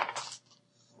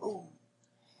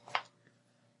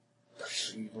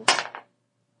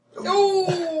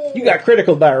 Oh! You got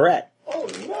critical by a rat. Oh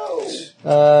no!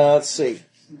 Let's see.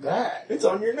 That. It's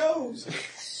on your nose!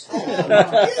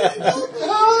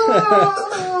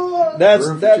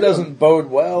 That doesn't bode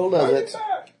well, does it?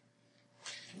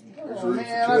 Oh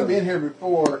man, I've been here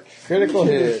before. Critical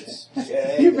hits.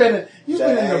 You've been in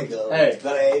that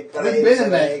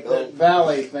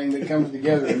valley thing that comes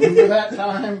together. Remember that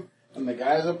time? And the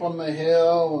guys up on the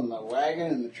hill and the wagon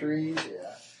and the trees? Yeah.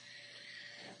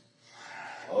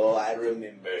 Oh, I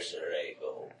remember Sir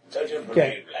Abel. Such a Okay.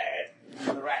 brave lad.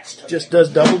 And the rats took Just him.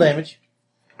 does double damage.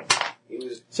 He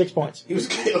was 6 points.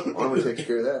 killed. Armor takes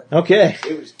care of that. Okay.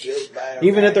 He was killed by a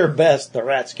Even rat. at their best, the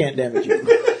rats can't damage you.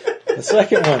 The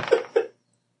second one,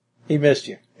 he missed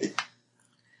you.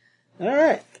 All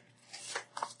right.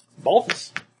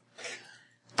 Balthus.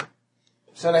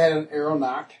 Said I had an arrow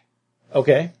knocked.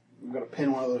 Okay. I'm going to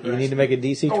pin one of those. You need to make a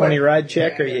DC 20 ride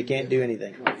check or you can't do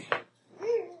anything.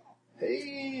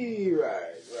 Hey,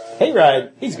 ride.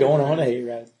 Hayride. He's going on a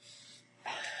hayride.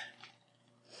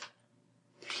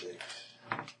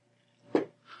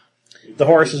 The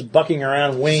horse is bucking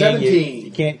around, winging. 17.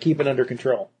 You can't keep it under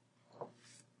control.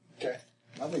 Okay.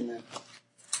 Nothing then.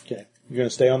 Okay. You're going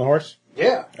to stay on the horse?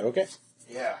 Yeah. Okay.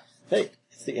 Yeah. Hey,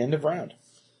 it's the end of round.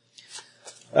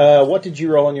 What did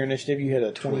you roll on your initiative? You had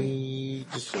a 20,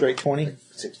 just straight 20?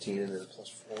 16 and then a plus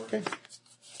 4. Okay.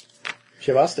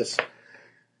 Shavastas.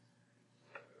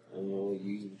 Oh,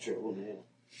 you trouble now.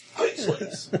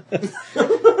 Slice.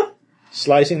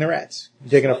 Slicing the rats. You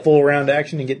taking a full round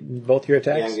action and getting both your Yeah,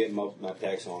 attacks? I'm getting most of my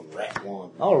attacks on rat one.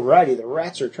 Alrighty, the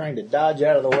rats are trying to dodge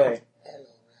out of the way.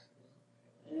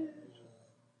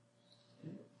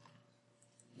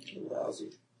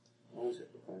 Lousy. I always have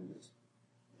to find this.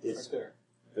 It's there.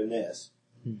 Finesse.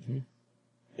 Mm-hmm.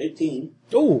 18.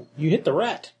 Oh, you hit the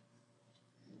rat.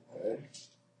 Okay.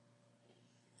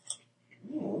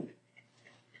 Oh.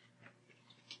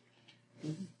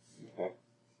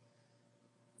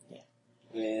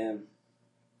 Yeah.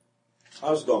 I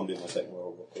was going to do my second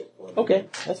roll real quick. Okay,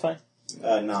 that's fine.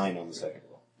 9 on the second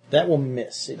roll. That will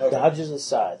miss. It Okay. dodges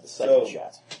aside the second So-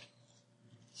 shot.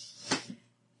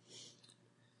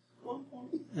 1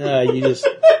 point.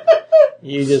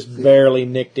 You just barely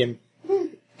nicked him.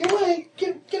 Get away!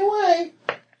 Get away!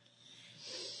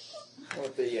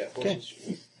 What the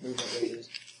horse's movement rate is.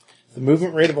 The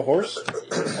movement rate of a horse?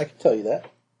 I can tell you that.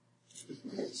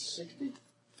 60?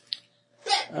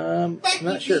 I'm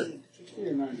not sure. 60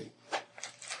 or 90?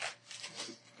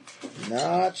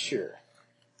 Not sure.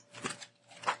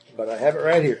 But I have it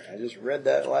right here. I just read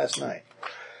that last night.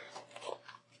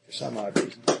 For some odd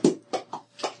reason.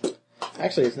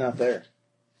 Actually, it's not there.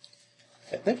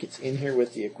 I think it's in here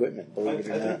with the equipment, I believe it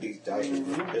or think not. these dice are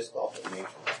just pissed off at me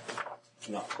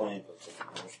for not playing for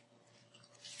the horse.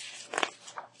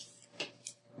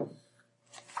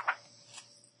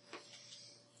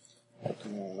 Oh,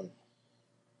 come on.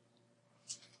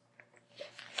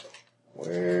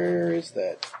 Where is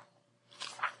that?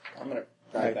 I'm going to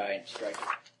ride by and strike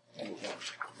it. And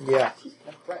Yeah.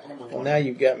 Right, number Well, one. now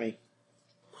you've got me.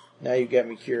 Now you've got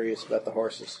me curious about the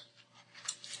horses.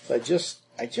 So I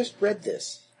just read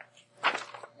this.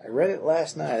 I read it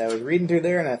last night. I was reading through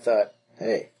there and I thought,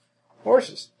 hey,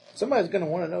 horses. Somebody's going to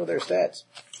want to know their stats.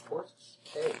 Horse.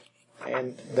 Hey.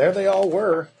 And there they all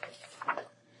were.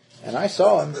 And I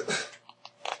saw them.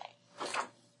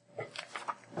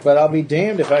 But I'll be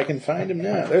damned if I can find them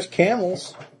now. There's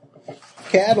camels.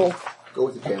 Cattle. Go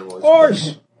with the camel.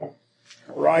 Horse!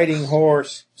 Riding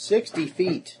horse. 60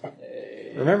 feet.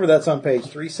 Remember, that's on page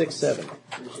 367.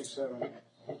 367.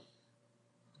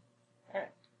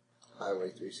 Highway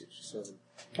 367.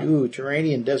 Ooh,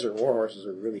 Turanian desert war horses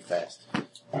are really fast.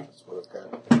 That's what I've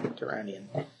got. Turanian.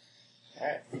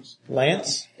 Alright.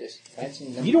 Lance? Yes. Fancy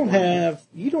Wait a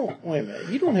minute,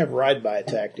 you don't have ride by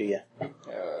attack, do you?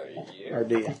 yeah. Or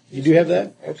do you? You do have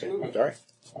that? Absolutely. Okay, sorry.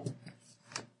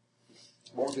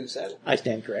 Born to the saddle. I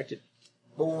stand corrected.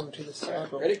 Born to the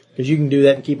saddle. Ready? Because you can do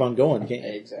that and keep on going, can't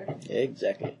you? Exactly.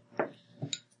 Exactly.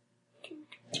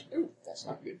 Ooh, that's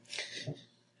not good.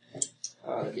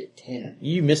 I'll get 10.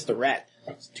 You missed the rat.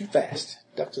 It's too fast.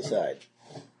 Ducks aside.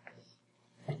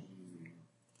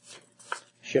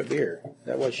 Shabir.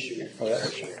 That was Shabir. Oh, that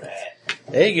was Shabir.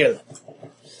 There you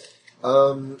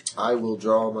go. I will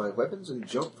draw my weapons and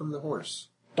jump from the horse.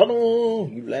 Tunnel.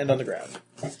 You land on the ground.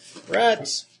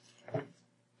 Rats.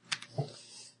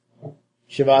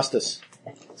 Shavastas.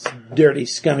 This dirty,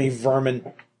 scummy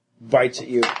vermin bites at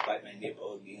you. Bite my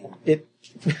nipple again. It.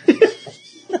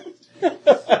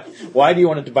 Why do you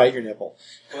want it to bite your nipple?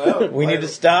 Well, We need to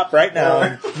stop right now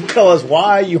and tell us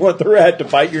why you want the rat to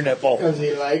bite your nipple. Because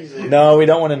he likes it. No, we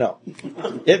don't want to know.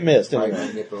 It missed Bite anyway.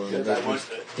 my nipple and I make me want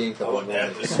stink I of a want to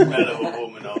have woman. the smell of a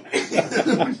woman on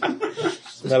me.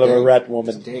 Smell of a rat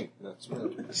woman. Stink, not smell.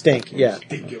 Stink, yeah.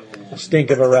 Stink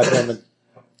of a rat woman.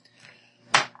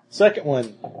 Second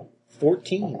one,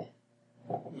 14.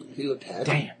 He looked happy.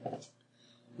 Damn.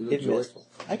 He looked It missed. joyful.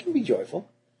 I can be joyful.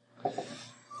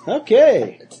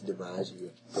 Okay. It's the demise of you.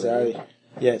 Sorry.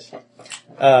 Yes.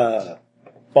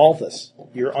 Balthus,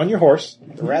 you're on your horse.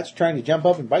 The rat's trying to jump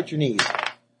up and bite your knees.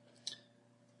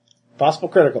 Possible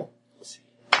critical.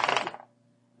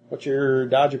 What's your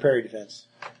dodge or parry defense?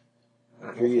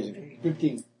 If you're using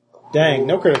 15. Dang,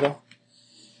 no critical.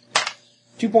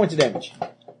 2 points of damage.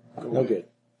 No good.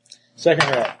 Second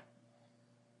rat.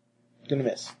 Gonna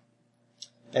miss.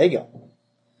 There you go.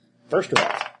 First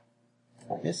rat.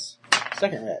 Miss.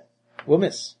 Second rat. Will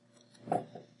miss.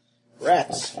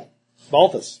 Rats.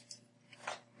 Balthus.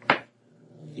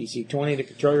 DC 20 to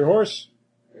control your horse.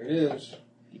 There it is.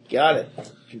 You got it.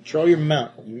 Control your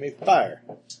mount. You may fire.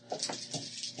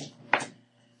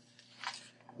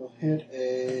 We'll hit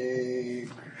a...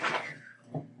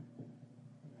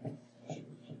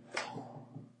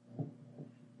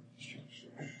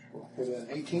 We'll hit an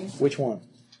 18. Which one?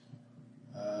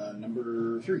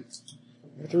 Number 3.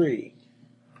 Number 3.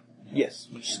 Yes.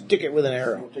 You stick it with an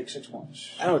arrow. We'll take 6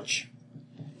 points. Ouch.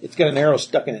 It's got an arrow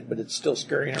stuck in it, but it's still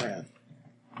scurrying around.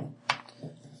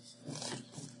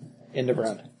 End of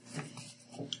round.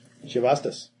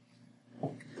 Shavastas.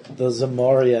 The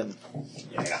Zamorian.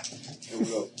 Yeah. Here we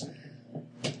go.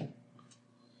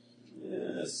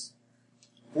 Yes.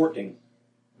 14.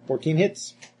 14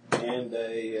 hits. And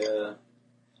a,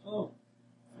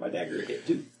 my dagger hit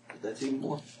too. That's even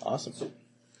more. Awesome.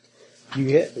 You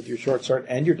hit with your short sword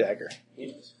and your dagger.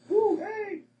 Yes. Woo,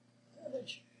 hey!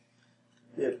 Damage.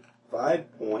 Hit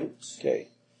 5 points. Okay.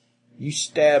 You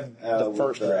stab the with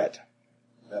first the- rat.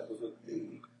 That was with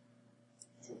the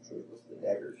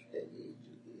dagger's dead age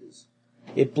is.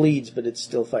 It bleeds, but it's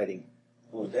still fighting.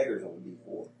 Well, the dagger's only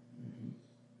D4.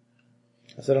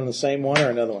 Is that on the same one or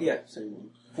another one? Yeah, same one.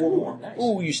 4 more. Nice.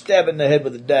 Ooh, you stab it in the head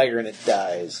with a dagger and it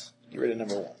dies. Get rid of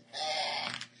number 1.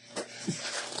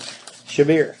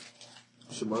 Shabir.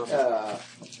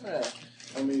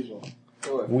 A measle.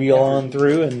 Wheel on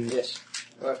through and... Yes.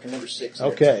 Go after number 6.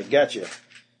 Okay, gotcha.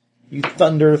 You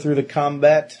thunder through the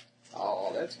combat.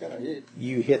 Oh, that's gonna hit.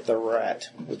 You hit the rat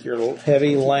with your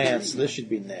heavy lance. This should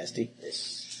be nasty.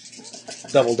 Yes.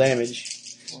 Double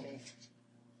damage. 20.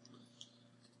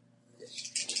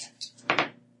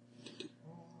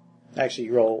 Actually,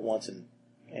 you roll it once and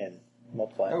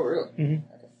multiply it. Oh, really? Mm-hmm.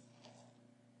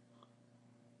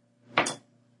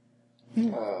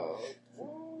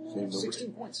 Okay.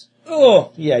 16 points.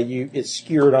 Oh, yeah, it's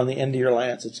skewered on the end of your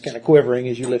lance. It's kind of quivering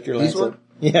as you lift your lance up.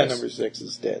 Yeah, Yes. number 6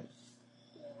 is dead.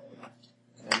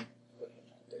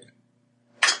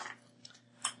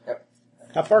 Yep.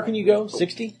 How far can you go?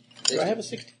 60? Do I have a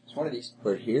 60? It's one of these.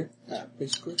 Right here, Ah.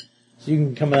 basically. So you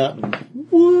can come out and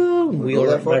woo, and wheel Go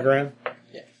that right far? back around.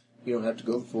 You don't have to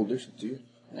go the full distance, do you?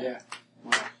 Yeah.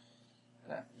 No,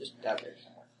 just out there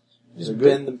somewhere. Just They're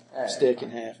bend good. the stick in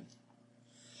half.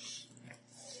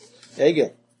 There you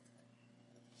go.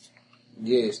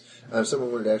 Yes.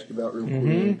 Someone wanted to ask you about real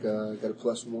quick. Got a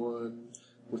 +1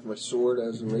 with my sword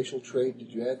as a racial trait.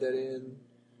 Did you add that in?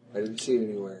 I didn't see it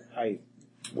anywhere. I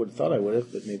would have thought I would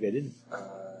have, but maybe I didn't. I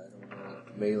don't know.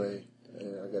 Melee.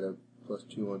 I got a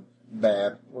 +2 on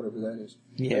BAB, whatever that is.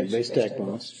 Yeah, base attack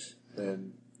bonus.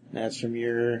 And That's from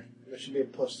your That should be a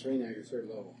 +3 now, your 3rd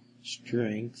level.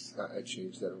 strength. I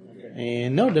changed that over here.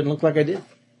 And no, it doesn't look like I did.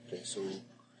 Okay, so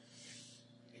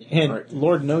And Right.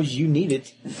 Lord knows you need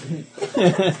it.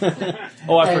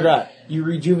 Oh, I forgot. You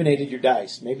rejuvenated your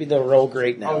dice. Maybe they'll roll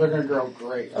great now. Oh, they're going to grow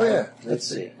great. oh yeah, Let's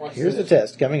see. What's Here's the this?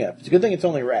 test coming up. It's a good thing it's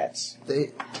only rats.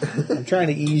 they I'm trying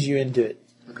to ease you into it.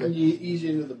 When you ease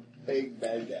into the big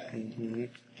bad guy. Mm-hmm.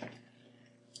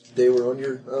 they were on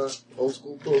your old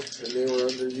school book, and they were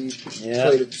under the Yeah.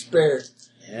 Plate of Despair.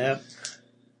 Yeah.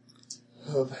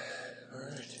 All right,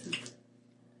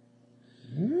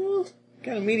 Well,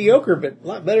 kind of mediocre, but a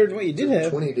lot better than what you did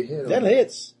have. 20 to hit. That on it.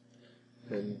 hits.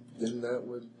 And then that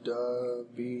would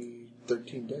be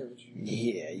 13 damage.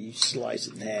 Yeah, you slice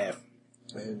it in half.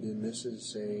 And then this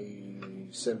is a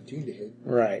 17 to hit.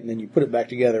 Right, and then you put it back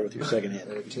together with your second hit.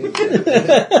 And a 10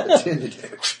 to, a 10 to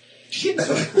damage.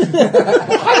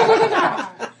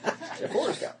 The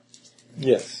forest scout.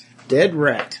 Yes. Dead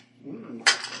rat. Having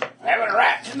a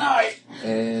rat tonight.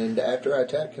 And after I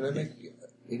attack, can I make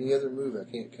any other move? I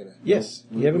can't, can I? Yes,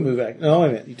 you have a move action. No, wait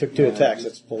a minute. You took 2 attacks.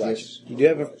 That's full Yes. action. You do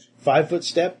have a 5-foot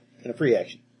step and a free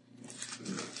action.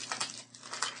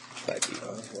 5 feet.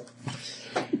 Well,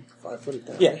 5 foot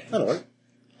attack. Yeah, that'll work.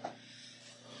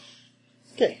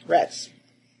 Okay, rats.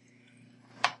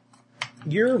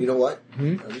 You know what?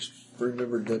 Hmm? I just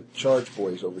remembered the charge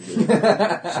boys over here.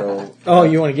 So Oh,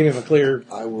 you want to give him a clear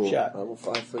I will shot? I will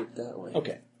 5 foot it that way.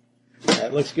 Okay.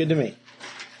 That looks good to me.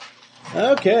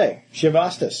 Okay,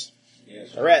 Shivastas.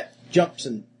 Yes. A rat jumps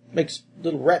and makes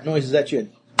little rat noises at you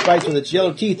and bites with its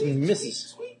yellow teeth and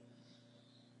misses.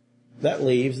 That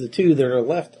leaves the 2 that are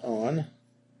left on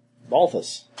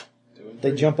Balthus.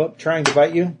 They jump up trying to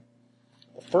bite you.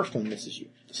 The first one misses you.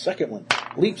 The second one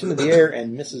leaps into the air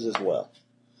and misses as well.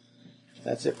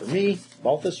 That's it for me.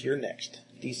 Balthus, you're next.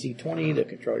 DC 20 to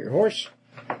control your horse.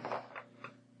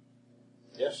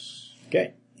 Yes.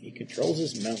 Okay. He controls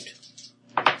his mount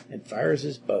and fires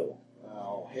his bow.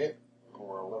 I'll hit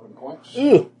for 11 points.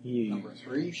 Ooh! You Number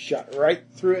 3. shot right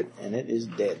through it and it is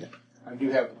dead. I do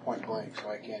have the point blank, so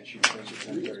I can shoot things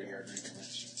at 30-yard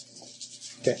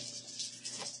increments. Okay.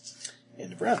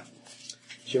 End of round.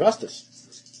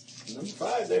 Shivastas. Number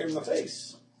 5 there in my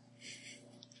face.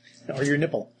 Or your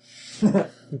nipple.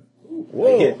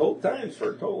 Whoa. I hit both times for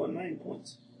a total of 9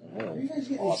 points. Where do you guys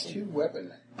get these 2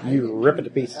 weapon? You rip it to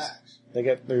pieces. attacks?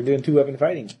 They're doing 2-weapon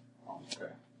fighting. Oh,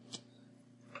 okay.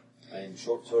 I am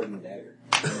short sword and dagger.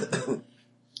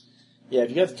 Yeah, if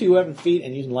you got the 2-weapon feat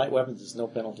and using light weapons, it's no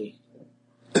penalty.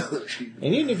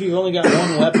 And even if you've only got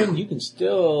 1 weapon, you can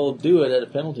still do it at a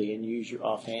penalty and use your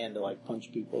offhand to like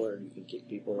punch people or you can kick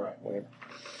people or whatever.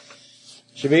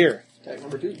 Shavir. Attack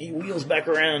number 2. He wheels back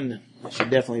around. That should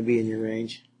definitely be in your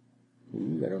range.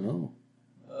 Ooh, I don't know.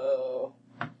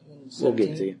 We'll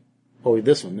get to you. Oh,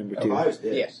 this one, number 2. Five's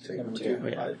dead. Yes, Take number 2. 2.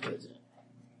 Yeah. 5's dead.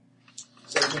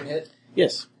 17 hit.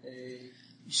 Yes. You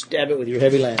stab it with your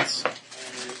heavy lance.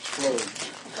 Explode.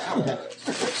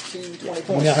 16, 20 You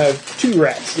points. now have 2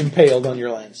 rats impaled on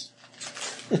your lance.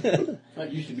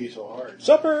 That used to be so hard.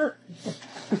 Supper!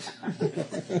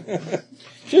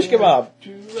 Shish kebab.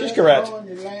 Shish karat. On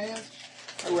your land.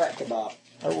 A rat kebab.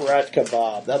 A rat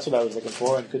kebab. That's what I was looking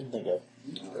for and couldn't think of.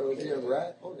 Throw you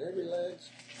right on every legs.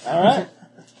 All right.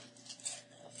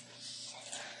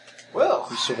 Well,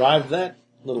 You survived that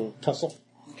little tussle.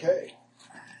 okay.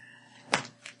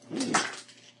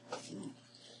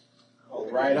 Oh,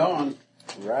 right on.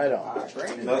 Right on.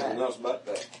 Nothing else but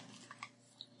that.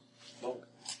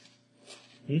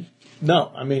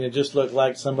 No, I mean, it just looked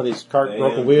like somebody's cart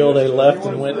broke a wheel. They left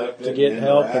and went to get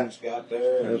help, and Rats got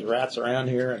there. there's rats around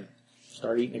here and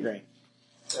start eating the grain.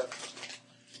 Yep.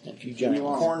 And a few giant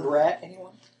ones. Corned rat,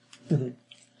 anyone?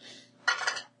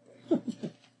 All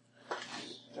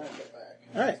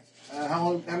right.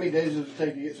 How many days does it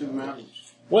take to get through the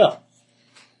mountains? Well,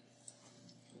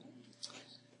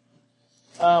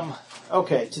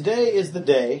 okay, today is the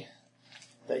day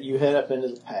that you head up into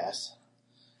the pass.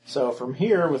 So from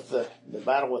here, with the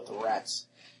battle with the rats,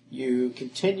 you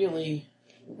continually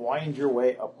wind your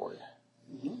way upward.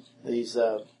 Mm-hmm.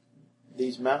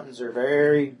 These mountains are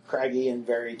very craggy and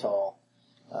very tall.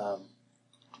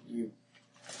 You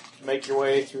make your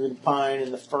way through the pine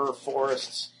and the fir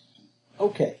forests.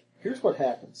 Okay, here's what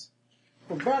happens.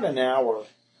 For about an hour,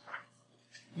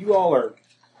 you all are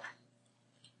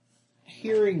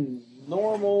hearing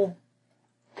normal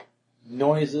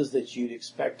noises that you'd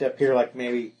expect up here, like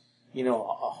maybe, a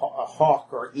hawk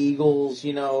or eagles,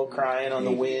 crying on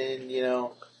the wind,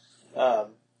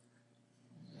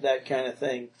 that kind of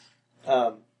thing.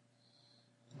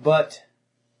 But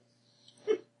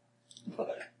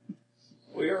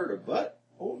We heard a butt.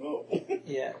 Oh no.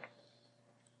 yeah.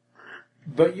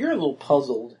 But you're a little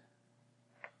puzzled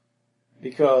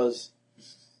because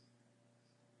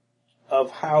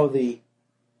of how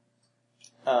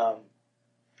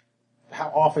how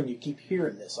often you keep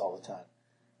hearing this all the time.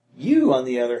 You, on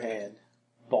the other hand,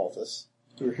 Balthus,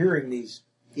 you're hearing these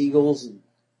eagles and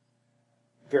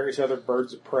various other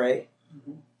birds of prey.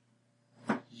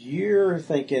 Mm-hmm. You're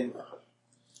thinking,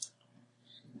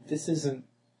 this isn't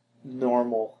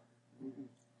normal.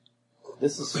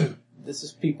 This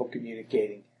is people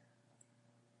communicating.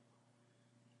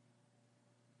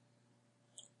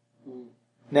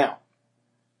 Now,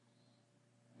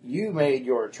 you made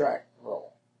your track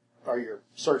roll, or your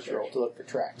search roll to look for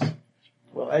tracks.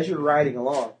 Well, as you're riding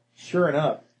along, sure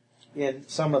enough, in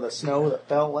some of the snow that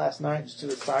fell last night, just to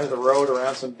the side of the road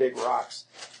around some big rocks,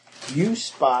 you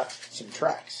spot some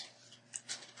tracks.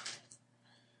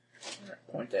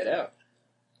 Point that out.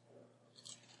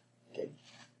 Okay,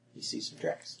 you see some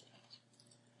tracks.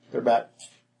 They're about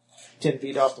 10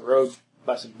 feet off the road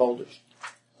by some boulders.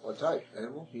 What type?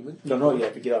 Animal? Human? No, you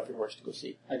have to get off your horse to go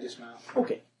see. I dismount.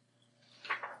 Okay.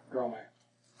 Draw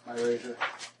my razor.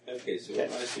 Okay, so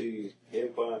when I see him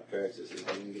find tracks, this is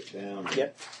how you get down.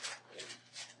 Yep.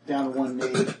 Down to one knee,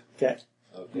 Okay.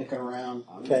 Okay. looking around.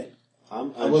 Okay. I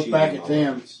look back at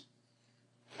them.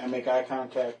 I make eye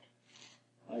contact.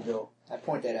 I go. I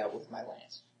point that out with my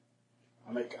lance.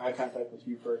 I make eye contact with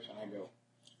you first, and I go.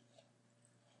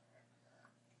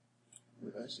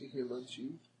 Would I see him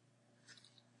unsheathed?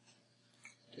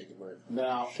 Taking my... Then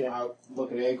I'll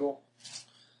look at Eagle.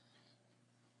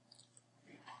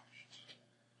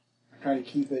 I try to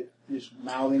keep it, just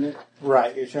mouthing it,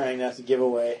 Right, you're trying not to give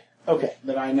away. Okay.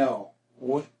 that I know.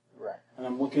 What? Right. And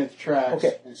I'm looking at the tracks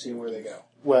Okay. and seeing where they go.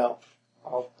 Well,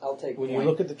 I'll take when point. you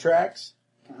look at the tracks,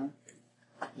 Uh-huh.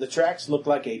 the tracks look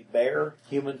like a bare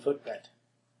human footprint.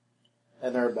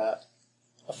 And they're about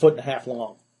 1.5 feet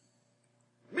long.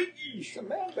 Biggie, a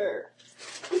man bear.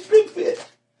 It's Bigfoot.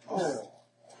 Oh,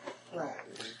 right.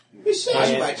 It's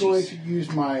And- I'm going to use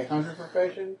my hunter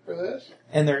profession for this.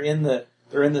 And they're in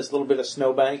this little bit of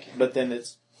snowbank, but then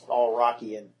it's all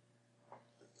rocky, and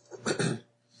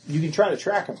you can try to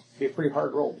track them. It'd be a pretty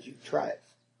hard roll, but you can try it.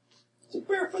 Is a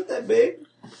barefoot that big?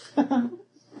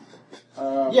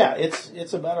 Yeah,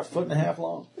 it's about 1.5 feet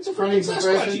long. It's a Funny freaking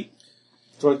profession. Sasquatchy.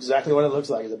 That's exactly what it looks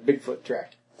like. It's a Bigfoot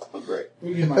track. Oh, great.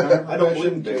 We use my hunter I don't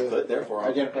believe profession in Bigfoot, to therefore I'll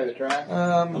identify the track.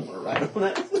 I'm going to ride on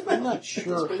that. I'm not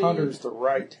sure hunter's the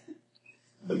right.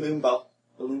 Balloon ball.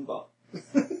 Balloon ball.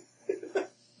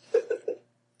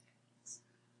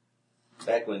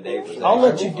 Back when Dave was there. I'll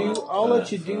let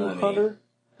you do Funny. hunter.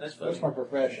 That's funny. That's my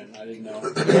profession. I didn't know.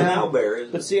 It's an owlbear,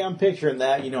 isn't But it? see, I'm picturing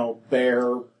that,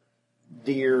 bear,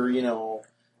 deer,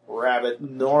 rabbit,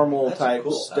 normal That's a type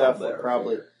cool stuff owlbear would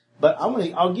probably. figure. But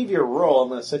I'll give you a roll. I'm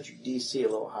gonna set your DC a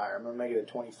little higher. I'm gonna make it a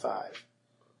 25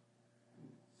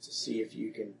 to see if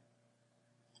you can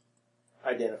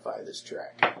identify this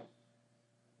track.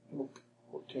 Nope.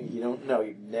 14. You don't know.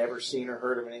 You've never seen or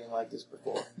heard of anything like this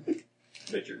before.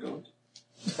 Bet you're going to.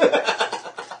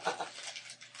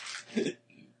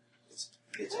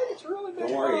 it's really big.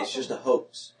 Don't worry, it's just a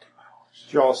hoax.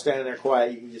 If you're all standing there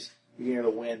quiet, you can hear the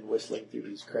wind whistling through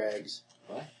these crags.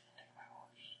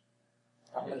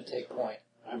 I'm going to take point.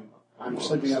 I'm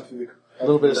slipping up through the. A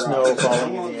little bit of snow I'm falling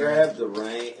in gonna the air. grab the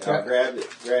rein. I'll grab his.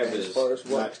 Grab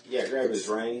his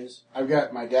reins. I've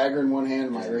got my dagger in one hand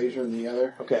and my razor in the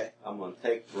other. Okay. I'm gonna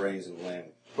take the reins and land,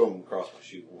 throw them across my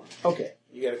shoe horn. Okay.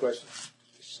 You got a question?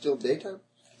 Still daytime?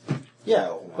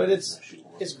 Yeah, but it's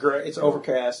gray. It's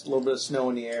overcast. A little bit of snow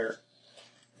in the air.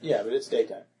 Yeah, but it's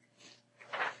daytime.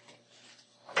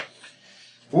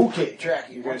 Okay, track.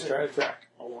 You're going to try to track.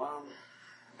 Oh, I'm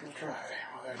going to try.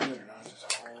 Whether I do it or not, it's a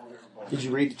whole different ball. Did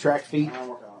you read the track feet? I'm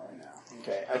working on it right now.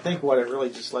 Okay. I think what it really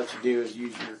just lets you do is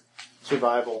use your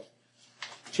survival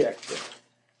check.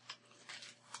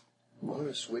 I'm going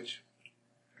to switch.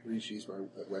 Use my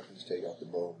weapons, take out the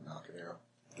bow, and knock an arrow.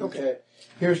 Okay.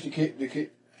 Here's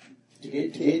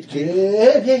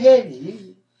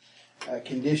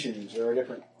conditions. There are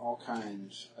different, all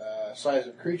kinds. Size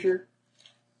of creature.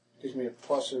 Gives me a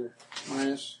plus or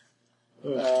minus.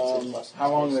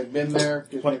 How long they've been there.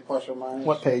 Gives me a plus or minus.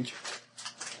 What page?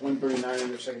 139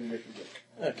 in the second edition book.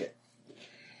 Okay.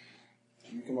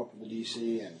 You come up with the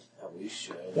DC and...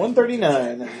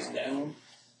 139.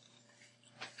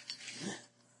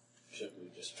 Should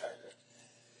we just try to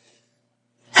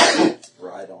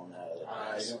ride on out of the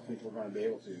I ice? don't think we're going to be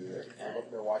able to.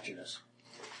 They're watching us.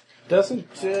 Doesn't,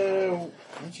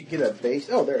 once you get a base...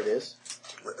 Oh, there it is.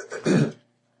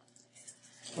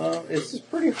 Well, it's just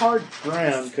pretty hard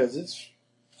ground because it's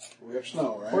We have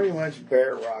snow, right? pretty much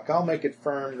bare rock. I'll make it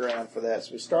firm ground for that.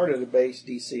 So we start at a base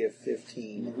DC of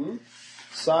 15. Mm-hmm.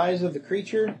 Size of the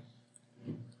creature.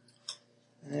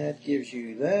 That gives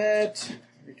you that.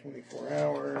 Every 24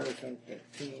 hours, times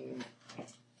 15.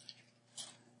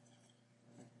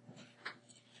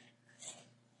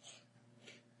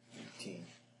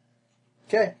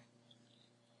 Okay.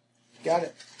 Got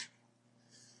it.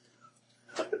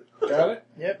 Got it?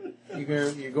 Yep.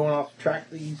 You're going off to track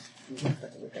these. See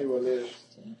what it is.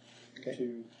 Okay.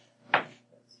 2,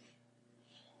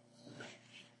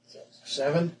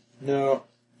 7. No,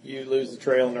 you lose the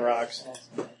trail in the rocks.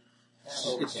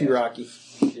 It's too rocky.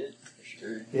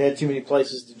 Sure. You had too many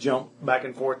places to jump back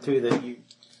and forth to that you.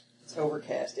 It's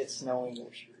overcast. It's snowing.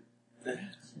 We're screwed.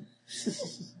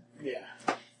 Yeah.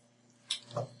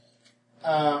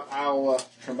 I'll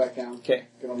come back down. Okay.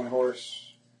 Get on my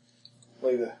horse.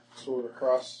 Lay the sword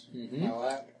across Mm-hmm. my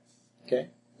lap. Okay.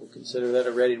 We'll consider that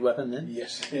a readied weapon then.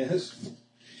 Yes, it is.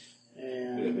 Could have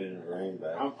And been in the rain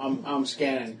back. I'm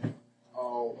scanning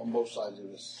all on both sides of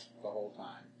this the whole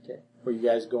time. Okay. Were you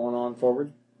guys going on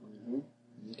forward? Mm-hmm.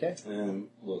 Okay. And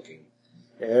looking.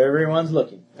 Everyone's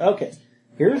looking. Okay.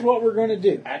 Here's what we're going to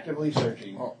do. Actively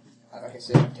searching. Oh, like I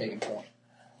said, I'm taking point.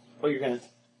 Well, you're going to.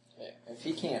 If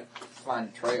he can't find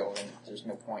a trail, then there's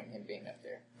no point in him being up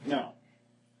there. No.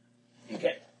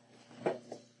 Okay.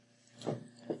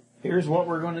 Here's what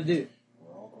we're going to do.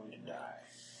 We're all going to die.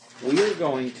 We are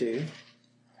going to.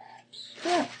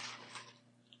 Yeah.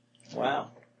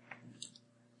 Wow.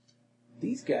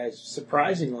 These guys,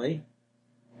 surprisingly,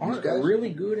 aren't guys? really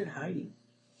good at hiding.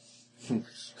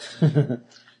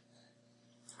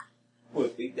 Well,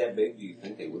 feet that big, do you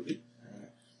think they would be?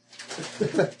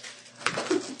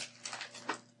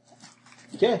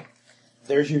 Okay.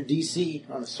 There's your DC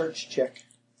on a search check.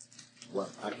 Well,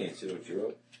 I can't see what you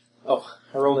wrote. Oh,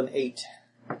 I rolled an 8.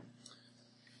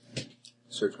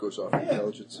 Search goes off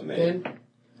intelligence. I mean,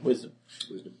 Wisdom.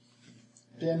 Wisdom.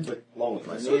 10. but long as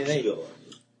my I need search an 8. skill.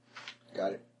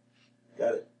 Got it.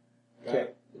 Got it. Okay.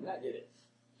 Did not get it.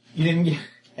 You didn't get.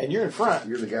 And you're in front.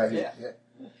 You're the guy who... Yeah.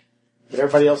 But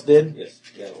everybody else did? Yes,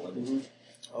 got 11. Mm-hmm.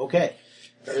 Okay.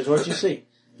 Here's what you see.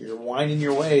 You're winding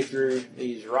your way through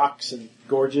these rocks and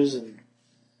gorges and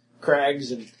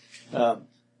crags, and up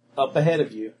ahead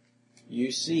of you,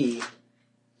 you see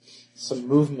some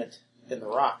movement in the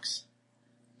rocks.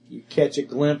 You catch a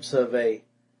glimpse of a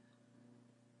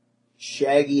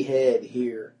shaggy head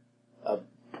here, a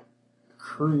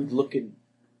crude-looking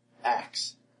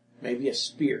axe, maybe a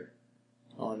spear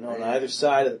on either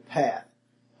side of the path.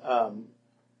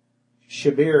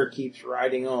 Shabir keeps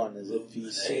riding on as if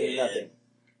he's seen nothing.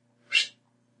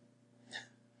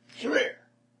 Shabir.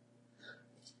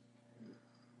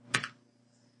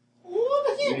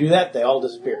 You do that, they all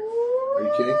disappear. Are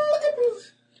you kidding?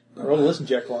 Roll a listen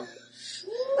check for them.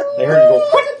 They heard you go,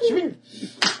 Shabir!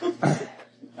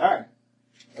 Alright,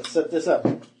 let's set this up.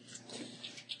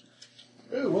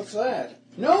 Ooh, what's that?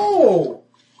 No!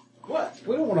 What?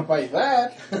 We don't want to fight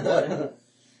that.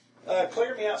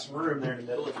 Clear me out some room there in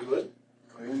the middle, if you would.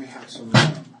 Clear me out some room.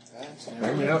 That's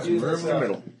Bring me out some room in the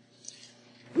middle.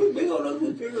 Who big old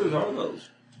ugly figures are those?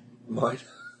 Mine.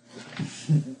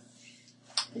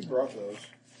 He brought those.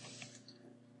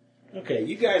 Okay,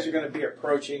 you guys are going to be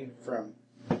approaching from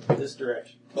this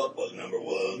direction. Buck was number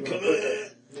one. Come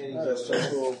in. in. That's so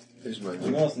cool. Here's my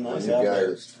You know, it's my nice new out guy there.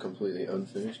 that's completely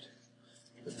unfinished.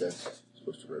 But that's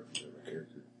supposed to represent my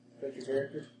character. That's your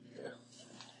character? Yeah.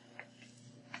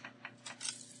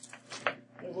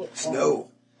 It looks Snow.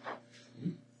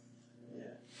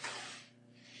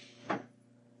 Yeah.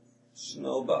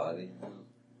 Snow body.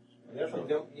 I definitely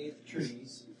don't need the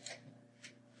trees.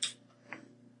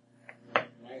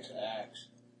 nice axe.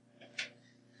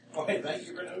 Oh, hey, thank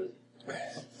you for noticing.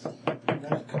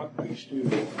 Nice cockpiece too.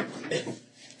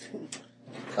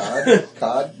 Cod?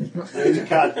 Cod? It's a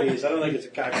cod piece. I don't think it's a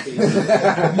cock piece.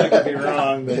 I could be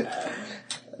wrong, but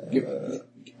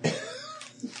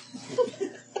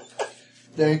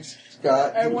Thanks,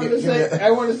 Scott. I want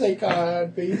to say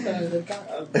cod piece. I said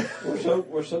cod.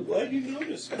 We're so glad you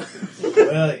noticed. well,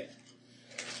 yeah.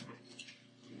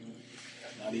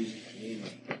 Not easy.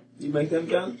 You make them,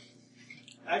 John?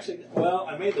 Actually, well,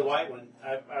 I made the white one.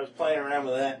 I was playing around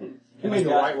with that. You made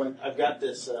the white one. I've got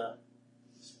this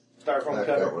styrofoam I've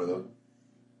got cover, one of those.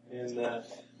 and I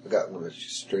got one that's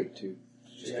just straight too.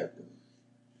 Just Yeah. got the,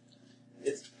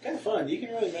 it's kind of fun. You can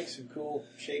really make some cool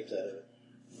shapes out of it.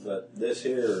 But this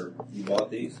here, you bought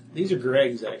these? These are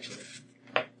Greg's, actually.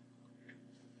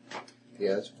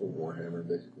 yeah, it's full Warhammer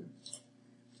basically.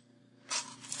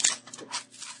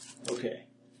 Okay.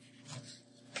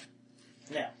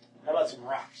 Now, how about some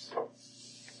rocks?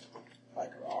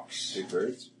 Like rocks. Big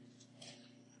birds.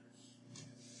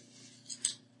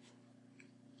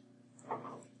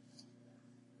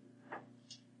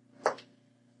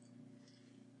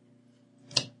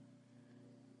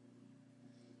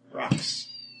 Rocks.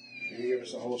 Can you give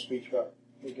us a whole speech about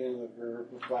beginning the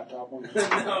flat top one?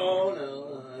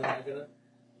 No, I'm not gonna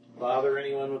bother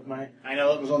anyone with my. I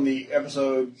know it was on the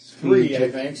episode 3, I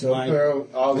think. So My-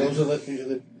 all those are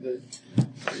listening to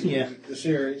Yeah. the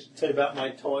series. Tell you about my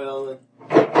toil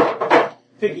and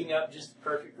picking up just the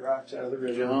perfect rocks out of the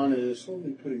river. John is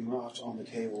slowly putting rocks on the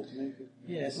table to make it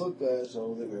Yes. look as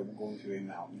though that we're going through a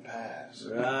mountain pass.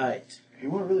 Right. If you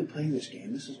want to really play this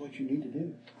game, this is what you need to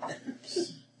do.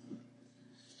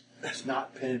 That's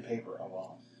not pen and paper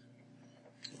alone.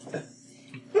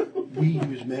 We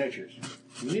use miniatures.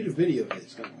 We need a video of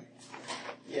this, don't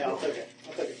we? Yeah, I'll take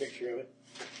a picture of it.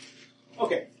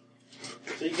 Okay.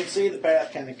 So you can see the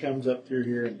path kind of comes up through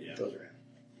here and goes around.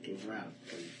 Goes around.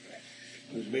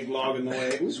 There's a big log in the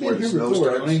way. We've where been the here snow before,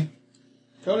 starts. Tony.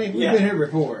 Tony, we've Yeah. been here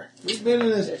before. We've been in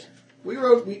this.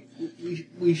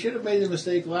 We should have made the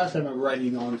mistake last time of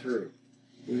writing on through.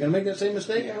 We're going to make that same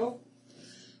mistake, I hope?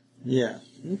 Yeah.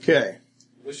 Okay.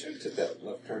 We should have took that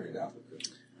left turn in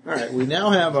Albuquerque. All right. We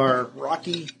now have our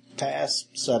Rocky Pass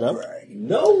set up.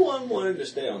 No one wanted to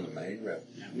stay on the main road.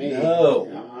 Me. No.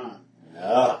 Uh-uh.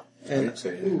 No. I didn't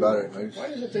say anything about it. I just, Why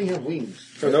does that thing have wings?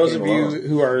 For those of Came you along.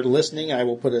 who are listening, I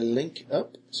will put a link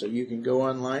up so you can go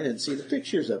online and see the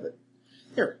pictures of it.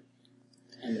 Here.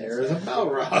 And there is a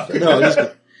Balrog. No, just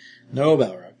kidding. No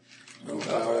Balrog. No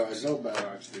Balrogs. No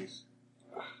Balrogs, please.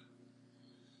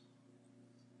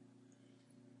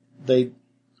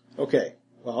 Okay.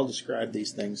 Well, I'll describe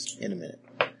these things in a minute.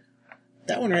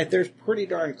 That one right there is pretty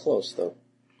darn close, though.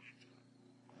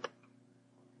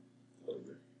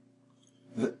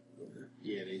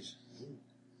 Yeah, it is.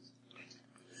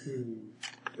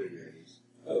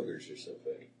 Ogres are so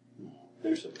funny.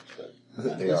 They're so much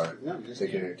fun. they are. No, just They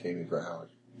can entertain me for hours.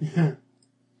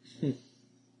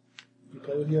 You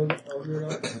play with yogurt over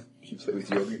at all? You play with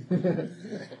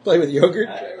yogurt? Play with yogurt.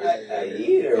 I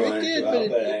eat it It once did, in a but while, it-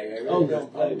 but I really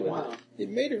don't play with it. It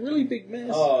made a really big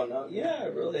mess. Oh, no. Yeah, I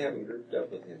really haven't grouped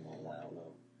up with him in a while, no.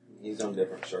 He's on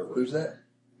different servers. Who's that?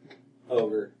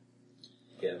 Ogre.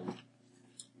 Kevin.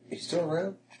 He's still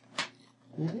around?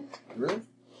 Mhm. Really?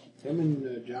 Him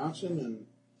and Johnson and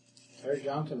Larry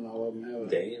Johnson and all of them have a...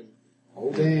 Dan.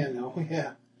 Oh, Dan. Oh,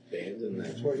 yeah. Dan's in there.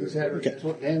 That's what he's having. That's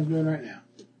what Dan's doing right now.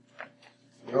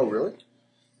 Oh, really?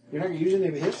 You're not going to use any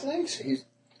of his things? He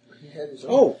had his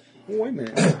own. Oh, wait a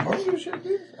minute. Are you sure,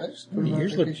 dude? I just put him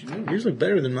Yours on look, vacation meeting. yours look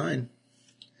better than mine.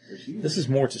 There's you. This is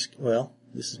more to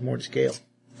this is more to scale.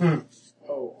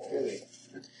 Oh, really?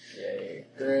 Yay.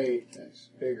 Great. That's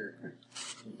bigger.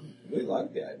 We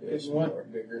like the idea. It's one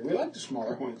bigger. We like the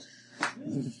smaller ones.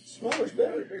 Smaller's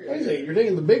better. Wait a second. You're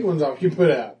taking the big ones off you put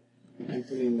out. And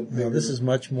putting the bigger. No, this is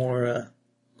much more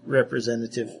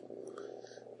representative.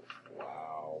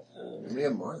 Wow. How many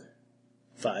of them are there?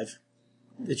 5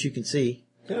 that you can see.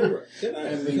 Can I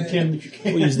And the 10 that you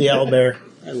can't. We'll use the owlbear.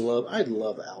 I love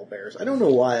owlbears. I don't know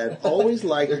why. I've always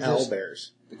liked They're just-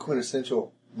 owlbears. The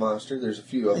quintessential monster. There's a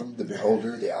few of them. The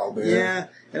Beholder, the Owlbear. Yeah,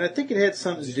 and I think it had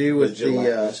something to do with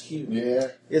Gelatinous the. cube. Yeah.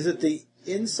 Is it the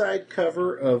inside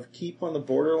cover of Keep on the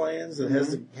Borderlands that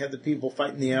has the people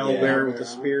fighting the owlbear with the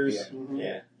spears?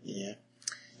 Yeah. Yeah.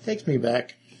 Takes me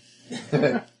back.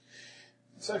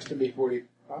 Sucks to be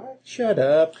 45. Shut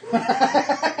up.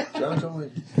 John's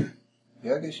only...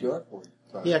 Yeah, I guess you are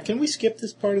 45. Yeah, can we skip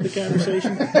this part of the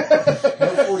conversation?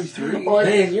 No, 43.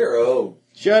 Man, you're old.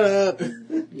 Shut up.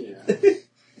 Yeah.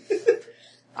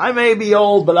 I may be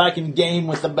old, but I can game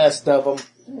with the best of them.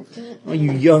 Oh,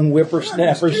 you young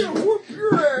whippersnappers.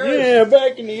 Yeah,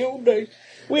 back in the old days.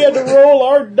 We had to roll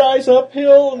our dice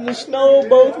uphill in the snow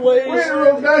both ways. We had to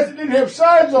roll dice that didn't have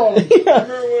sides on them. Yeah.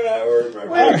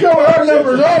 We had to cover our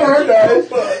numbers on our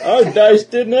dice. Our dice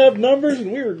didn't have numbers,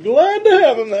 and we were glad to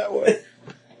have them that way.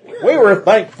 We were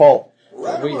thankful.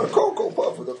 Right on a Cocoa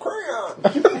Puff with a crayon.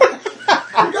 You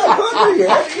got hungry, you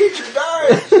had to eat your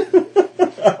dice.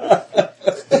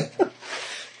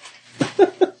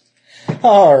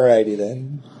 Alrighty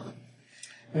then.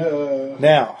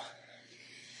 Now.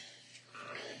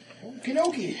 Okie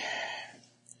dokie.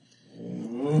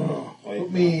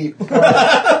 Put me.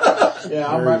 Yeah,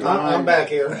 I'm right behind. I'm back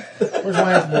here. Where's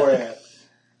Lance Boy at?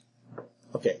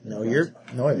 Okay, no, you're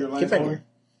You're get back Lance here.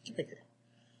 Get back here.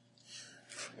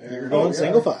 You're Boy? going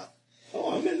single file.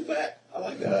 Oh, I'm in the back. I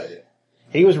like that idea.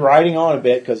 He was riding on a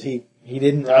bit because he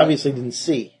obviously didn't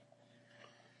see.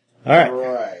 All right.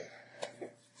 Right.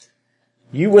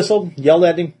 You whistled, yelled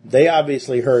at him. They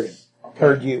obviously heard him.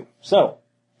 Heard you. So.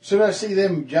 Should I see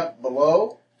them jump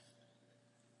below?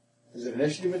 Is it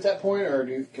initiative at that point, or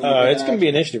It's going to be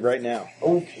initiative right now.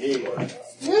 Okay. But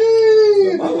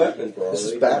my weapons were This is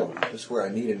already battle. gone. This is where I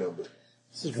need a number.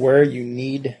 This is where you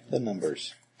need the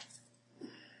numbers.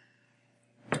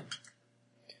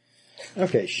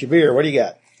 Okay, Shabir, what do you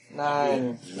got?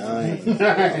 9. 9.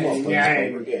 I'm off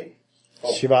on again.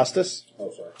 Shivastas?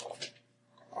 Oh, sorry.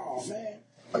 Oh man.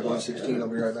 I go on 16, I'll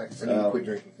be right back. I need to quit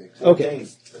drinking things. Okay.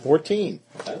 14.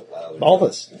 That was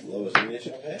Balthus. lowest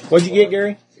initial I've had. What'd you get,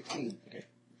 Gary? 16.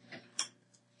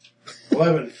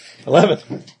 11. 11.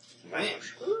 Man.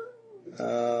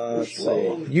 Let's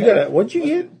see. You got what'd you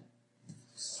get?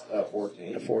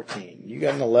 14. A 14. You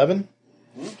got an 11?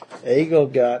 Eagle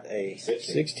got a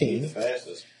 16. The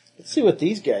fastest. Let's see what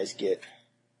these guys get.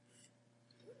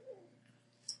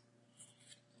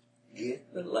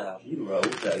 Get the lousy rolls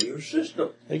out of your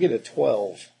system. They get a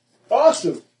 12.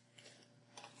 Awesome.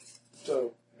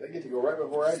 So they get to go right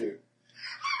before I do.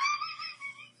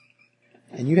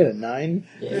 And you had a 9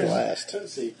 Yeah. last.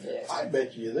 Let's see. Yes. I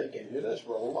bet you they can hit us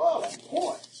for a lot of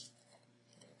points.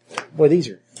 Boy, these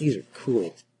are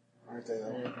cool. Aren't they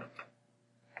though?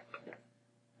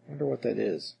 I wonder what that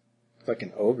is. It's like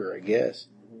an ogre, I guess.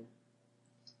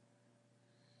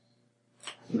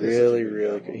 Really,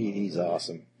 really good. He's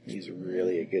awesome. He's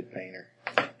really a good painter.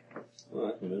 Oh,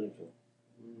 that's meaningful.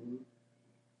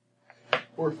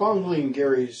 We're fondling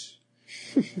Gary's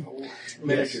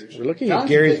miniatures. We're looking John at should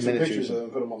Gary's take some miniatures. pictures of them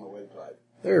and put them on the website.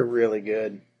 They're really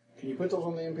good. Can you put those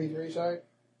on the MP3 site?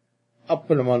 I'll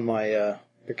put them on my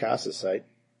Picasso site.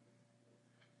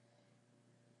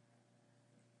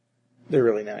 They're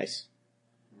really nice.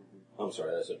 I'm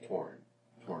sorry, that's a torn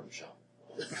shot.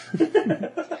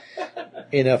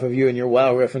 Enough of you and your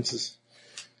WoW references.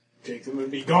 Take them and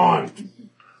be gone.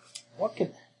 What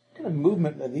kind of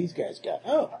movement have these guys got?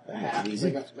 Oh, that makes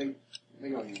it easy. They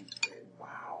go,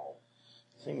 wow.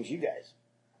 Same as you guys.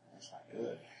 That's not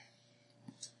good.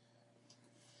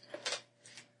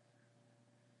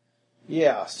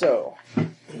 Yeah, so.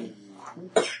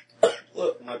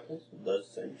 Look, my pencil does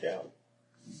the same job.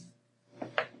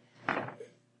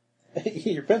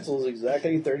 Your pencil is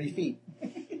exactly 30 feet.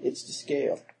 It's to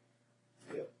scale.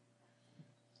 Yep.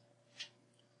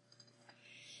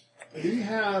 Do you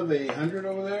have 100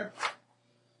 over there?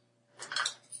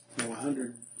 No,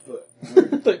 100 foot.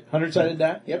 100-sided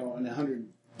die? Yep. No, an 100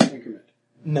 increment.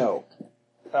 No.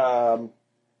 The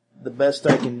best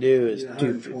I can do is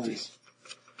 120.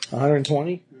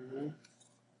 120?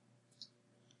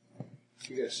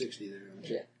 You got 60 there, don't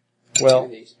you? Yeah.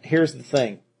 Well, here's the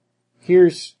thing.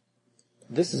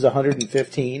 This is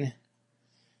 115.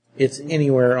 It's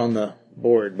anywhere on the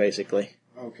board, basically.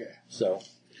 Okay. So,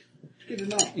 It's good to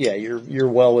know. yeah, you're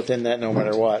well within that no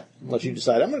matter what. Unless you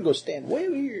decide, I'm going to go stand way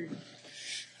over here.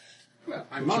 Well,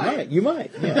 I You might. You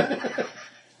might, yeah.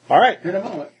 All right. In a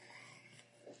moment.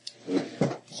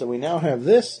 So we now have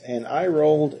this, and I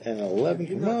rolled an 11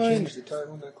 Did you for not mine. change the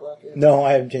time on that clock yet? No,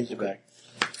 I haven't changed it back.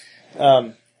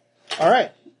 All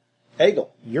right. Egel,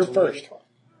 you're first.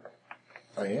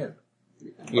 I am.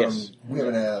 Yes. We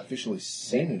haven't officially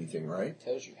seen anything, right?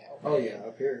 Tells you how. Oh, yeah,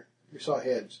 up here. We saw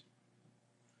heads.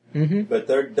 Mm-hmm. But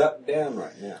they're ducked down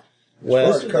right now.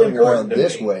 West. Coming around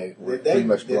this way, we're Did they, pretty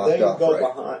much did blocked they off, go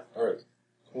right? behind, or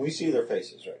can we see their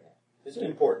faces right now? It's an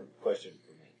important question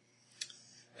for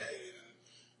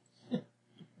me.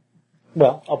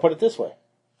 Well, I'll put it this way.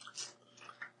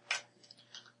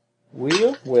 We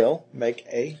will make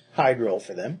a hide roll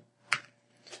for them.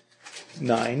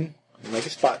 9. Make a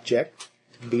spot check.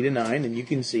 Beat a 9, and you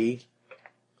can see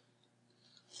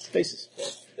faces.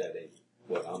 That ain't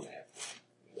what I'm at.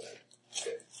 But,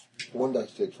 okay. One dice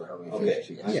stick for how many Okay. faces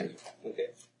you can Yeah. see. Okay.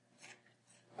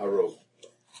 I rolled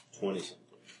 20 something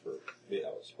for beat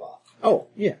out a spot. Oh,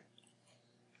 yeah.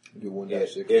 Do one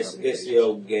dice stick It's for how many the faces.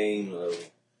 old game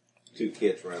of two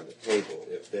kids around the table.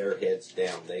 If their head's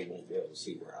down, they won't be able to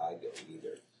see where I go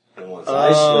either. And once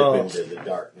I slip into the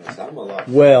darkness, I'm a lot.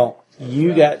 Well, you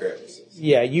around got, crevices.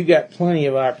 yeah, you got plenty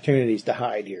of opportunities to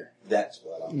hide here. That's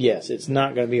what I'm. Yes, it's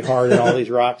not going to be hard in all these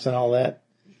rocks and all that.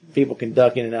 People can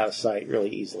duck in and out of sight really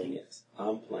easily. Yes,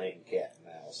 I'm playing cat and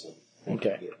mouse and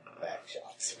Okay. getting back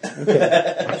shots.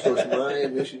 So it's my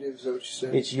initiative, is that what you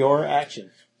said? It's your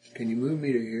action. Can you move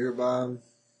me to here, Bob?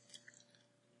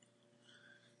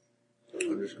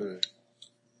 I'm just gonna,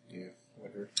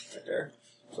 whatever. Right there.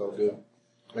 It's all good.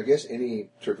 I guess any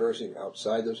traversing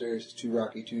outside those areas is too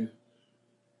rocky, too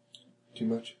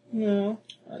much. No,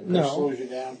 That no, slows you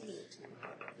down.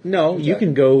 no. You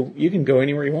can go. You can go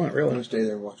anywhere you want. I'm Really. gonna stay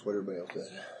there and watch what everybody else does.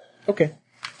 Okay.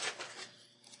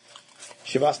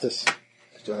 Shavastas.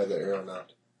 I still have that arrow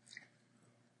knocked.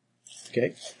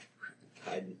 Okay.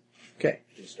 Hiding Okay.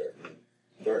 and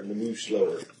starting to move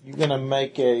slower. You're gonna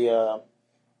make a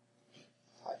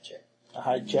Hide check.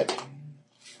 hide check.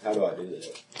 How do I do that?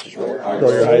 Just I roll your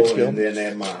roll hide skill. and then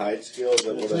add my hide skill. Is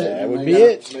that what I That have? would be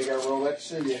it. They got to roll that to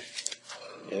see you.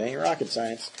 It ain't rocket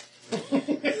science.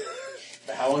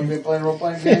 How long you been playing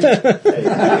role-playing games?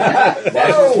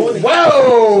 Natural 20.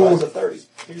 Whoa! So that's a 30.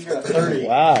 He's got a 30.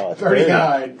 Wow. 30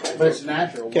 guide, but it's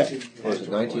natural. Okay. What's he- Was it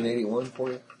 1981 for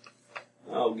you?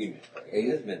 I'll give you 30.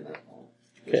 It's been that long.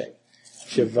 Okay.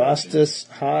 Shavastas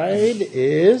hide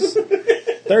is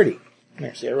 30.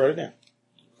 There, see, I wrote it down.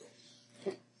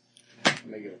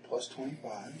 Make it a plus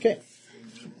 25. Okay.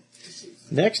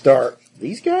 Next are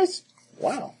these guys.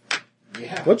 Wow.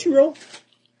 Yeah. What'd you roll?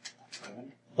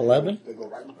 11? They go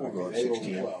right before I'm going me. They roll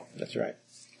 16. 12. That's right.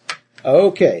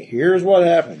 Okay, here's what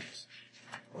happens.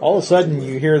 All of a sudden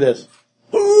you hear this.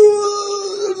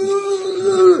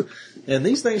 And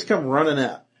these things come running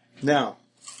out. Now,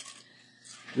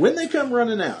 when they come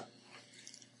running out,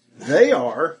 they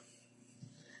are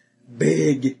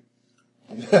big.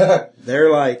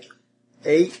 They're like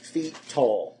 8 feet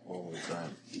tall. Holy crap.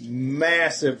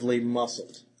 Massively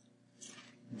muscled.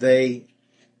 They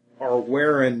are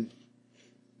wearing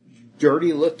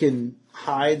dirty looking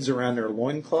hides around their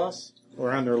loincloths,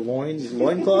 around their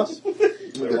loincloths.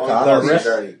 Their copies copies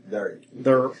are are dirty.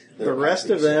 The rest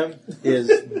of them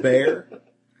is bare,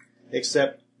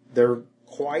 except they're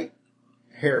quite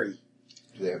hairy.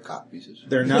 Do they have cock pieces?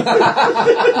 They're not.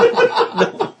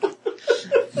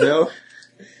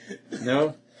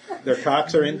 No. Their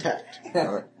cocks are intact.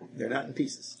 Alright. They're not in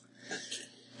pieces.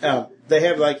 They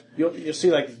have like you'll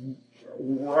see like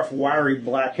rough, wiry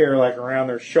black hair like around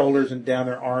their shoulders and down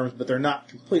their arms, but they're not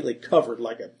completely covered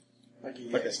like a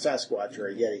Sasquatch or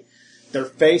a Yeti. Their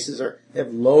faces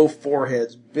have low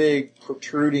foreheads, big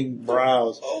protruding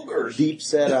brows, deep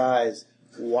set eyes,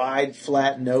 wide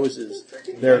flat noses.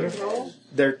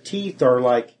 Their teeth are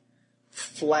like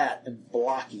flat and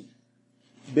blocky.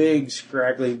 Big,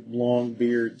 scraggly, long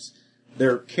beards.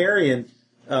 They're carrying,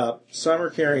 some are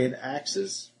carrying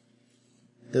axes.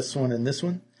 This one and this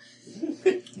one.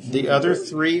 The other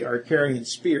 3 are carrying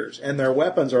spears. And their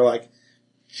weapons are like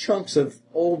chunks of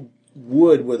old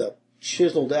wood with a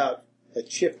chipped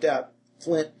out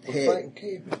flint We're head. fighting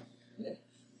cavemen.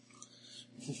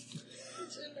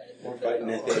 We're fighting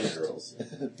at the girls.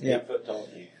 Yeah. 8 foot tall.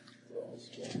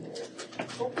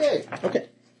 Okay. Okay.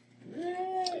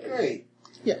 Great.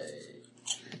 Yeah.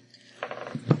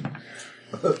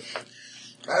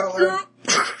 Traveler.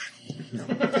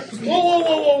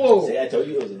 Whoa. See, I told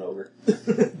you it was an ogre.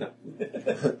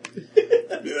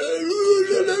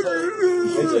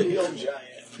 It's a hill giant.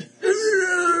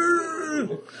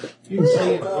 You can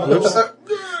say it.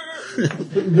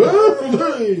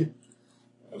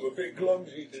 I'm a bit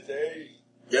clumsy today.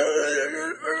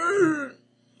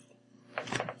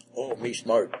 Oh, me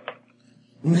smart.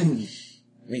 Me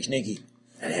sneaky.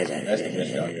 That's the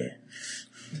best out there.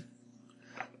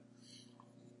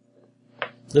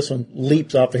 This one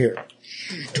leaps off of here.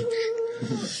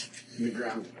 The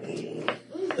ground.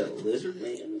 The lizard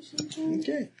man or something?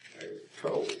 Okay. Or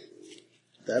troll.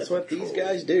 That's what these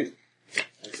guys do.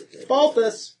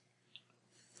 Balthus!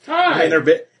 I mean,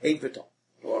 they're 8 foot tall.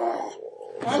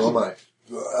 So am I.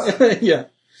 Yeah.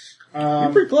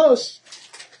 You're pretty close.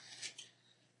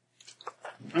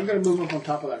 I'm going to move up on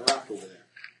top of that rock over there.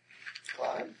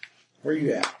 Climb. Where are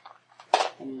you at?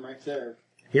 I'm right there.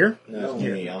 Here? No,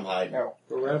 me, I'm hiding. No.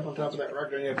 Go right up on top of that rock.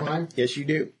 Do I need to climb? Yes, you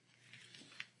do.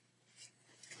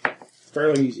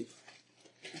 Fairly easy.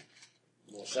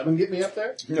 Will 7 get me up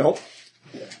there? Nope.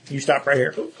 You stop right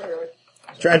here.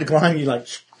 Tried to climb, you tried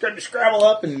to scrabble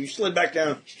up and you slid back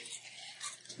down.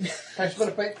 Can I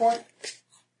spend a fate point?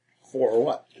 For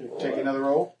what? Take another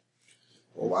roll.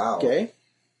 Oh, wow. Okay.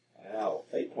 Wow,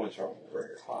 8 points are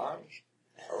rare.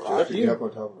 Just to get up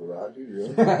on top of the rock, dude,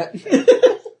 really?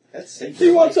 That's safe.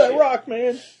 He wants that rock,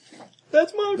 man.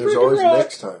 That's my There's freaking always rock.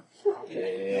 next time.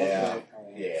 Yeah.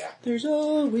 Yeah. There's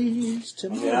always I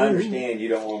tomorrow. mean, I understand you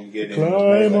don't want to get in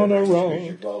Climb on a rock.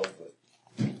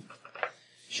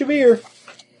 Shavir.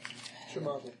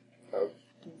 Shimano.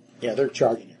 Yeah, they're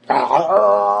charging it.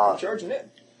 Charging it.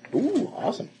 Ooh,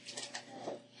 awesome.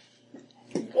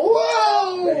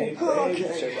 Whoa! Bang, bang,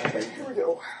 Okay, bang. here we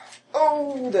go.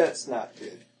 Oh, that's not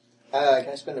good. Can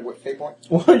I spend a fate point?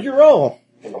 What'd you roll?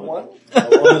 A 1? A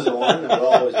 1 is a 1, and we'll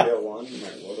always get a 1, no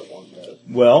matter what a 1 does.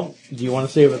 Well, do you want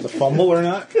to see if it's a fumble or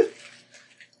not?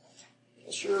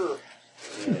 Sure.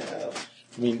 Yeah.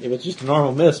 I mean, if it's just a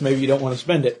normal miss, maybe you don't want to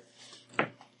spend it.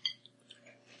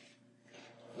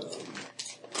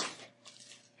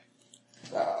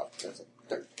 That's a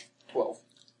 12.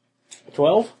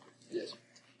 12? Yes.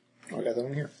 Oh, I got that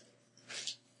one here.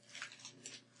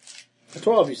 A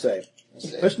 12, you say?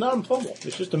 It's not a fumble.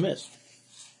 It's just a miss.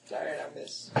 Sorry, I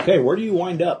missed. Okay, where do you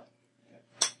wind up?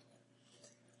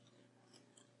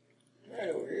 Right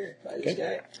over here by this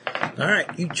guy. All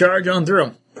right, you charge on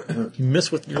through them. You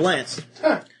miss with your lance.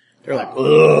 They're like,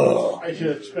 ugh. I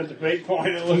should have spent the fate point,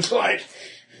 it looks like.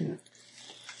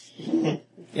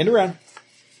 End around.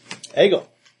 Eggle.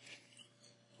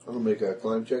 I'm going to make a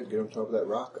climb check, get on top of that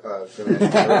rock. Gonna ask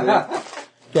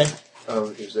Okay.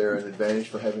 earlier, is there an advantage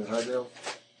for having high ground?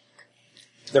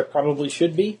 There probably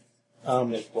should be.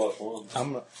 It's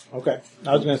 +1. Okay.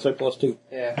 I was going to say +2.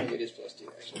 Yeah, I think it is +2,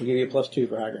 actually. We'll give you a +2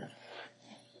 for high ground.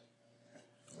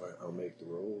 All right, I'll make the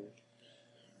roll.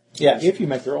 Yeah, if you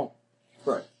make the roll.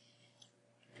 Right.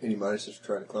 Any minuses for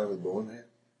trying to climb with a bow in hand?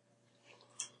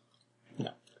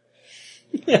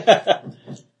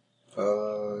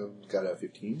 Got a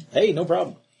 15. Hey, no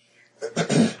problem.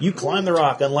 You climb the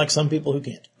rock, unlike some people who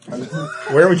can't.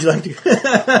 Where would you like to go?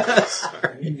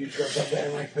 Sorry. You jumped up there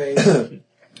in my face.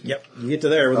 Yep, you get to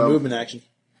there with a movement action.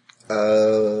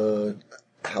 How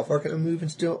far can I move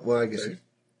and still? Well, I guess.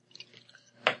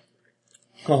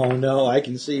 Oh no, I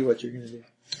can see what you're going to do.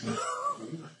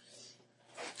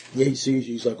 Yeah, he sees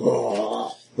you, he's like,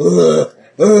 oh,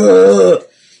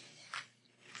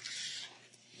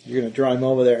 You're going to draw him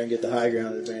over there and get the high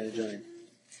ground advantage on him.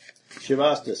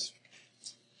 Shivastas.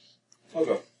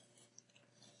 Okay.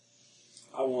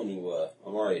 I want to,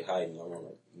 I'm already hiding. I want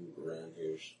to move around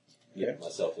here. Get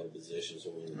myself in a position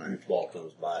so when the ball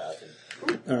comes by, I can.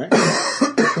 Alright.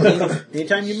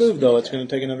 Anytime you move, though, it's going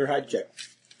to take another hide check.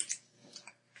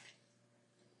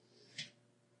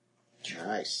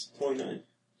 Nice. 29.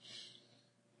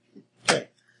 Okay.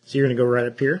 So you're going to go right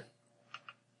up here.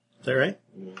 Is that right?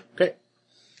 Mm-hmm. Okay.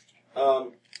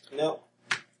 No.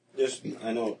 Just,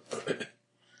 I know.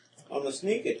 On the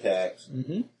sneak attacks,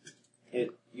 Mm-hmm.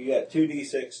 You got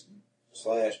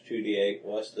 2d6/2d8.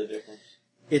 What's the difference?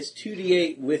 It's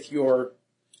 2d8 with your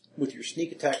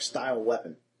sneak attack style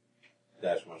weapon.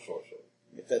 That's my short sword.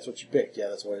 If that's what you picked, yeah,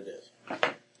 that's what it is.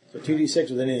 So 2d6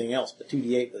 with anything else, but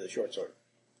 2d8 with a short sword.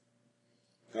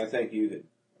 I think you had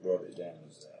wrote it down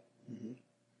as that. Mm-hmm.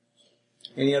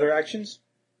 Any other actions?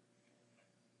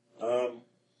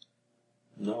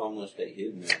 No, I'm going to stay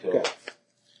hidden until Okay.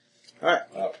 Alright.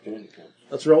 opportunity comes.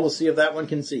 Let's roll to see if that one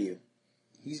can see you.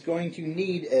 He's going to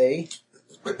need a...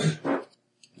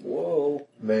 Whoa.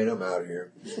 Man, I'm out of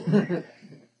here.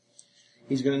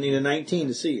 He's going to need a 19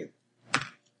 to see you.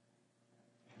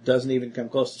 Doesn't even come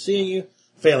close to seeing you.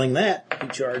 Failing that, he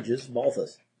charges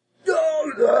Balthus.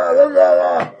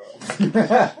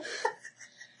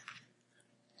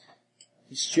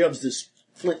 He shoves this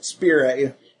flint spear at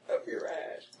you. Up your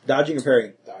ass. Dodging or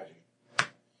parrying? Dodging.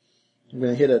 I'm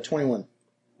going to hit a 21.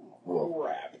 Oh,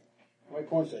 crap. How many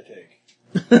points did I take?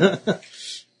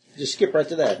 Just skip right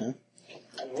to that, huh?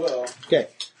 I will. Okay.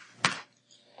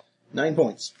 9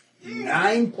 points.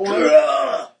 9 points?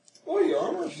 Oh, your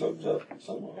armor's soaked up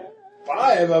somewhere.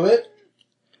 5 of it.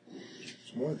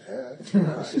 It's more than half.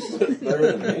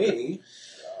 Better than me.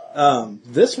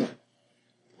 This one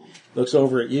looks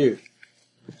over at you.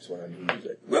 That's what I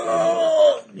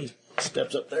need. He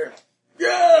Steps up there.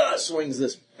 Yeah! Swings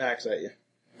this axe at you.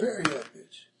 Parry that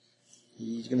bitch.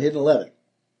 He's going to hit an 11.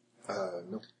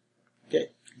 Nope. Okay.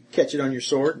 Catch it on your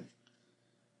sword.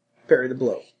 Parry the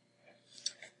blow.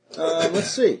 Let's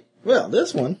see. Well,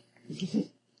 this one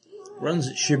runs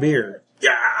at Shabir.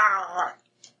 Yeah!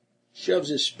 Shoves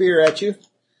his spear at you.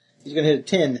 He's going to hit a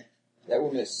 10. That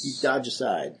will miss. You dodge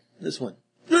aside. This one.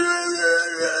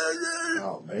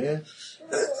 Oh, man.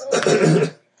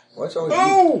 What's always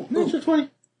Oh! Natural 20.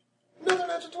 Another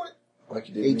natural 20. Like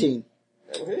you did 18.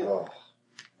 That will hit. Oh.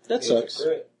 That sucks.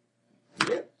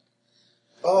 Yep.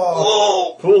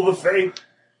 Oh. Pull the fate.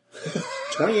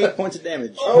 28 points of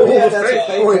damage. Oh, yeah, that's a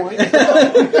fake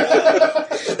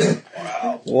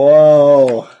point.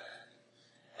 Whoa.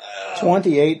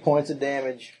 28 points of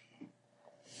damage.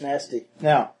 Nasty.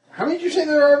 Now, How many did you say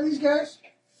there are of these guys?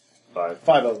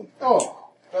 5 of them. Oh,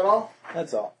 is that all?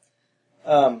 That's all.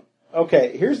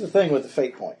 Okay, here's the thing with the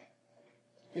fate point.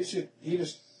 He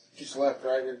just left,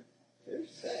 right?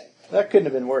 That couldn't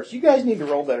have been worse. You guys need to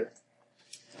roll better.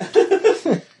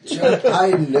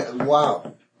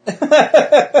 Wow.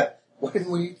 Why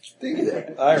didn't we think of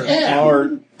that? Iron Yeah.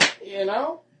 hard. You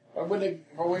know? If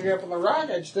I wake up on the rock,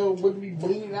 I still wouldn't be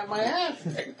bleeding out my ass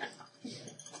right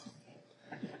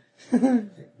now.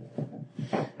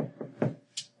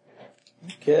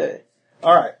 Okay.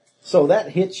 Alright. So that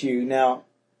hits you. Now,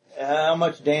 how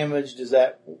much damage does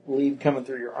that leave coming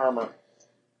through your armor?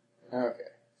 Okay.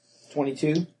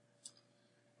 22?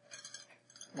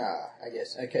 I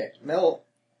guess. Okay. Metal.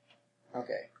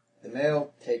 Okay. The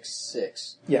metal takes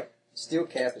 6. Yep. Steel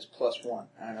cap is +1.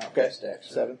 I don't know. Okay. Stacks.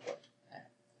 7.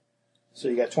 So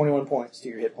you got 21 points to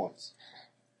your hit points.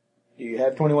 Do you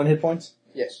have 21 hit points?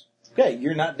 Yes. Okay,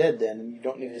 you're not dead then, and you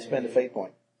don't need to spend a fate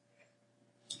point.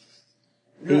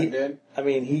 You're not dead. I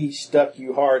mean, he stuck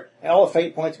you hard. And all a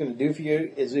fate point's going to do for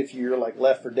you is if you're like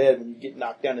left for dead, when you get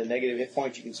knocked down to negative hit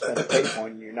points, you can spend a fate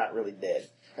point and you're not really dead.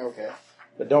 Okay.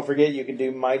 But don't forget, you can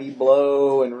do mighty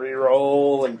blow and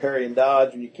reroll and parry and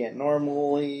dodge when you can't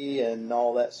normally and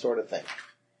all that sort of thing.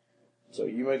 So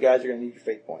you guys are going to need your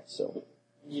fate points. So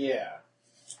Yeah.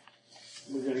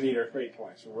 We're going to need our fate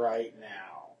points right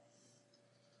now.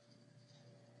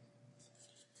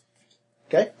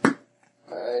 okay,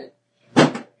 Alright.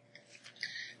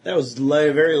 that was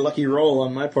a very lucky roll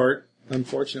on my part.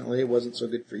 Unfortunately, it wasn't so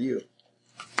good for you.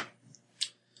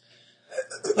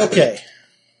 Okay.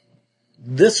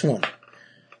 This one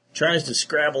tries to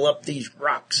scramble up these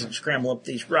rocks,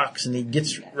 and he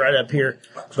gets right up here,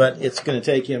 but it's going to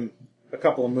take him a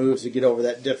couple of moves to get over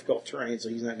that difficult terrain, so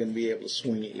he's not going to be able to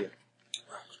swing at you.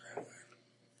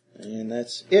 And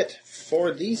that's it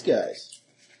for these guys.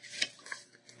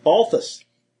 Balthus.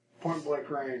 Point blank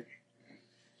range.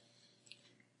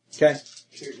 Okay.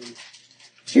 Shooting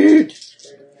Shoot!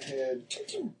 straight in the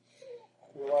head.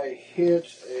 Will I hit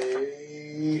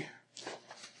a...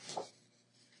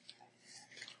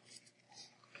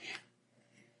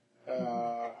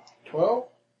 Uh, 12?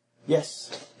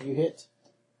 Yes, you hit.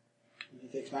 He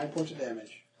takes 9 points of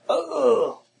damage.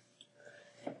 Oh!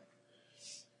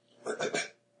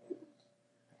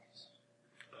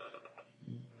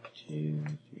 2,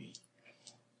 3,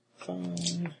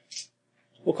 5.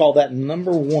 We'll call that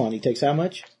number 1. He takes how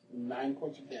much? 9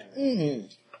 points of damage. Mm-hmm.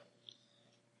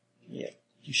 Yeah.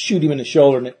 You shoot him in the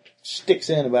shoulder and it sticks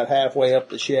in about halfway up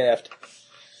the shaft.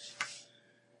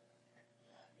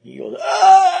 He goes,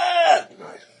 ah!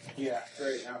 Yeah,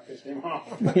 great. Now pissed him off.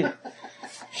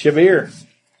 Shabir.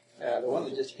 The one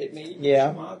that just hit me.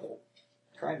 Yeah. Smoggle.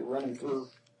 Trying to run him through.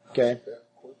 Okay.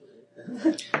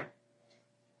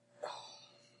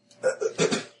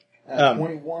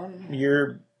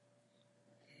 21.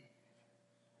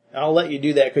 I'll let you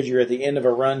do that because you're at the end of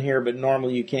a run here, but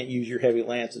normally you can't use your heavy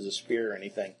lance as a spear or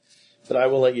anything. But I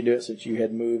will let you do it since you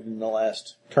had moved in the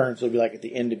last turn, so it'll be like at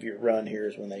the end of your run here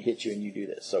is when they hit you and you do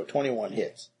this. So 21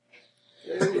 hits.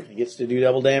 He gets to do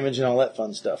double damage and all that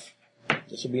fun stuff.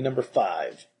 This will be number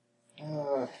 5.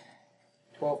 12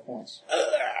 points.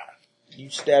 You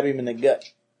stab him in the gut.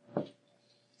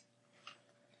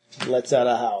 He lets out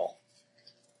a howl.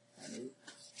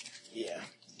 Yeah.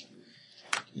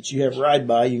 Since you have ride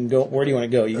by, you can go. Where do you want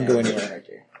to go? You can go anywhere. Right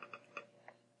there.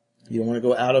 You don't want to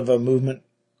go out of a movement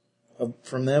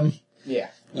from them? Yeah.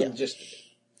 Yeah. Just.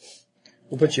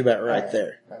 We'll put you about right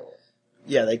there. That will.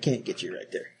 Yeah, they can't get you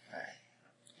right there.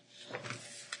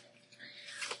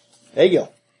 There you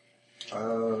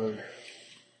go.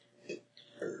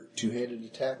 Two-handed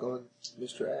attack on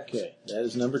Mr. Axe. Okay, that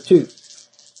is number 2.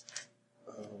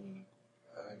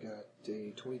 I got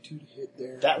a 22 to hit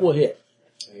there. That will hit.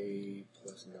 A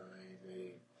plus 9,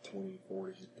 a 24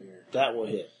 to hit there. That will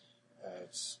hit.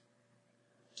 That's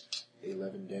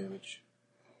 11 damage.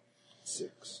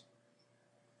 6.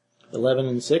 11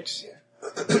 and 6.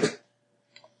 Yeah.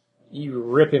 You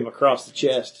rip him across the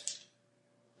chest,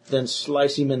 then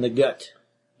slice him in the gut.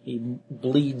 He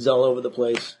bleeds all over the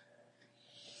place.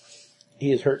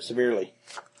 He is hurt severely.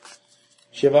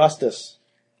 Shivastas,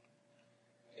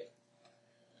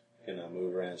 Can I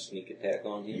move around and sneak attack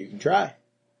on him? you can try.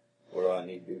 What do I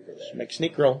need to do for that? Make a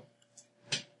sneak roll.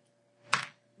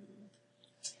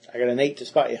 I got an 8 to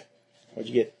spot you. What'd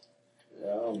you get?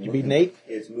 Did you beat an 8?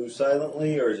 It's move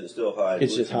silently, or is it still hide?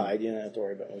 It's just hide. You don't have to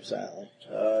worry about move silently.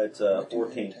 It's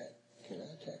 14. Can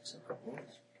I attack separate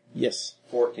ones? Yes.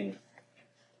 14.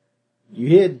 You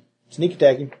hid. Sneak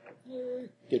attack him.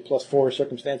 Get +4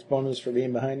 circumstance bonus for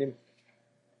being behind him.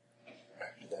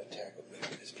 After that attack, I'll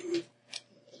make this move.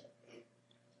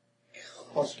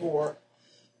 +4.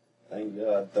 Thank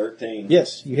God. 13.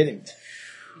 Yes, you hit him.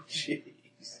 Jeez.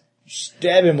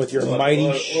 Stab him with your What, mighty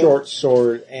what? short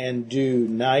sword and do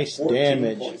nice 14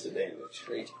 damage. points of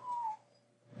damage.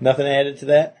 Nothing added to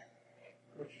that?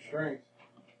 What's your strength?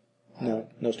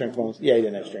 No strength bonus. Yeah, he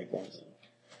didn't have strength bonus.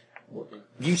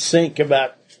 You sink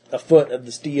about a foot of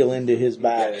the steel into his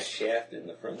Got a back. shaft in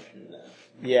the front and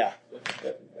Yeah. up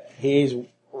and back. He's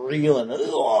reeling.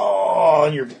 Oh,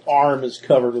 and your arm is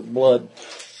covered with blood.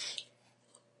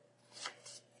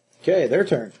 Okay, their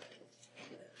turn.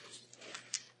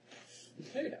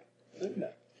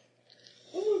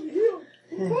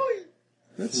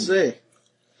 Let's see.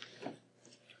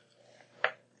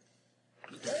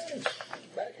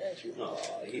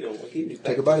 Oh, he don't keep me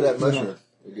Take a bite of that mushroom.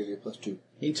 We'll give you a +2.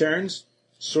 He turns,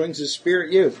 swings his spear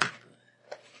at you.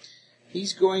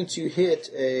 He's going to hit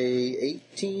a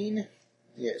 18.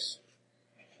 Yes.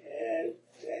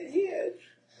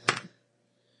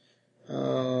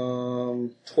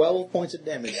 12 points of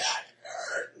damage.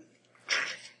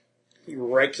 He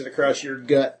rakes it across your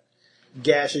gut,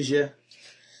 gashes you.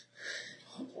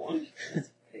 One.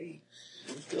 Hey,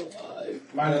 I'm still alive.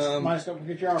 Minus don't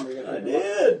forget your armor. You I got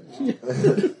did.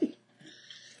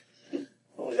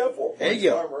 Only got 4 There points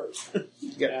you of go. armor.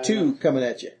 You got 2 coming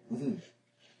at you. I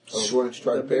was going to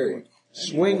try to parry.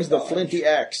 Swings the flinty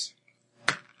axe.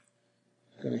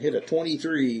 Going to hit a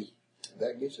 23.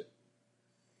 That gets it.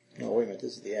 Oh, wait a minute.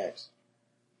 This is the axe.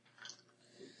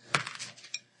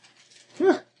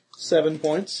 Huh. 7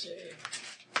 points.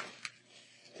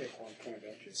 Take 1 point,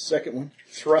 don't you? Second one.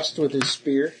 Thrust with his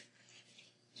spear.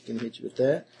 He's going to hit you with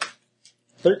that.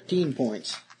 13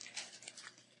 points.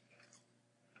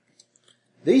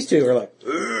 These two are like,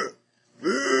 "Urgh,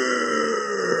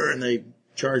 urgh," and they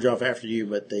charge off after you,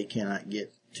 but they cannot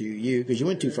get to you because you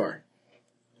went too far.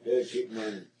 Good, keep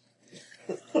running.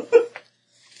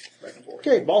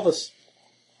 Okay, Balthus.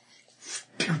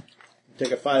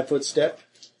 Take a 5-foot step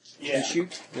Yeah. and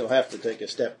shoot. You'll have to take a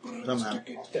step somehow.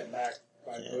 Step back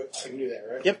 5 foot. I can do that,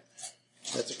 right? Yep.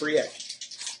 That's a free action.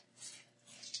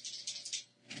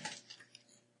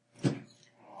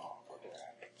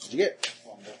 What'd you get?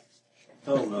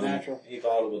 Oh, no. Natural. He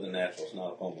followed with a natural. It's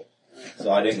not a fumble.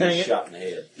 So I didn't Dang get it. shot in the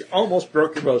head. You almost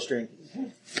broke your bowstring.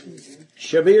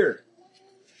 Shabir.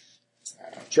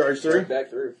 Charge through. Back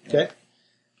through. Okay.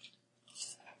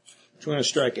 Which one to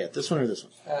strike at? This one or this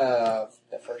one?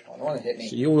 The first one. The one that hit me.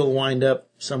 So you will wind up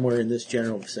somewhere in this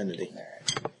general vicinity.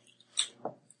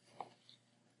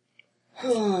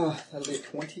 Alright. That'll be a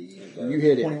 20. You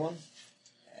hit it. 21.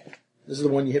 This is the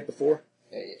one you hit before?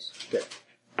 Yeah, yes. Okay.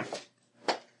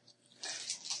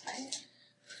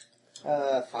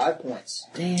 5 points.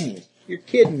 Dang. You're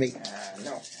kidding me.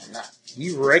 No, I'm not.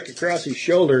 You rake across his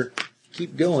shoulder.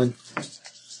 Keep going.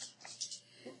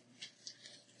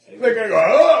 They're going to go,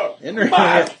 oh! In there.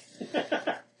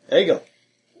 There you go.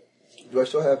 Do I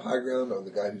still have high ground on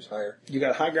the guy who's higher? You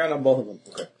got high ground on both of them.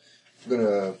 Okay. I'm going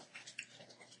to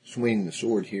swing the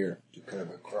sword here to kind of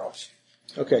across.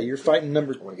 Okay, you're fighting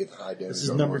number... I want to get the high damage. This is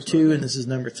on number most 2 of and this is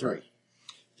number 3. Right.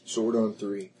 Sword on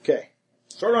 3. Okay.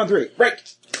 Sword on 3. Break!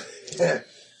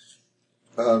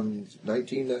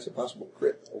 19, that's a possible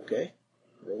crit. Okay.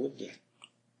 Roll again.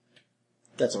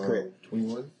 That's a crit.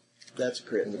 21. That's a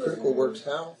crit. And the critical works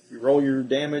how? You roll your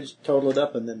damage, total it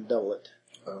up, and then double it.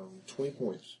 20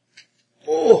 points.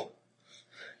 Oh!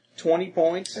 20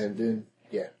 points. And then,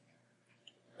 yeah.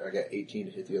 I got 18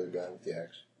 to hit the other guy with the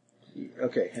axe.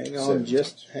 Okay, hang 7 on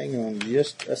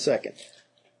just a second.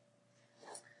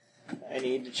 I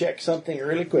need to check something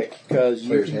really quick, because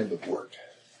Player's handbook worked.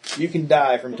 you can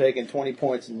die from taking 20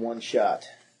 points in one shot.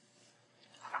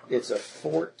 It's a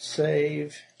fort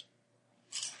save.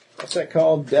 What's that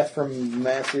called? Death from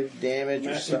massive damage?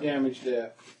 or Massive something? damage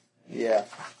death. Yeah.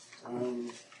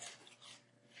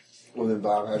 Well, then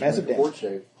Bob has Massive to make a fort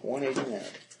save. 189.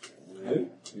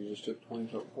 You just took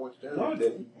 20-something points down. No, I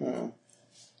didn't.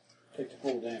 Take the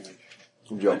full damage.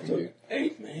 I'm joking, dude.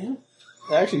 8, man.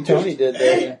 Actually, Tony did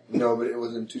that. No, but it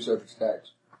was in 2 separate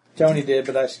stacks. Tony did,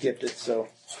 but I skipped it, so.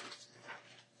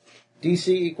 DC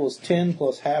equals 10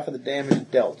 plus half of the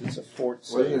damage dealt. It's a fort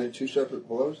save. Wasn't it in 2 separate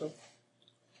blows, though?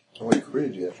 Oh, he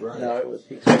critted you, that's right. No, it was,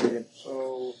 he critted him.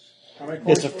 So, how many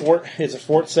points? It's a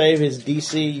fort save. His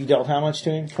DC, you dealt how much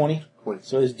to him? 20? 20.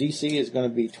 So his DC is going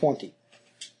to be 20.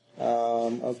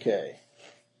 Okay.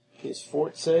 His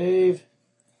fort save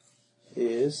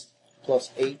is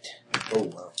plus 8. Oh,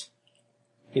 wow.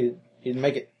 He didn't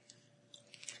make it.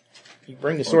 You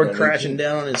bring the sword Okay, crashing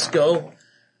down on his skull,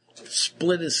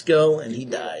 split his skull, and he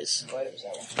dies. Glad it was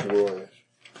that one. Glorious.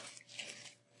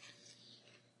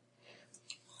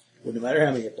 Wouldn't matter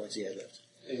how many hit points he had left.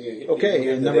 Okay, Okay,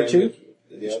 and number 2?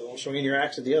 The other one? Swinging your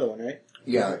axe at the other one, right?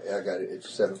 Yeah, I got it. It's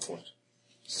 7 points.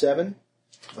 7?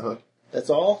 Uh-huh. That's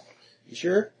all? You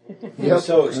sure? Yeah,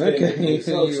 so extended. Okay,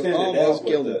 So you extended almost out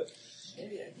killed with him.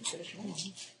 Maybe I can finish one.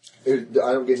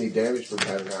 I don't get any damage from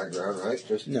having high ground, right?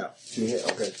 Just No. 2 hit.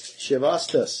 Okay.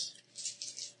 Shivastas.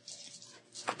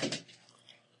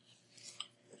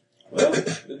 Well,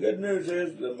 the good news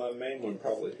is that my main one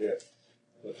probably hit.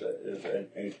 But that is an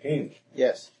 18.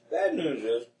 Yes. Bad news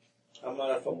is I might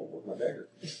have fumbled with my dagger.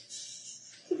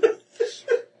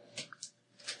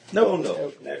 No. Oh,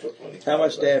 no. Natural 20. How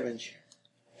much damage?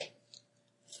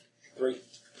 3.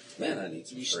 Man, I need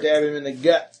some You strength. stab him in the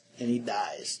gut, and he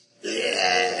dies.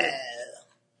 Yeah.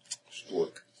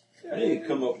 Stork. I need to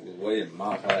come up with a way to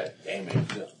modify that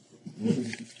damage.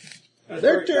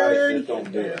 Their turn. Just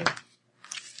don't do it.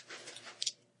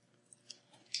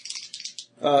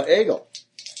 Eagle.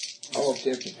 All of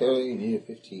 10 can fail you, you need a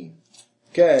 15.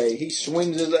 Okay, he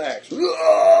swings his axe.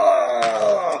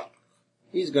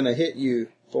 He's going to hit you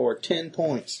for 10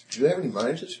 points. Do they have any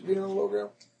minuses for being on the low ground?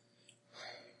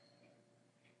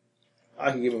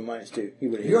 I can give him -2. He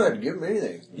would have You don't hit have to give them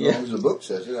anything. As Yeah. long as the book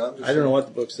says it. I'm just I don't know what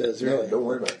the book says, Yeah, really. don't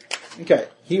worry about it. Okay,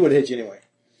 he would have hit you anyway.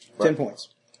 10 Right. points.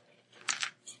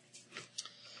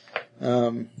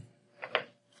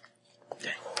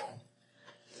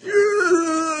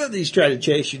 These try to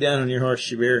chase you down on your horse,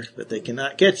 Shabir, but they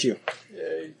cannot catch you.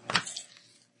 Yay.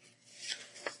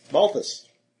 Balthus.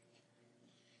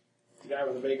 Guy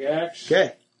with a big axe.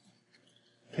 Okay,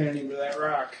 Pinning him to that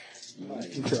rock. you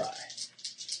can try.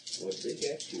 What big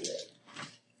axe you have?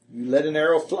 You let an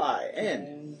arrow fly, and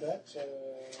And that's,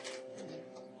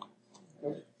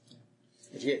 what'd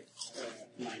you get?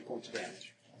 9 points of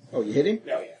damage. Oh, you hit him?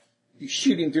 Oh, yeah. You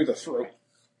shoot him through the throat,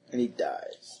 and he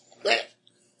dies.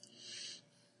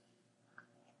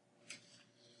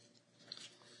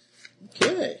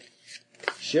 Okay.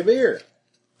 Shabir.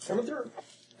 Coming through.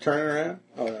 Turn around.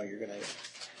 Oh, no, you're going to...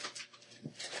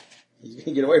 He's going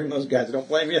to get away from those guys. I don't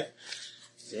blame you.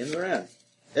 Stand around.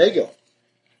 There you go.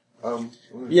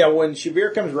 Yeah, when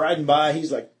Shabir comes riding by,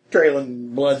 he's like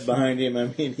trailing blood behind him. I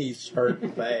mean, he's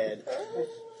hurt bad.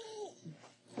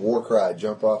 War cry,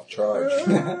 jump off, charge.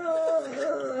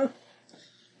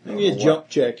 Give me a jump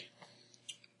check.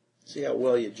 See how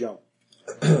well you jump.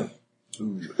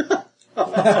 Ooh.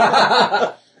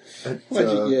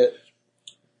 What'd you get?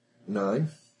 9.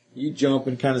 You jump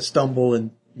and kind of stumble,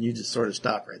 and you just sort of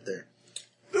stop right there.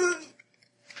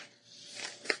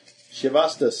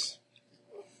 Shivastas.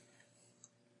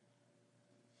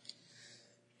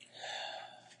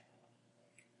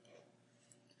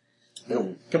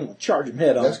 No, Come on, charge him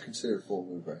head on. that's considered full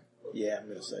move, right? Yeah, I'm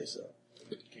going to say so.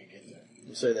 Can't get that.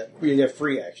 You say that. You have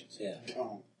free actions. Yeah.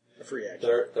 Oh, A free action.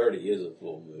 30 is a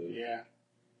full move. yeah.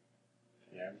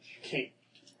 Yeah, but you can't.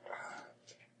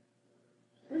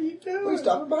 What are you doing? Well, he's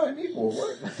stopping behind me for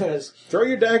what? Throw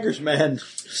your daggers, man.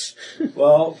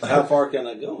 Well, how far can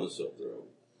I go with silk throw?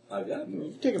 I got You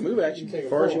move. can take a move action Take a as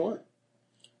far as full. you want.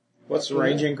 What's the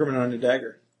range increment on your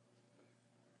dagger?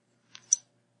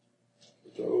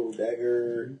 Throw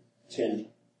dagger 10.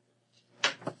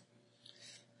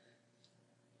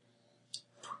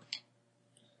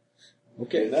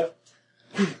 Okay, Enough?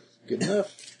 good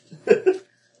enough.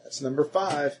 That's number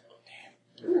 5.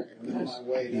 I'm on my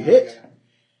way. You now. hit.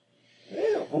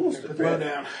 Yeah, almost a Put the bow crit.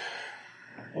 down.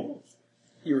 Almost.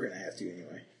 You were going to have to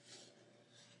anyway.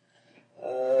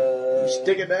 Uh, You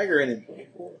stick a dagger in him.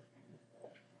 24.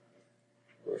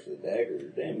 Of course, the dagger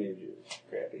damage is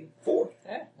crappy. 4.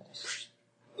 Yeah.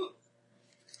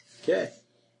 Okay.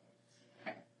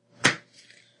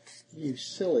 You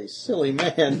silly, silly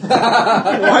man.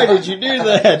 Why did you do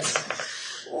that?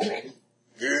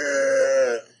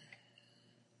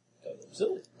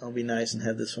 Silly. I'll be nice and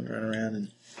have this one run around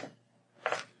and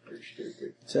Pretty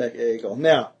stupid. attack Eagle.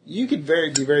 Now, you could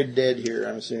be very dead here,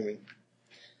 I'm assuming.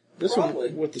 This Probably.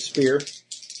 one with the spear.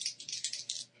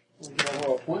 We don't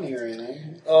roll a 20 or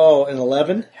anything. Oh, an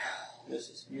 11?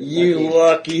 You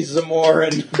lucky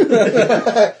Zamoran.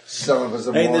 Son of a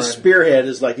I mean, this Zamoran. spearhead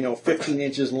is like, 15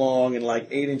 inches long and like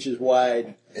 8 inches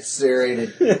wide. It's serrated.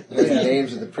 Has the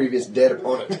names of the previous dead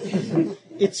opponent.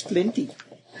 It's flinty.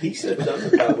 He said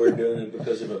something about we're doing it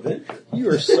because of adventure. You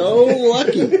are so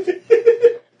lucky.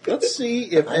 Let's see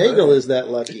if Egil is that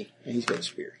lucky. And he's got a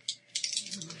spear.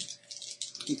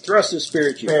 He thrusts his spear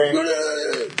at you.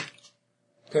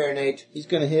 Paranate. He's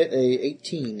going to hit a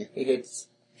 18 He hits.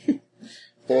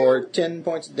 for 10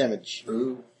 points of damage.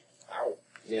 Ooh.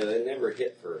 Yeah, they never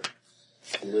hit for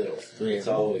little. It's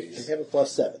They always. have a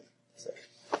 +7.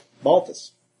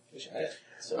 Balthus.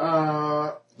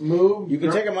 Move. You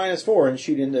can take a -4 and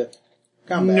shoot into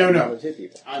combat. No. Not hit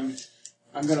people. I'm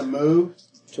gonna move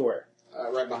To where?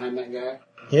 right behind that guy.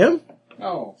 Him?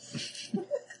 Oh.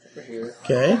 Over here.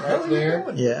 Okay. Right there.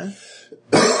 Yeah.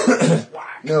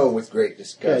 No, with great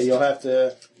disgust. Okay, you'll have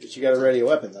to... But you got to ready a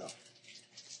weapon, though.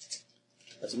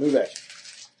 That's a move action.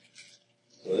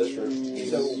 So this room,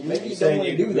 So maybe you don't saying want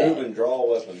you to can do move that. and draw a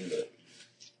weapon, but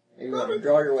You want to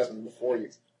draw your weapon before you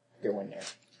go in there.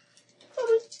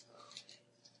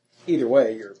 Either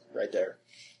way, you're right there.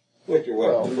 with your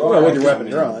weapon. Well, with your weapon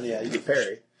drawn, yeah, you can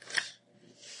parry.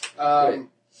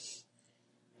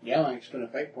 Yelling's gonna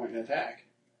fake point and attack.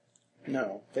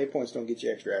 No, fate points don't get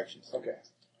you extra actions. Okay.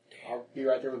 I'll be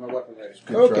right there with my weapon ready.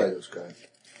 Good Okay. try, those guys.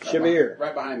 Shabir.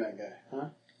 Right behind that guy. Huh?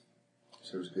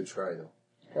 So it was a good try, though.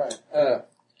 Right.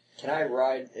 Can I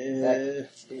ride that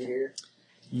here?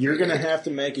 You're going to have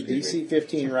to make a DC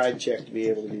 15 ride check to be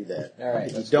able to do that. All right.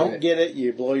 If you let's do don't it. get it,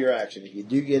 you blow your action. If you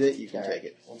do get it, you can All take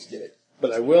right, it. Let's do it.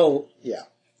 But I will, yeah.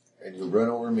 And you run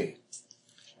over me.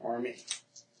 Or me.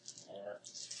 Or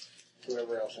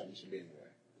whoever else happens to be in the way.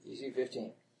 DC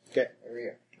 15. Okay. There we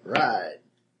go. Ride.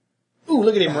 Ooh,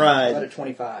 look at him About a ride.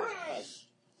 25.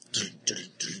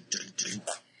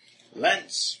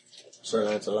 Lance. Sir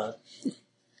Lancelot.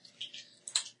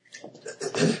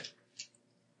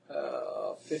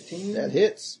 15. That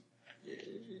hits.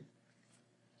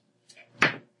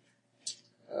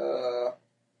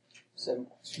 7.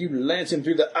 You lance him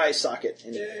through the eye socket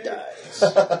and it dies.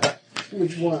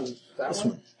 Which one? That This one?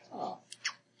 one. Oh.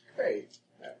 Great.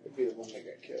 That would be the one that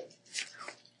got killed.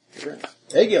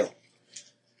 Egil.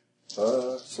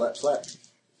 Slap.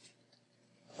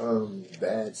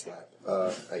 Bad slap.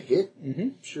 I hit, Mm-hmm.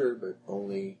 sure, but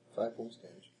only 5 points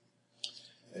damage.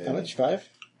 And, How much? 5?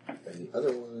 And the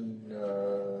other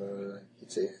one,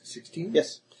 it's a 16?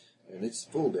 Yes. And it's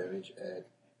full damage at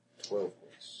 12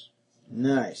 points.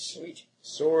 Nice. Sweet.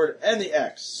 Sword and the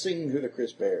axe sing through the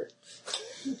crisp air.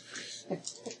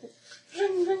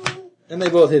 And they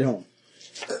both hit home.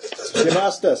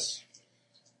 Shivastas.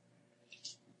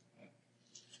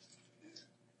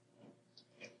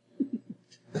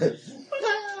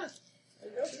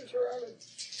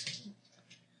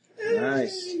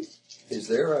 Nice. Is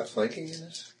there flanking in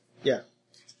this?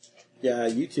 Yeah,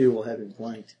 you two will have him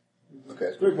flanked.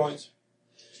 Okay. 3 points.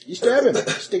 You stab him.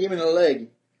 Stick him in the leg.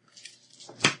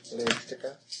 Leg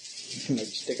sticker. Leg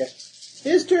sticker.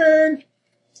 His turn.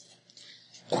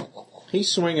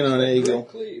 He's swinging on Egil.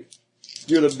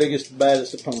 You're the biggest,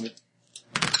 baddest opponent.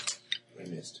 I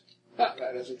missed. That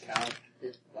doesn't count.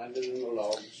 It landed in the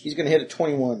logs. He's going to hit a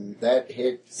 21 That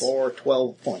hits. for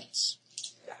 12 points.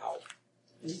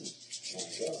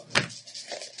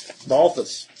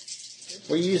 Balthus.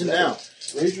 What are you using now?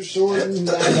 Razor sword and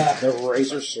dagger. The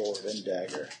razor sword and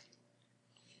dagger.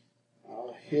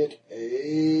 I'll hit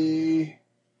a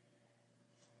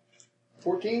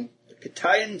 14. The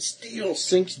Katayan steel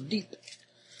sinks deep.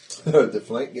 The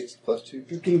flank gets +2.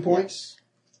 15 points.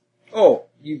 Oh,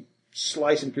 you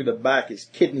slice him through the back, his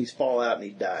kidneys fall out and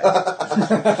he dies.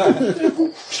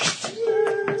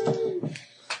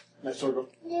 My sword goes.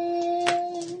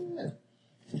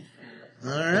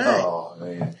 Alright. Oh,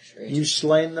 man. You've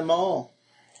slain them all.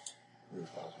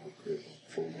 Impossible critical.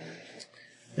 Full damage.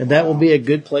 And that will be a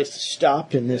good place to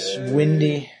stop in this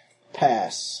windy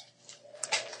pass.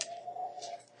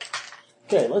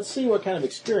 Okay, let's see what kind of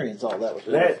experience all that was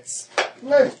worth.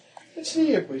 Let's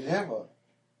see if we have a.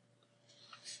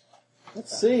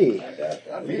 Let's see. I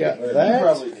You got You that.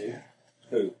 probably do.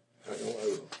 Who? I don't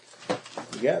know.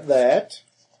 You got that.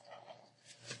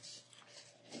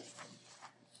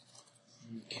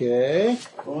 Okay.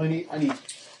 Well, I need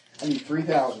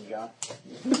 3,000, John.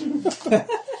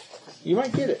 You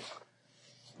might get it.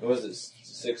 What was it?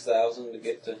 6,000 to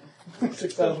get to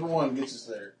 6,001 gets us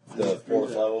there. the 4th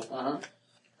level? Uh-huh.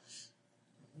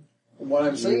 What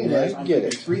I'm saying You is, might I'm get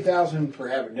thinking it. 3,000 for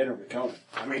having dinner with Conan.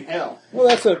 I mean, hell. Well,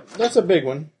 that's a big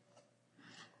one.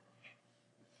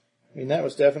 I mean, that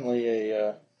was definitely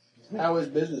a How is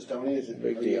business, Tony? Is it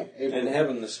Big deal. And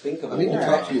having the stink of I need to them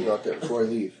talk to you about that before I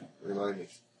leave. Remind me.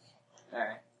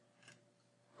 Alright.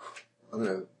 I'm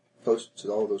going to post to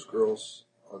all those girls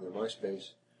on their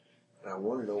MySpace, and I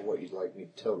want to know what you'd like me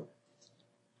to tell them.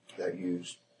 That you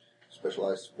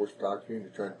specialize in sports photography and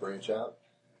you're trying to branch out.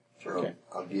 Okay.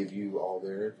 I'll give you all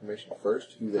their information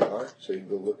first, who they are, so you can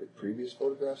go look at previous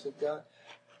photographs they've got.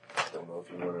 I don't know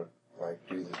if you want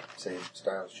to do the same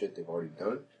style shit they've already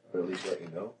done, but at least let you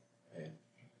know. And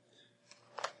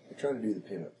we're trying to do the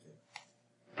pinup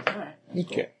thing. Alright.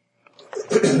 Okay.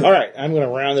 All right, I'm going to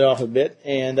round it off a bit,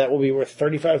 and that will be worth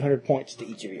 3,500 points to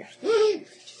each of you.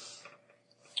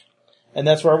 And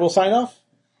that's where we'll sign off.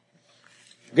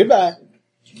 Goodbye.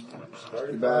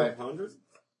 started 500.